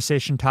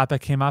conversation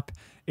topic came up,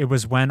 it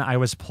was when I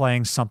was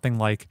playing something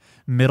like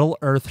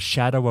Middle-earth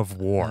Shadow of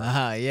War.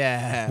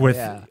 Yeah.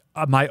 With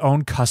my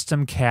own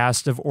custom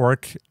cast of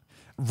orc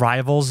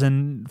rivals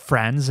and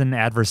friends and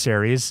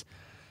adversaries.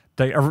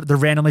 The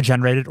randomly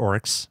generated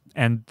orcs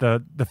and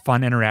the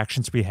fun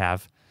interactions we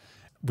have.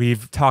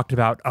 We've talked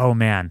about, oh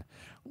man,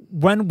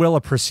 when will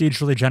a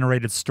procedurally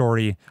generated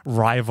story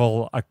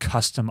rival a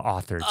custom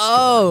authored story?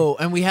 Oh,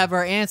 and we have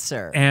our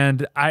answer.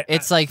 And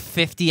it's like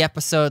 50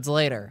 episodes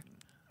later.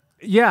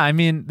 Yeah, I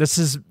mean, this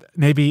is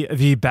maybe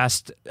the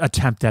best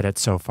attempt at it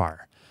so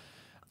far.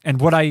 And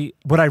what I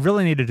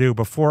really need to do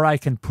before I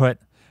can put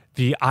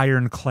the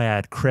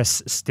ironclad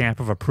Chris stamp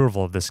of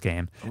approval of this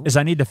game is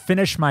I need to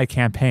finish my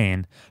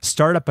campaign,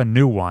 start up a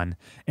new one,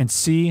 and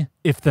see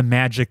if the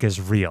magic is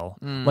real.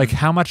 Like,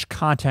 how much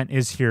content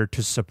is here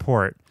to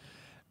support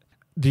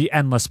the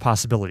endless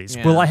possibilities?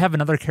 Yeah. Will I have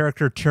another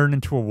character turn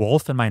into a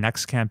wolf in my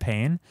next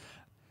campaign?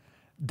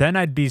 Then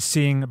I'd be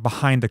seeing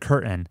behind the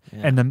curtain,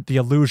 and then the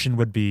illusion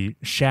would be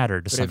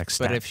shattered to some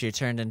extent. But if she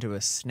turned into a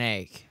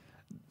snake,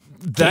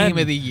 Then, game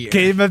of the year.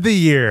 Game of the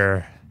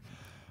year.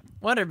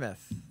 Wildermyth.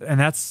 And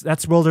that's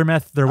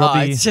Wildermyth. There will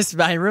be It's just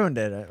I ruined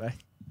it.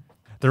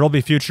 there will be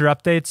future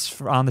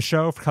updates on the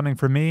show coming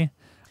from me.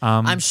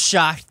 I'm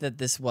shocked that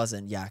this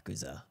wasn't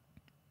Yakuza.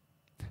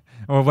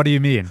 Well, what do you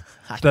mean?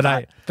 thought-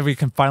 That we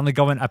can finally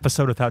go an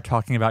episode without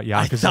talking about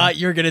Yakuza? I thought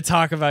you were going to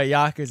talk about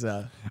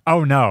Yakuza.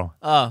 Oh no.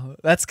 Oh,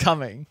 that's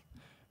coming.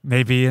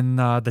 Maybe in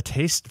the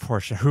taste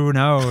portion. Who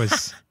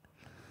knows?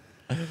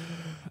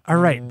 All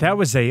right, that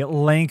was a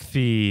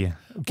lengthy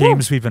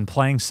games we've been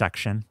playing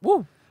section.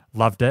 Woo.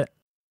 Loved it.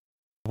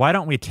 Why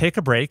don't we take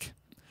a break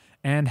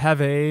and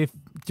have a? Do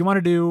you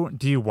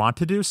want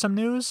to do some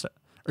news?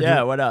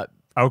 Yeah, what up?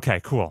 Okay,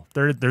 cool.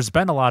 There's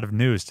been a lot of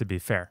news, to be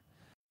fair.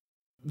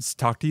 Let's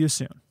talk to you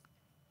soon.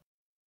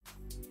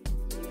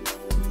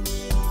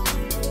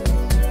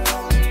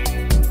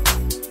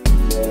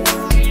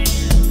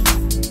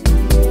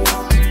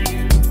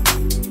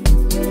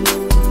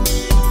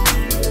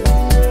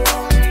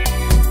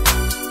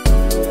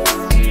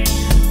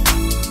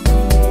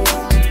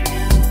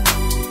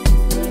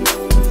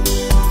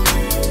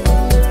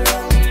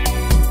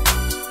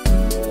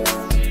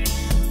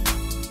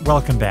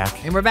 Welcome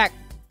back. And we're back.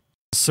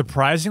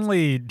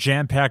 Surprisingly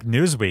jam-packed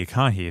news week,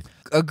 huh, Heath?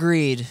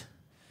 Agreed.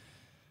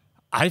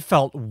 I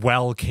felt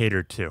well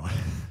catered to. Are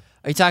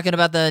you talking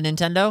about the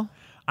Nintendo?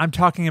 I'm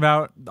talking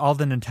about all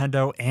the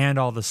Nintendo and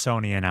all the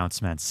Sony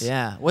announcements.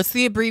 Yeah. What's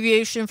the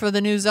abbreviation for the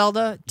new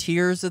Zelda?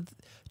 Tears of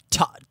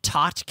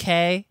Tot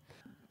K?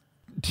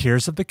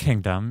 Tears of the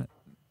Kingdom.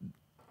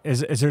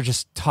 Is there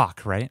just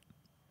talk, right?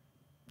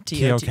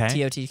 TOTK.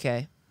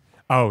 TOTK.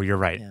 Oh, you're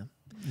right. Yeah.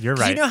 You're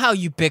 'Cause right. you know how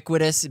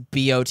ubiquitous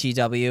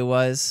BOTW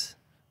was?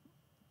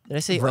 Did I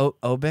say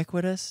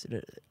ubiquitous?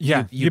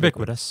 Yeah,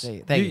 ubiquitous.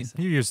 Thank you.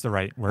 You used the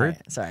right word.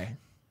 Right, sorry.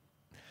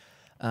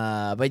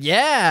 But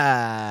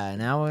yeah,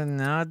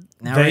 now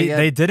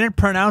They didn't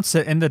pronounce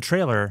it in the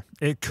trailer.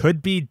 It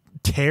could be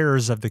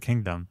Tears of the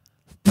Kingdom.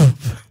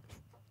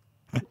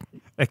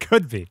 It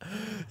could be.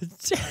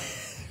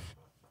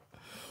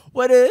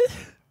 What is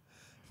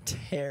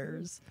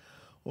tears?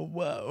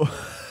 Whoa.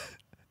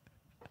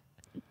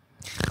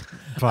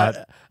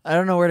 But I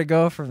don't know where to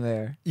go from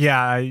there.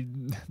 yeah,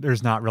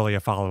 there's not really a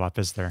follow-up,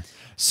 is there?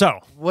 So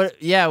What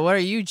are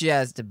you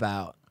jazzed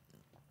about?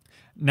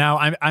 now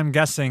I'm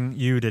guessing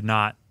you did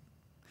not.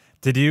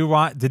 Did you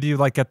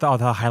like get all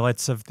the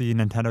highlights of the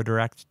Nintendo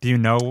Direct? Do you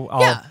know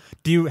all?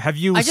 Yeah. Have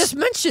you? I just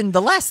mentioned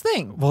the last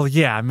thing. Well,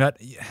 yeah,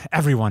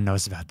 everyone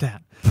knows about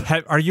that.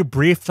 Are you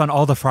briefed on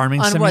all the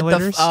farming On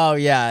simulators? oh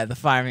yeah, the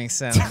farming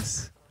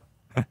sims.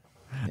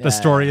 The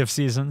story of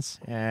seasons.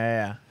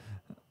 Yeah.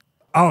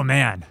 Oh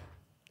man,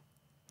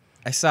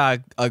 I saw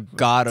a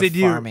God of Did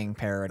you- Farming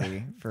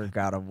parody for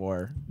God of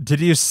War.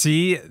 did you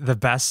see the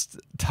best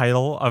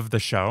title of the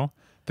show?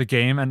 The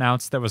game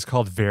announced that was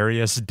called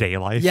Various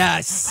Daylife.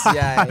 Yes.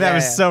 Yeah. That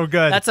was so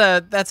good. That's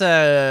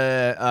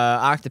a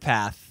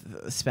Octopath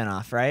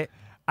spinoff, right?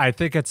 I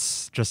think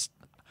it's just.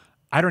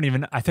 I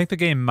think the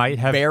game might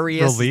have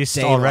Various released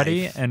Daylife.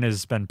 already and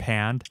has been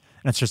panned,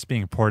 and it's just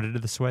being ported to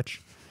the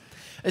Switch.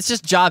 It's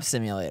just Job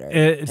Simulator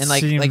It in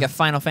like a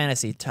Final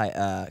Fantasy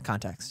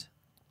context.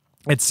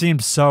 It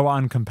seemed so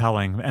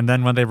uncompelling, and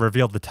then when they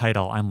revealed the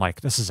title, I'm like,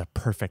 this is a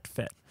perfect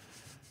fit.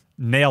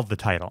 Nailed the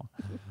title.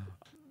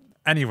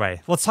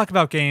 Anyway, let's talk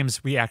about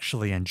games we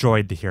actually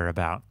enjoyed to hear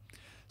about.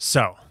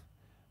 So,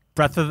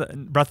 Breath of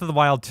the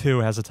Wild 2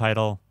 has a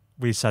title.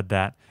 We said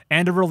that.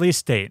 And a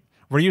release date.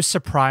 Were you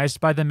surprised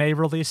by the May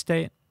release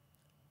date?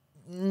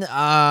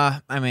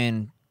 I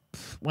mean,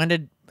 when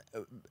did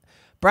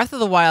Breath of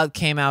the Wild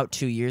came out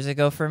 2 years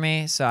ago for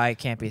me, so I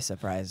can't be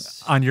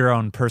surprised. On your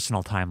own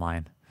personal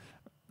timeline.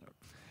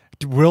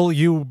 Will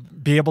you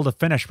be able to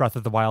finish Breath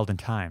of the Wild in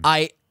time?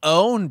 I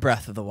own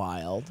Breath of the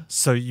Wild.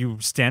 So you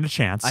stand a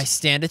chance. I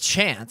stand a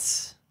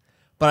chance,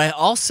 but I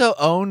also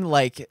own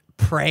like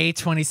Prey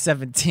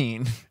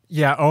 2017.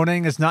 Yeah,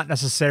 owning is not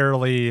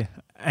necessarily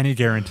any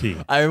guarantee.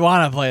 I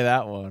want to play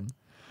that one.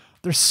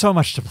 There's so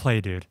much to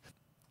play, dude.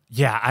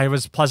 Yeah, I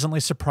was pleasantly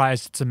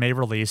surprised it's a May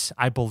release.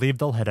 I believe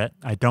they'll hit it.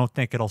 I don't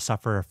think it'll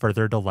suffer a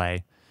further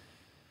delay.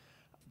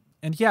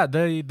 And yeah,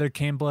 the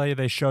gameplay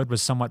they showed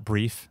was somewhat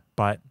brief,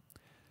 but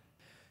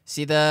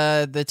See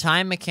the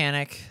time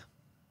mechanic,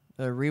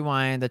 the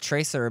rewind, the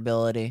tracer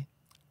ability.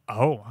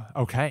 oh,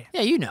 okay.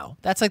 Yeah, you know.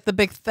 That's like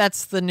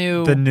that's the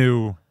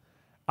new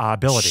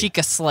Ability.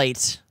 Sheikah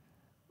Slate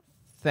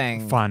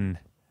thing. Fun.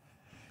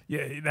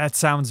 Yeah. that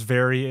sounds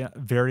very,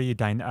 very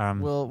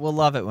We'll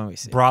love it when we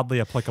see it. broadly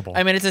applicable.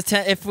 I mean, it's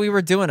if we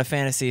were doing a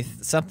fantasy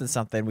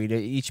something, we'd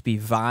each be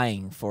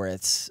vying for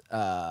its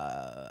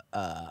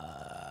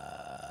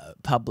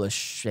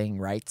publishing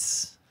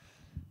rights.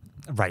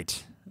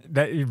 Right.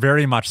 That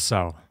very much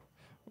so.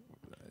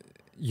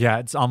 Yeah,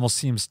 it almost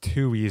seems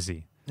too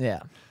easy.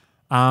 Yeah.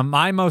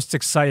 My most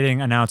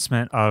exciting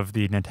announcement of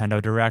the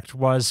Nintendo Direct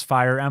was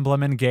Fire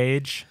Emblem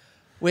Engage,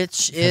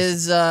 Which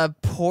is a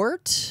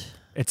port.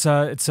 It's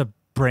a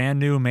brand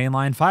new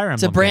mainline Fire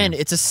Emblem. game.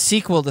 It's a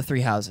sequel to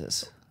Three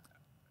Houses.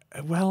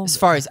 Well, As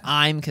far as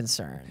I'm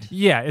concerned.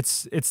 yeah,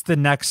 it's the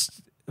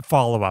next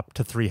follow-up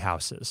to Three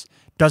Houses.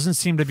 Doesn't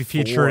seem to be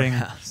featuring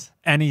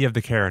any of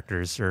the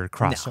characters or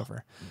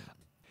crossover.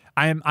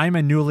 No. I'm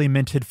a newly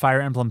minted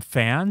Fire Emblem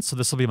fan, so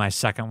this will be my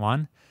second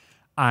one.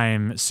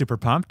 I'm super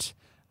pumped.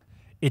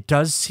 It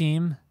does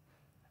seem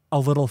a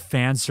little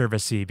fan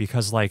servicey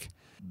because like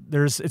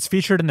it's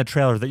featured in the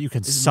trailer that you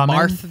can summon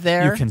Marth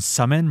there? You can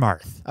summon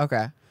Marth.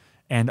 Okay.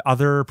 And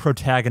other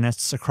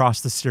protagonists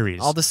across the series.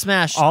 All the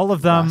Smash. All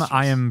of them rosters.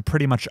 I am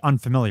pretty much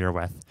unfamiliar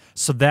with.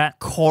 So that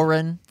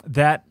Corrin.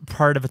 that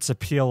part of its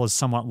appeal is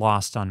somewhat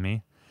lost on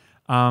me.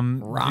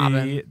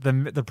 Robin.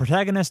 The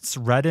protagonist's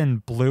red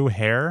and blue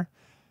hair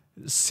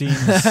seems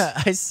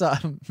I saw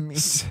me.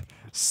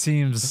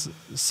 seems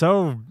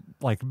so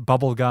like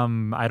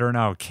bubblegum, I don't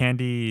know,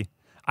 candy.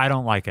 I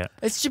don't like it.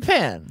 It's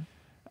Japan.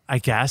 I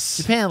guess.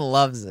 Japan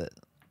loves it.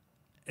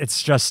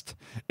 It's just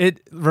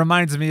it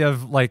reminds me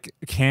of like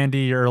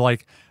candy or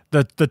like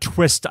the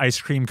twist ice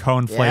cream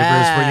cone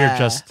flavors where you're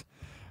just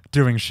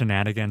doing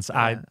shenanigans.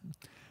 Yeah.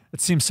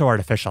 It seems so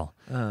artificial.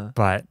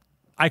 But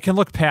I can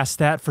look past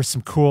that for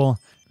some cool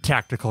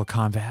tactical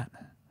combat.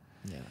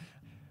 Yeah.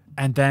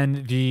 And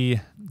then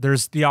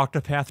there's the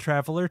Octopath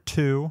Traveler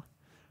 2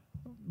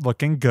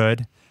 looking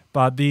good.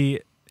 But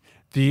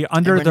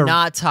we're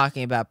not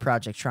talking about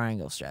Project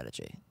Triangle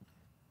strategy.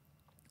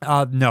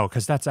 no,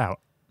 because that's out.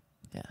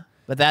 Yeah.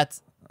 But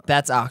that's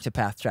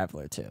Octopath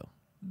Traveler 2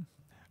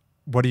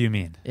 What do you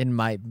mean? in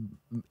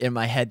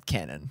my head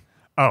canon.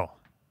 Oh.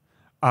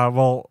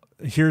 Well,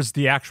 here's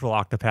the actual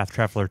Octopath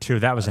Traveler 2.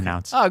 That was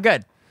announced. Oh,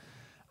 good.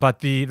 But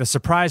the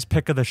surprise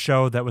pick of the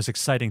show that was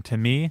exciting to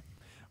me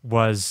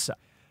was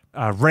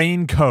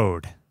Rain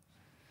Code.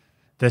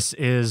 This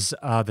is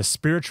the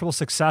spiritual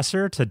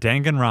successor to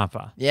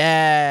Danganronpa.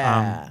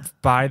 Yeah.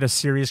 By the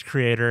series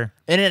creator.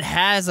 And it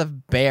has a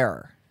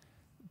bear.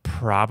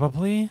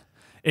 Probably.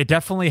 It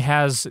definitely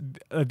has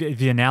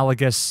the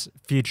analogous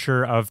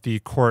feature of the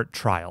court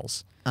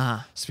trials.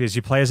 Uh-huh. So because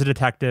you play as a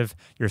detective,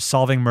 you're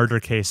solving murder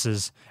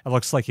cases. It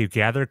looks like you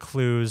gather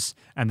clues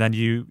and then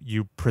you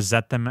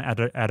present them at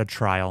a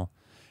trial,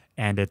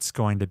 and it's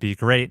going to be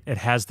great. It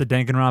has the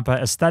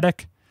Danganronpa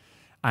aesthetic.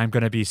 I'm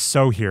going to be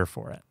so here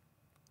for it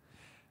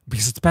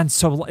because it's been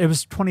so. It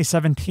was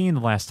 2017 the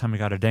last time we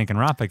got a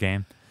Danganronpa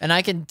game, And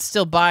I can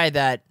still buy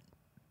that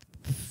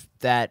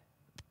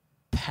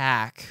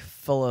pack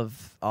full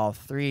of all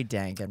three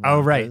Danganronpas. Oh,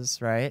 right.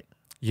 Right?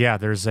 Yeah,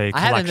 there's a collection.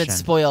 I haven't been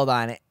spoiled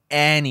on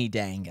any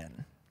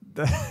Dangan.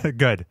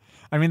 Good.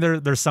 I mean,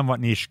 they're somewhat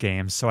niche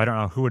games, so I don't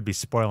know who would be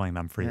spoiling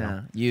them for you.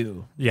 Yeah,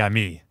 you. Yeah,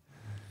 me.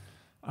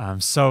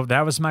 So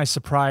that was my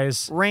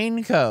surprise.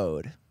 Rain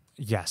Code.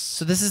 Yes.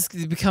 So this is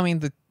becoming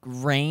the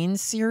Rain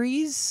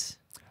series?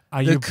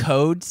 The You-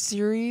 Code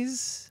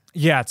series?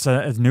 Yeah, it's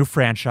a new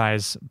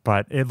franchise,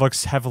 but it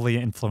looks heavily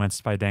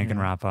influenced by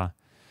Danganronpa.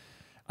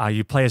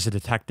 You play as a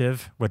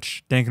detective,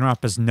 which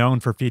Danganronpa is known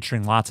for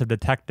featuring lots of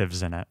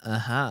detectives in it.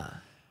 Uh-huh.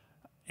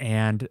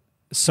 And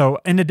so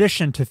in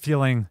addition to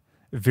feeling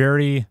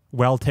very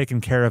well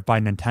taken care of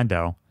by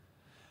Nintendo,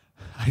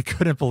 I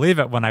couldn't believe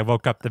it when I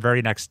woke up the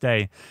very next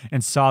day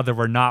and saw there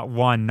were not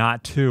one,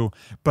 not two,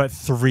 but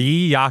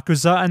 3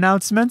 Yakuza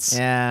announcements.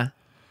 Yeah.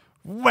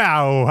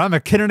 Wow, I'm a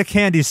kid in a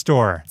candy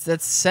store.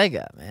 That's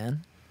Sega,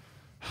 man.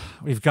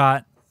 We've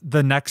got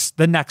the next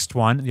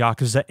one,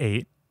 Yakuza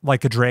 8,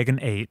 Like a Dragon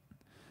 8,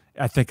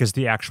 I think is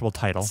the actual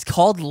title. It's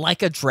called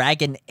Like a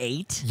Dragon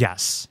 8?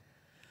 Yes.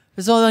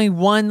 There's only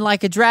one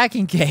Like a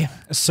Dragon game.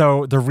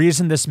 So the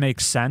reason this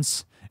makes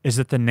sense is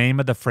that the name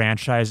of the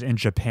franchise in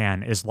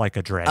Japan is Like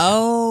a Dragon.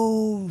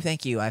 Oh,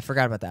 thank you. I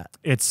forgot about that.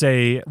 It's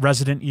a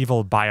Resident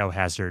Evil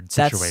Biohazard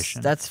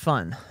situation. That's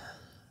fun.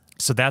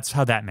 So that's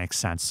how that makes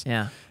sense.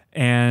 Yeah.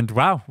 And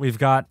wow, we've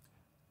got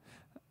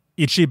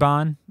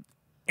Ichiban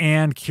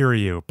and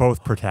Kiryu,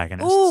 both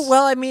protagonists. Ooh,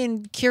 well, I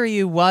mean,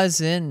 Kiryu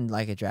was in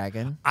Like a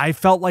Dragon I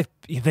felt like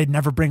they'd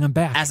never bring him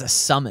back. as a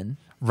summon.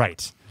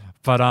 Right.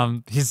 But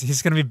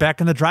he's going to be back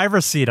in the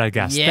driver's seat, I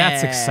guess. Yeah.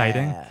 That's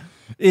exciting.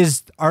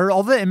 Are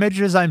all the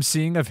images I'm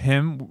seeing of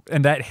him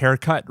and that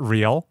haircut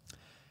real?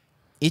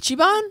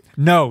 Ichiban?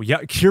 No,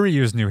 yeah,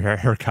 Kiryu's new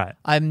haircut.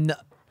 I'm no-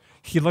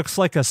 He looks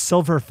like a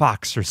silver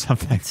fox or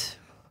something.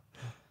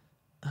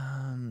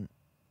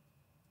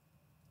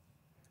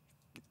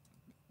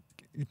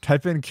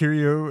 Type in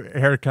Kiryu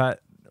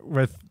haircut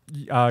with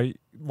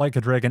Like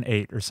a Dragon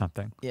 8 or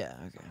something. Yeah,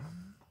 okay.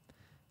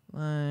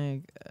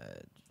 Like,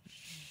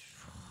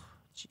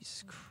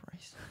 Jesus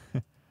Christ.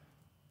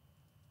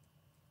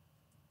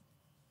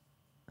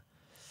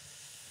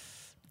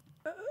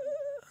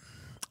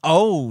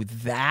 Oh,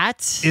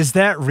 that? Is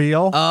that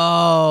real?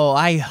 Oh,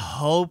 I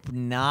hope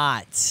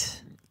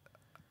not.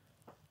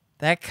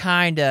 That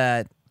kind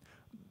of...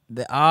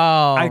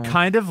 I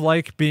kind of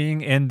like being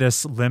in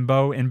this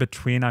limbo in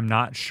between. I'm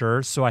not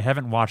sure, so I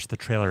haven't watched the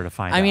trailer to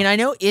find out. I mean, I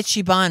know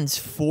Ichiban's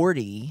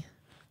 40.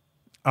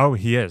 Oh,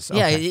 he is.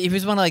 Yeah, Okay. he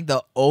was one of like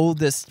the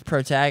oldest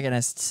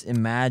protagonists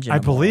imaginable. I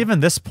believe in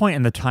this point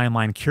in the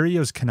timeline,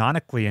 Kiryu's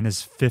canonically in his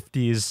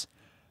 50s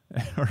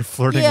or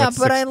flirting with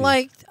 60. But I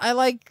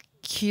like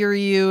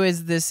Kiryu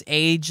as this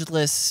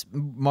ageless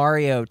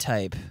Mario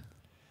type.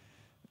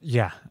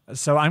 Yeah.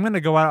 So I'm going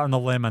to go out on the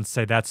limb and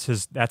say that's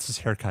his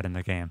haircut in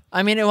the game.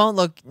 I mean, it won't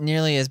look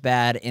nearly as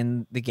bad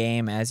in the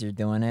game as you're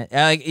doing it.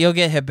 You'll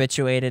get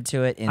habituated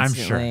to it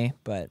instantly, I'm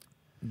sure.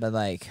 But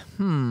like,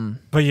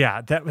 But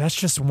yeah, that's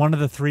just one of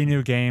the 3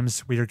 new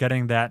games. We are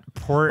getting that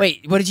port.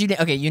 Wait, what did you name?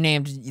 Okay, you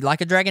named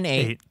Like a Dragon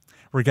 8.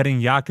 We're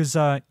getting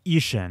Yakuza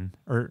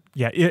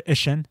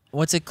Ishin.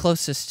 What's it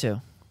closest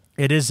to?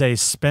 It is a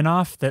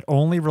spin-off that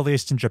only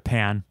released in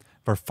Japan.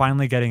 We're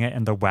finally getting it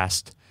in the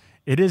West.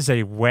 It is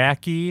a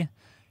wacky,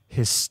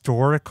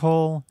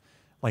 historical,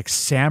 like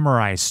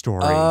samurai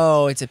story.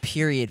 Oh, it's a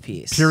period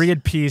piece.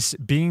 Period piece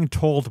being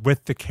told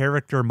with the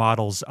character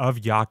models of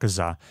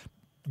Yakuza.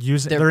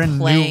 They're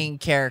playing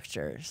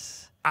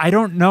characters. I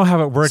don't know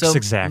how it works so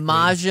exactly.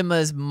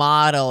 Majima's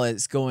model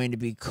is going to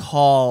be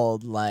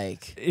called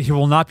like... He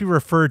will not be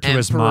referred to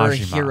as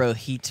Majima.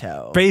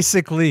 Hirohito.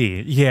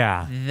 Basically,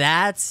 yeah.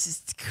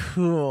 That's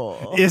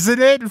cool.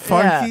 Isn't it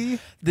funky? Yeah.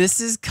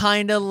 This is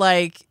kind of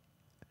like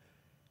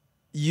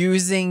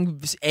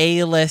using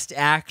A-list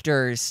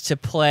actors to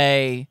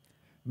play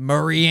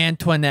Marie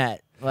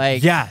Antoinette.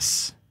 Like,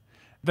 yes.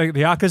 The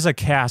Yakuza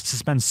cast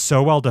has been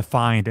so well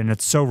defined and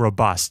it's so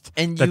robust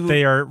that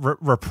they are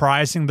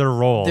reprising their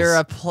roles.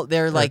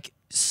 They're like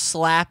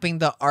slapping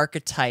the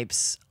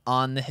archetypes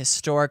on the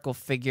historical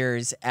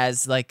figures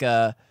as like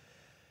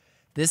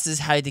this is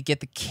how to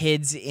get the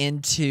kids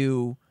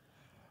into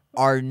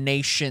our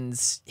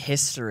nation's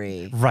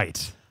history.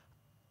 Right.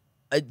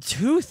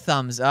 2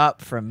 thumbs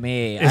up from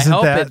me. I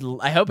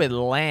hope it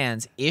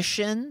lands.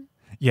 Ishin?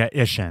 Yeah,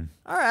 Ishin.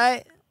 All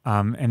right.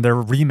 And they're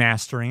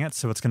remastering it,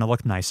 so it's going to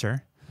look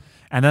nicer.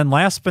 And then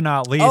last but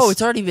not least... Oh,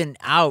 it's already been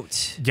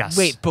out. Yes.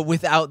 Wait, but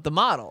without the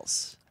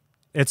models.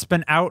 It's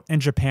been out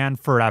in Japan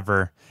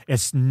forever.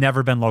 It's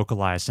never been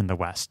localized in the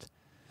West.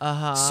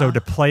 Uh-huh. So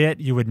to play it,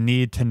 you would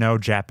need to know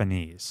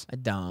Japanese. I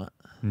don't.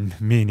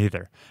 Me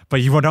neither. But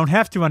you don't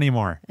have to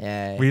anymore.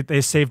 Yeah. They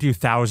saved you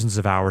thousands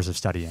of hours of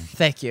studying.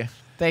 Thank you.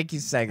 Thank you,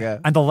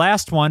 Sega. And the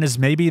last one is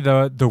maybe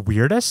the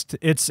weirdest.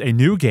 It's a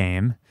new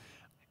game.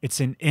 It's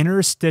an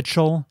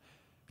interstitial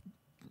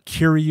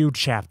Kiryu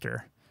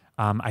chapter.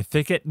 I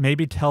think it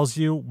maybe tells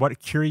you what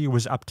Kiryu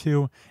was up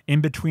to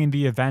in between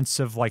the events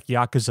of like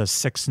Yakuza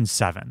 6 and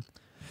 7.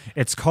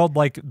 It's called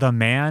like The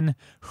Man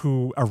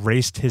Who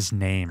Erased His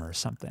Name or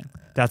something.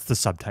 That's the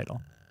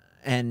subtitle.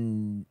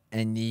 And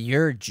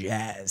you're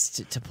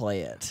jazzed to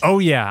play it. Oh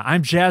yeah,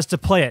 I'm jazzed to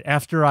play it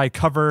after I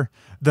cover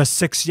the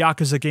 6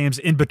 Yakuza games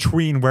in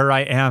between where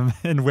I am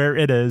and where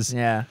it is.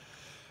 Yeah.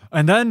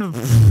 And then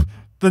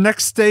the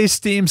next day,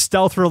 Steam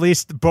stealth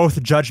released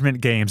both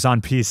Judgment games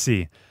on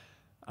PC.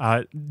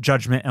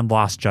 Judgment and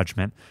Lost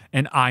Judgment.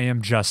 And I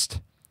am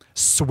just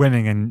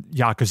swimming in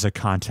Yakuza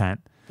content.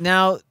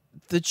 Now,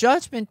 the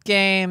Judgment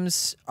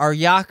games are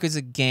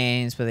Yakuza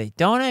games, but they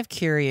don't have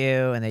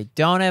Kiryu and they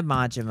don't have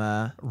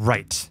Majima.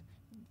 Right.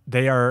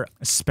 They are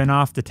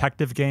spin-off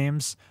detective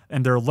games,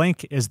 and their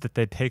link is that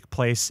they take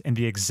place in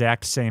the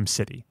exact same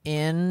city.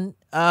 In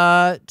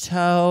Tokyo.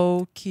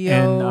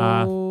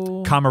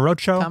 In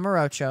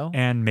Kamurocho.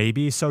 And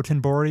maybe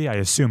Sotenbori. I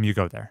assume you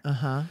go there.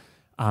 Uh-huh.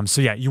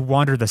 So yeah, you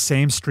wander the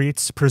same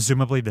streets,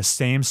 presumably the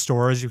same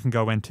stores you can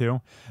go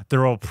into.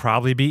 There will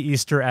probably be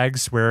Easter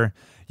eggs where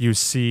you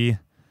see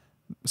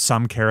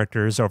some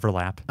characters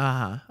overlap.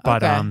 Uh-huh.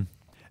 But okay.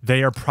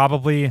 They are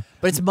probably...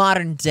 But it's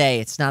modern day.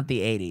 It's not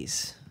the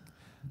 80s.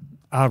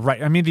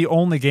 Right. I mean, the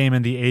only game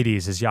in the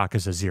 80s is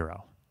Yakuza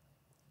 0.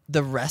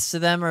 The rest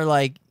of them are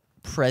like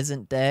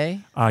present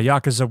day?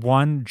 Yakuza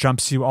 1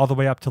 jumps you all the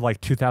way up to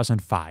like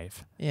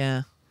 2005.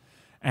 Yeah.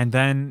 And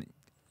then...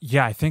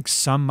 yeah, I think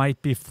some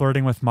might be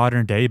flirting with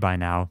modern day by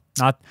now.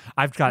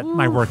 I've got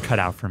my work cut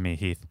out for me,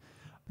 Heath.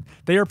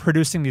 They are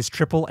producing these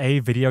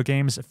AAA video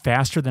games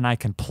faster than I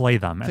can play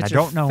them, and I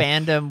don't know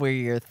fandom where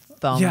your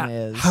thumb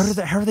is.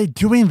 How are they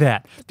doing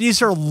that?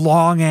 These are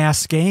long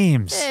ass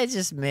games. It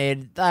just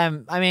made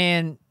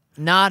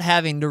not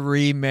having to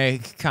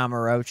remake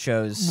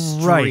Kamurocho's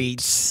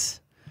streets.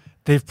 Right.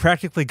 They've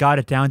practically got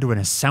it down to an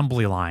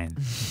assembly line,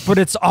 but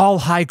it's all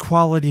high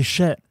quality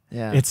shit.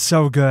 Yeah, it's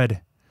so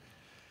good.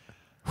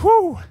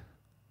 Whew.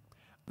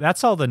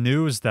 That's all the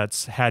news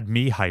that's had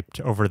me hyped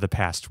over the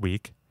past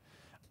week.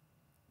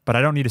 But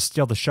I don't need to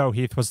steal the show,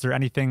 Heath. Was there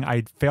anything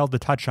I failed to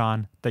touch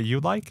on that you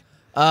like?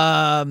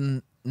 No.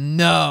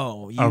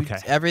 Okay.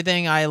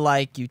 Everything I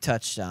like, you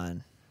touched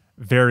on.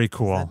 Very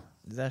cool.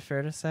 Is that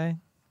fair to say?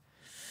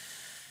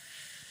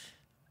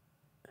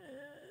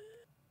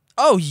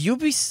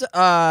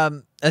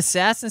 Oh,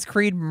 Assassin's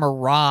Creed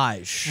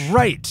Mirage.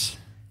 Right.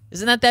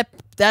 Isn't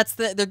that's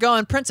they're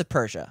going Prince of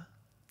Persia.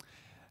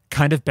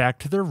 Kind of back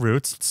to their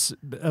roots.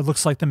 It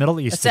looks like the Middle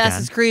East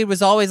Assassin's again. Creed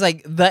was always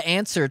like the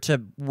answer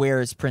to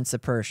where's Prince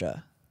of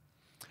Persia.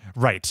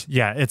 Right.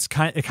 Yeah, it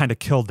kind of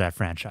killed that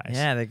franchise.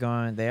 Yeah,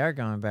 they are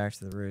going back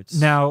to the roots.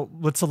 Now,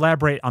 let's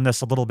elaborate on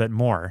this a little bit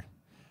more.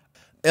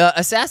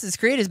 Assassin's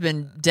Creed has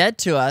been dead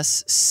to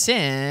us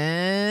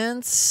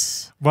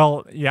since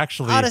Well, you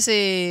actually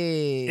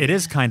Odyssey. It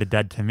is kind of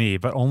dead to me,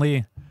 but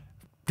only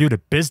due to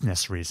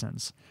business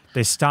reasons.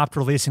 They stopped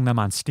releasing them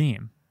on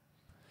Steam.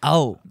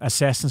 Oh.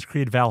 Assassin's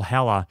Creed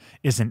Valhalla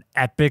is an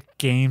Epic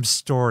Game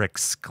Store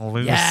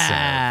exclusive.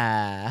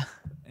 Yeah.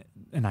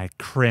 And I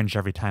cringe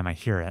every time I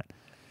hear it.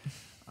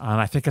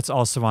 I think it's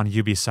also on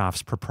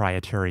Ubisoft's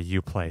proprietary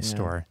Uplay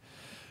store.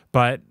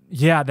 But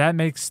yeah, that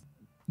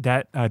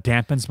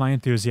dampens my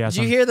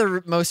enthusiasm. Did you hear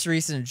the most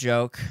recent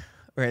joke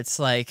where it's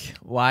like,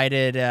 why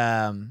did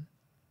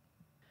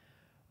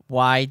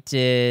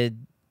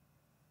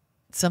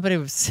somebody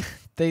was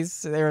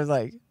they were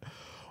like,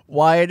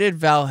 why did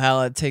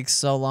Valhalla take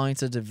so long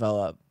to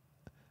develop?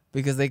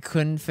 Because they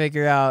couldn't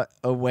figure out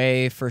a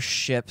way for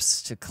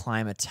ships to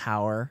climb a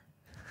tower.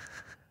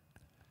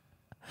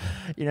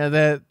 You know,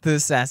 the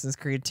Assassin's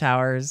Creed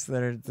towers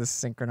that are the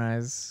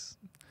synchronized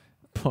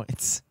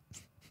points.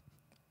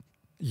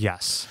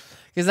 Yes.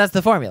 Because that's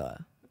the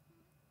formula.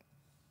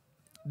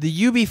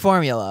 The UB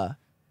formula.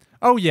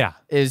 Oh yeah.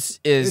 Is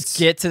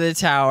get to the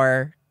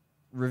tower,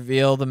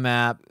 reveal the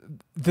map.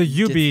 The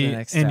UB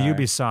in tower.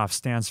 Ubisoft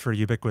stands for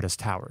Ubiquitous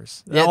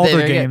Towers. Yeah, all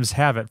their games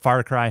have it.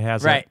 Far Cry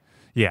has it.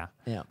 Yeah.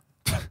 Yeah.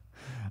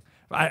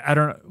 I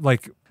don't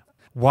like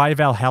why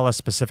Valhalla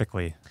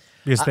specifically.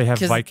 Because they have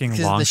Viking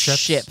longships.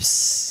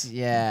 Ships,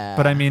 yeah.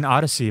 But I mean,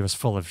 Odyssey was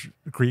full of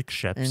Greek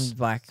ships. And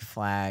Black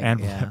Flag.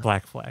 And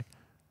Black Flag.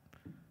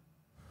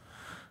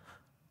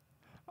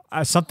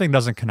 Something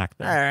doesn't connect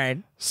there. All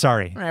right.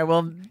 Sorry. All right,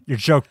 well. Your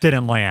joke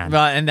didn't land.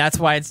 Well, and that's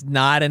why it's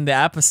not in the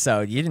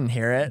episode. You didn't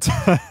hear it.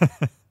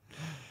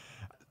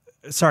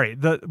 Sorry.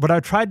 What I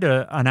tried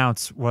to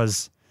announce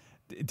was,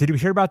 did you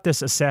hear about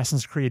this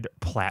Assassin's Creed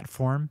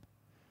platform?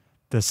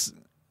 This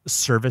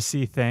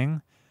servicey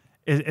thing?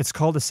 It's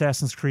called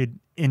Assassin's Creed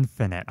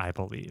Infinite, I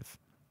believe.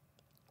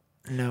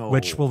 No.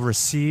 Which will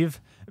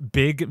receive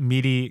big,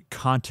 meaty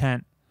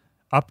content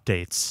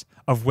updates,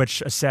 of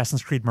which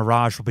Assassin's Creed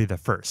Mirage will be the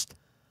first.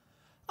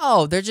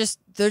 Oh, they're just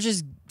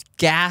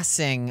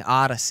gassing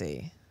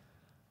Odyssey.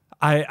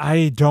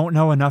 I don't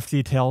know enough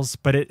details,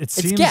 but it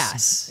seems... It's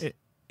gas.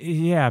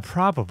 Yeah,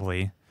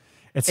 probably.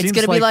 It's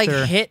going to be like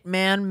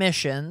Hitman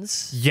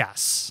missions.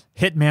 Yes.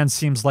 Hitman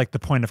seems like the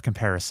point of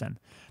comparison.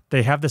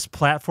 They have this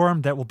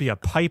platform that will be a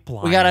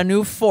pipeline. We got a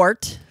new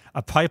fort.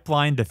 A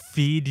pipeline to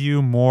feed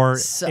you more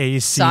AC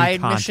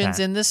side content. missions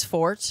in this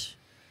fort.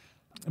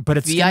 But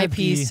it's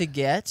VIPs to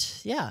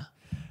get. Yeah.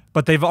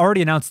 But they've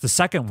already announced the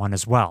second one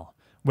as well,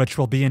 which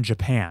will be in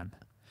Japan.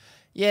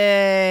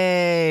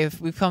 Yay!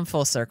 We've come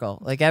full circle.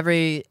 Like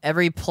every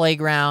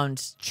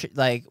playground,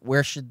 like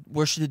where should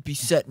it be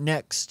set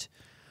next?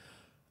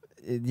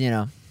 You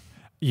know.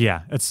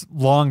 Yeah, it's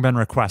long been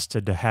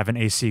requested to have an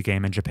AC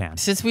game in Japan.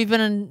 Since we've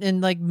been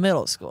in like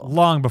middle school.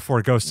 Long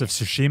before Ghost of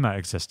Tsushima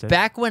existed.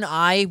 Back when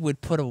I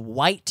would put a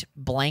white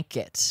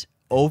blanket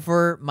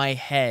over my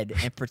head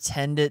and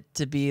pretend it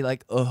to be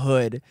like a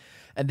hood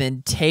and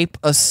then tape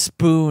a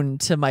spoon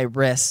to my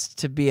wrist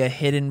to be a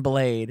hidden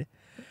blade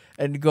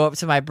and go up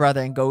to my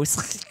brother and go...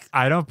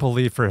 I don't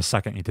believe for a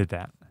second you did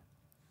that.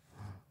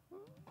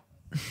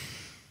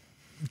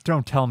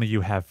 Don't tell me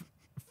you have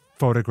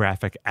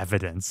photographic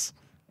evidence.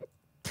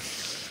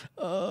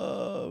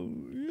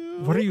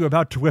 What are you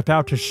about to whip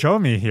out to show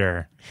me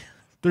here?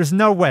 There's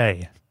no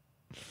way.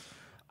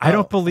 I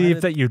don't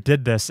believe that you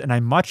did this, and I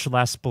much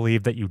less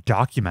believe that you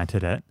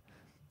documented it.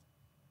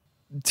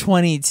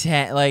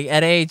 2010, like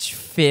at age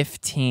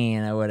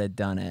 15, I would have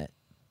done it.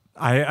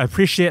 I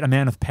appreciate a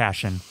man with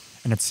passion,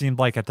 and it seemed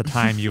like at the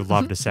time you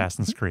loved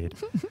Assassin's Creed.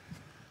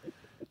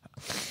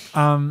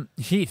 Heath,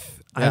 yep.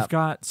 I've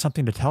got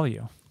something to tell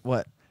you.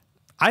 What?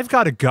 I've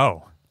got to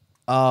go.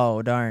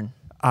 Oh, darn.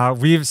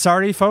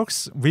 Sorry,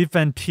 folks. We've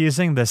been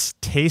teasing this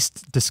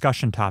taste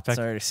discussion topic.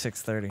 Sorry,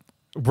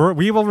 6:30.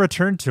 We will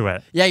return to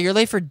it. Yeah, you're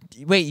late for...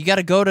 Wait, you got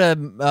to go to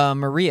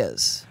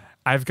Maria's.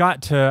 I've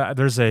got to...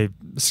 There's a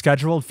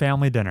scheduled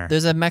family dinner.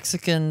 There's a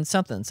Mexican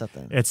something.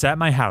 It's at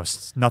my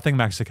house. Nothing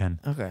Mexican.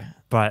 Okay.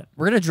 But...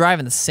 We're going to drive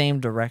in the same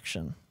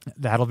direction.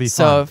 That'll be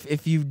fun. So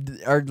if you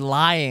are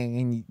lying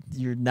and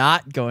you're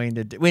not going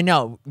to... Wait,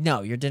 no,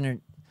 your dinner...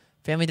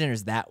 Family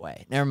dinner's that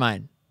way. Never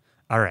mind.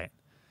 All right.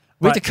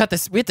 We have to cut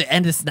this. We have to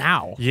end this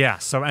now. Yeah.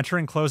 So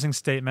entering closing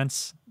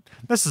statements.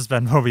 This has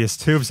been Mobius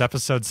Tubes,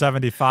 episode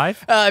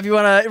 75. If you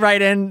want to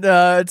write in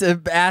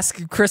to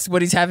ask Chris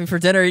what he's having for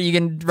dinner, you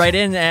can write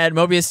in at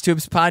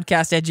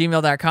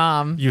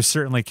mobiustubespodcast@gmail.com. You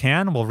certainly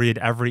can. We'll read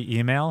every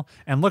email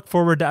and look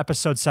forward to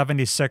episode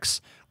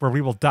 76, where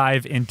we will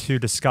dive into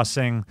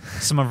discussing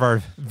some of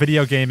our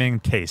video gaming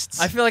tastes.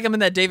 I feel like I'm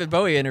in that David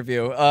Bowie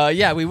interview.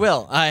 Yeah, we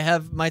will. I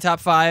have my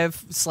top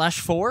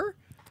 5/4.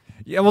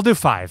 Yeah, we'll do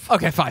 5.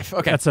 Okay, 5.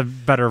 Okay. That's a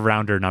better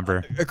rounder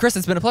number. Chris,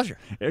 it's been a pleasure.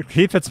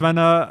 Heath, it's been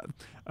an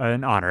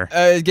honor.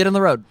 Get on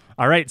the road.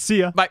 All right, see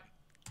ya. Bye.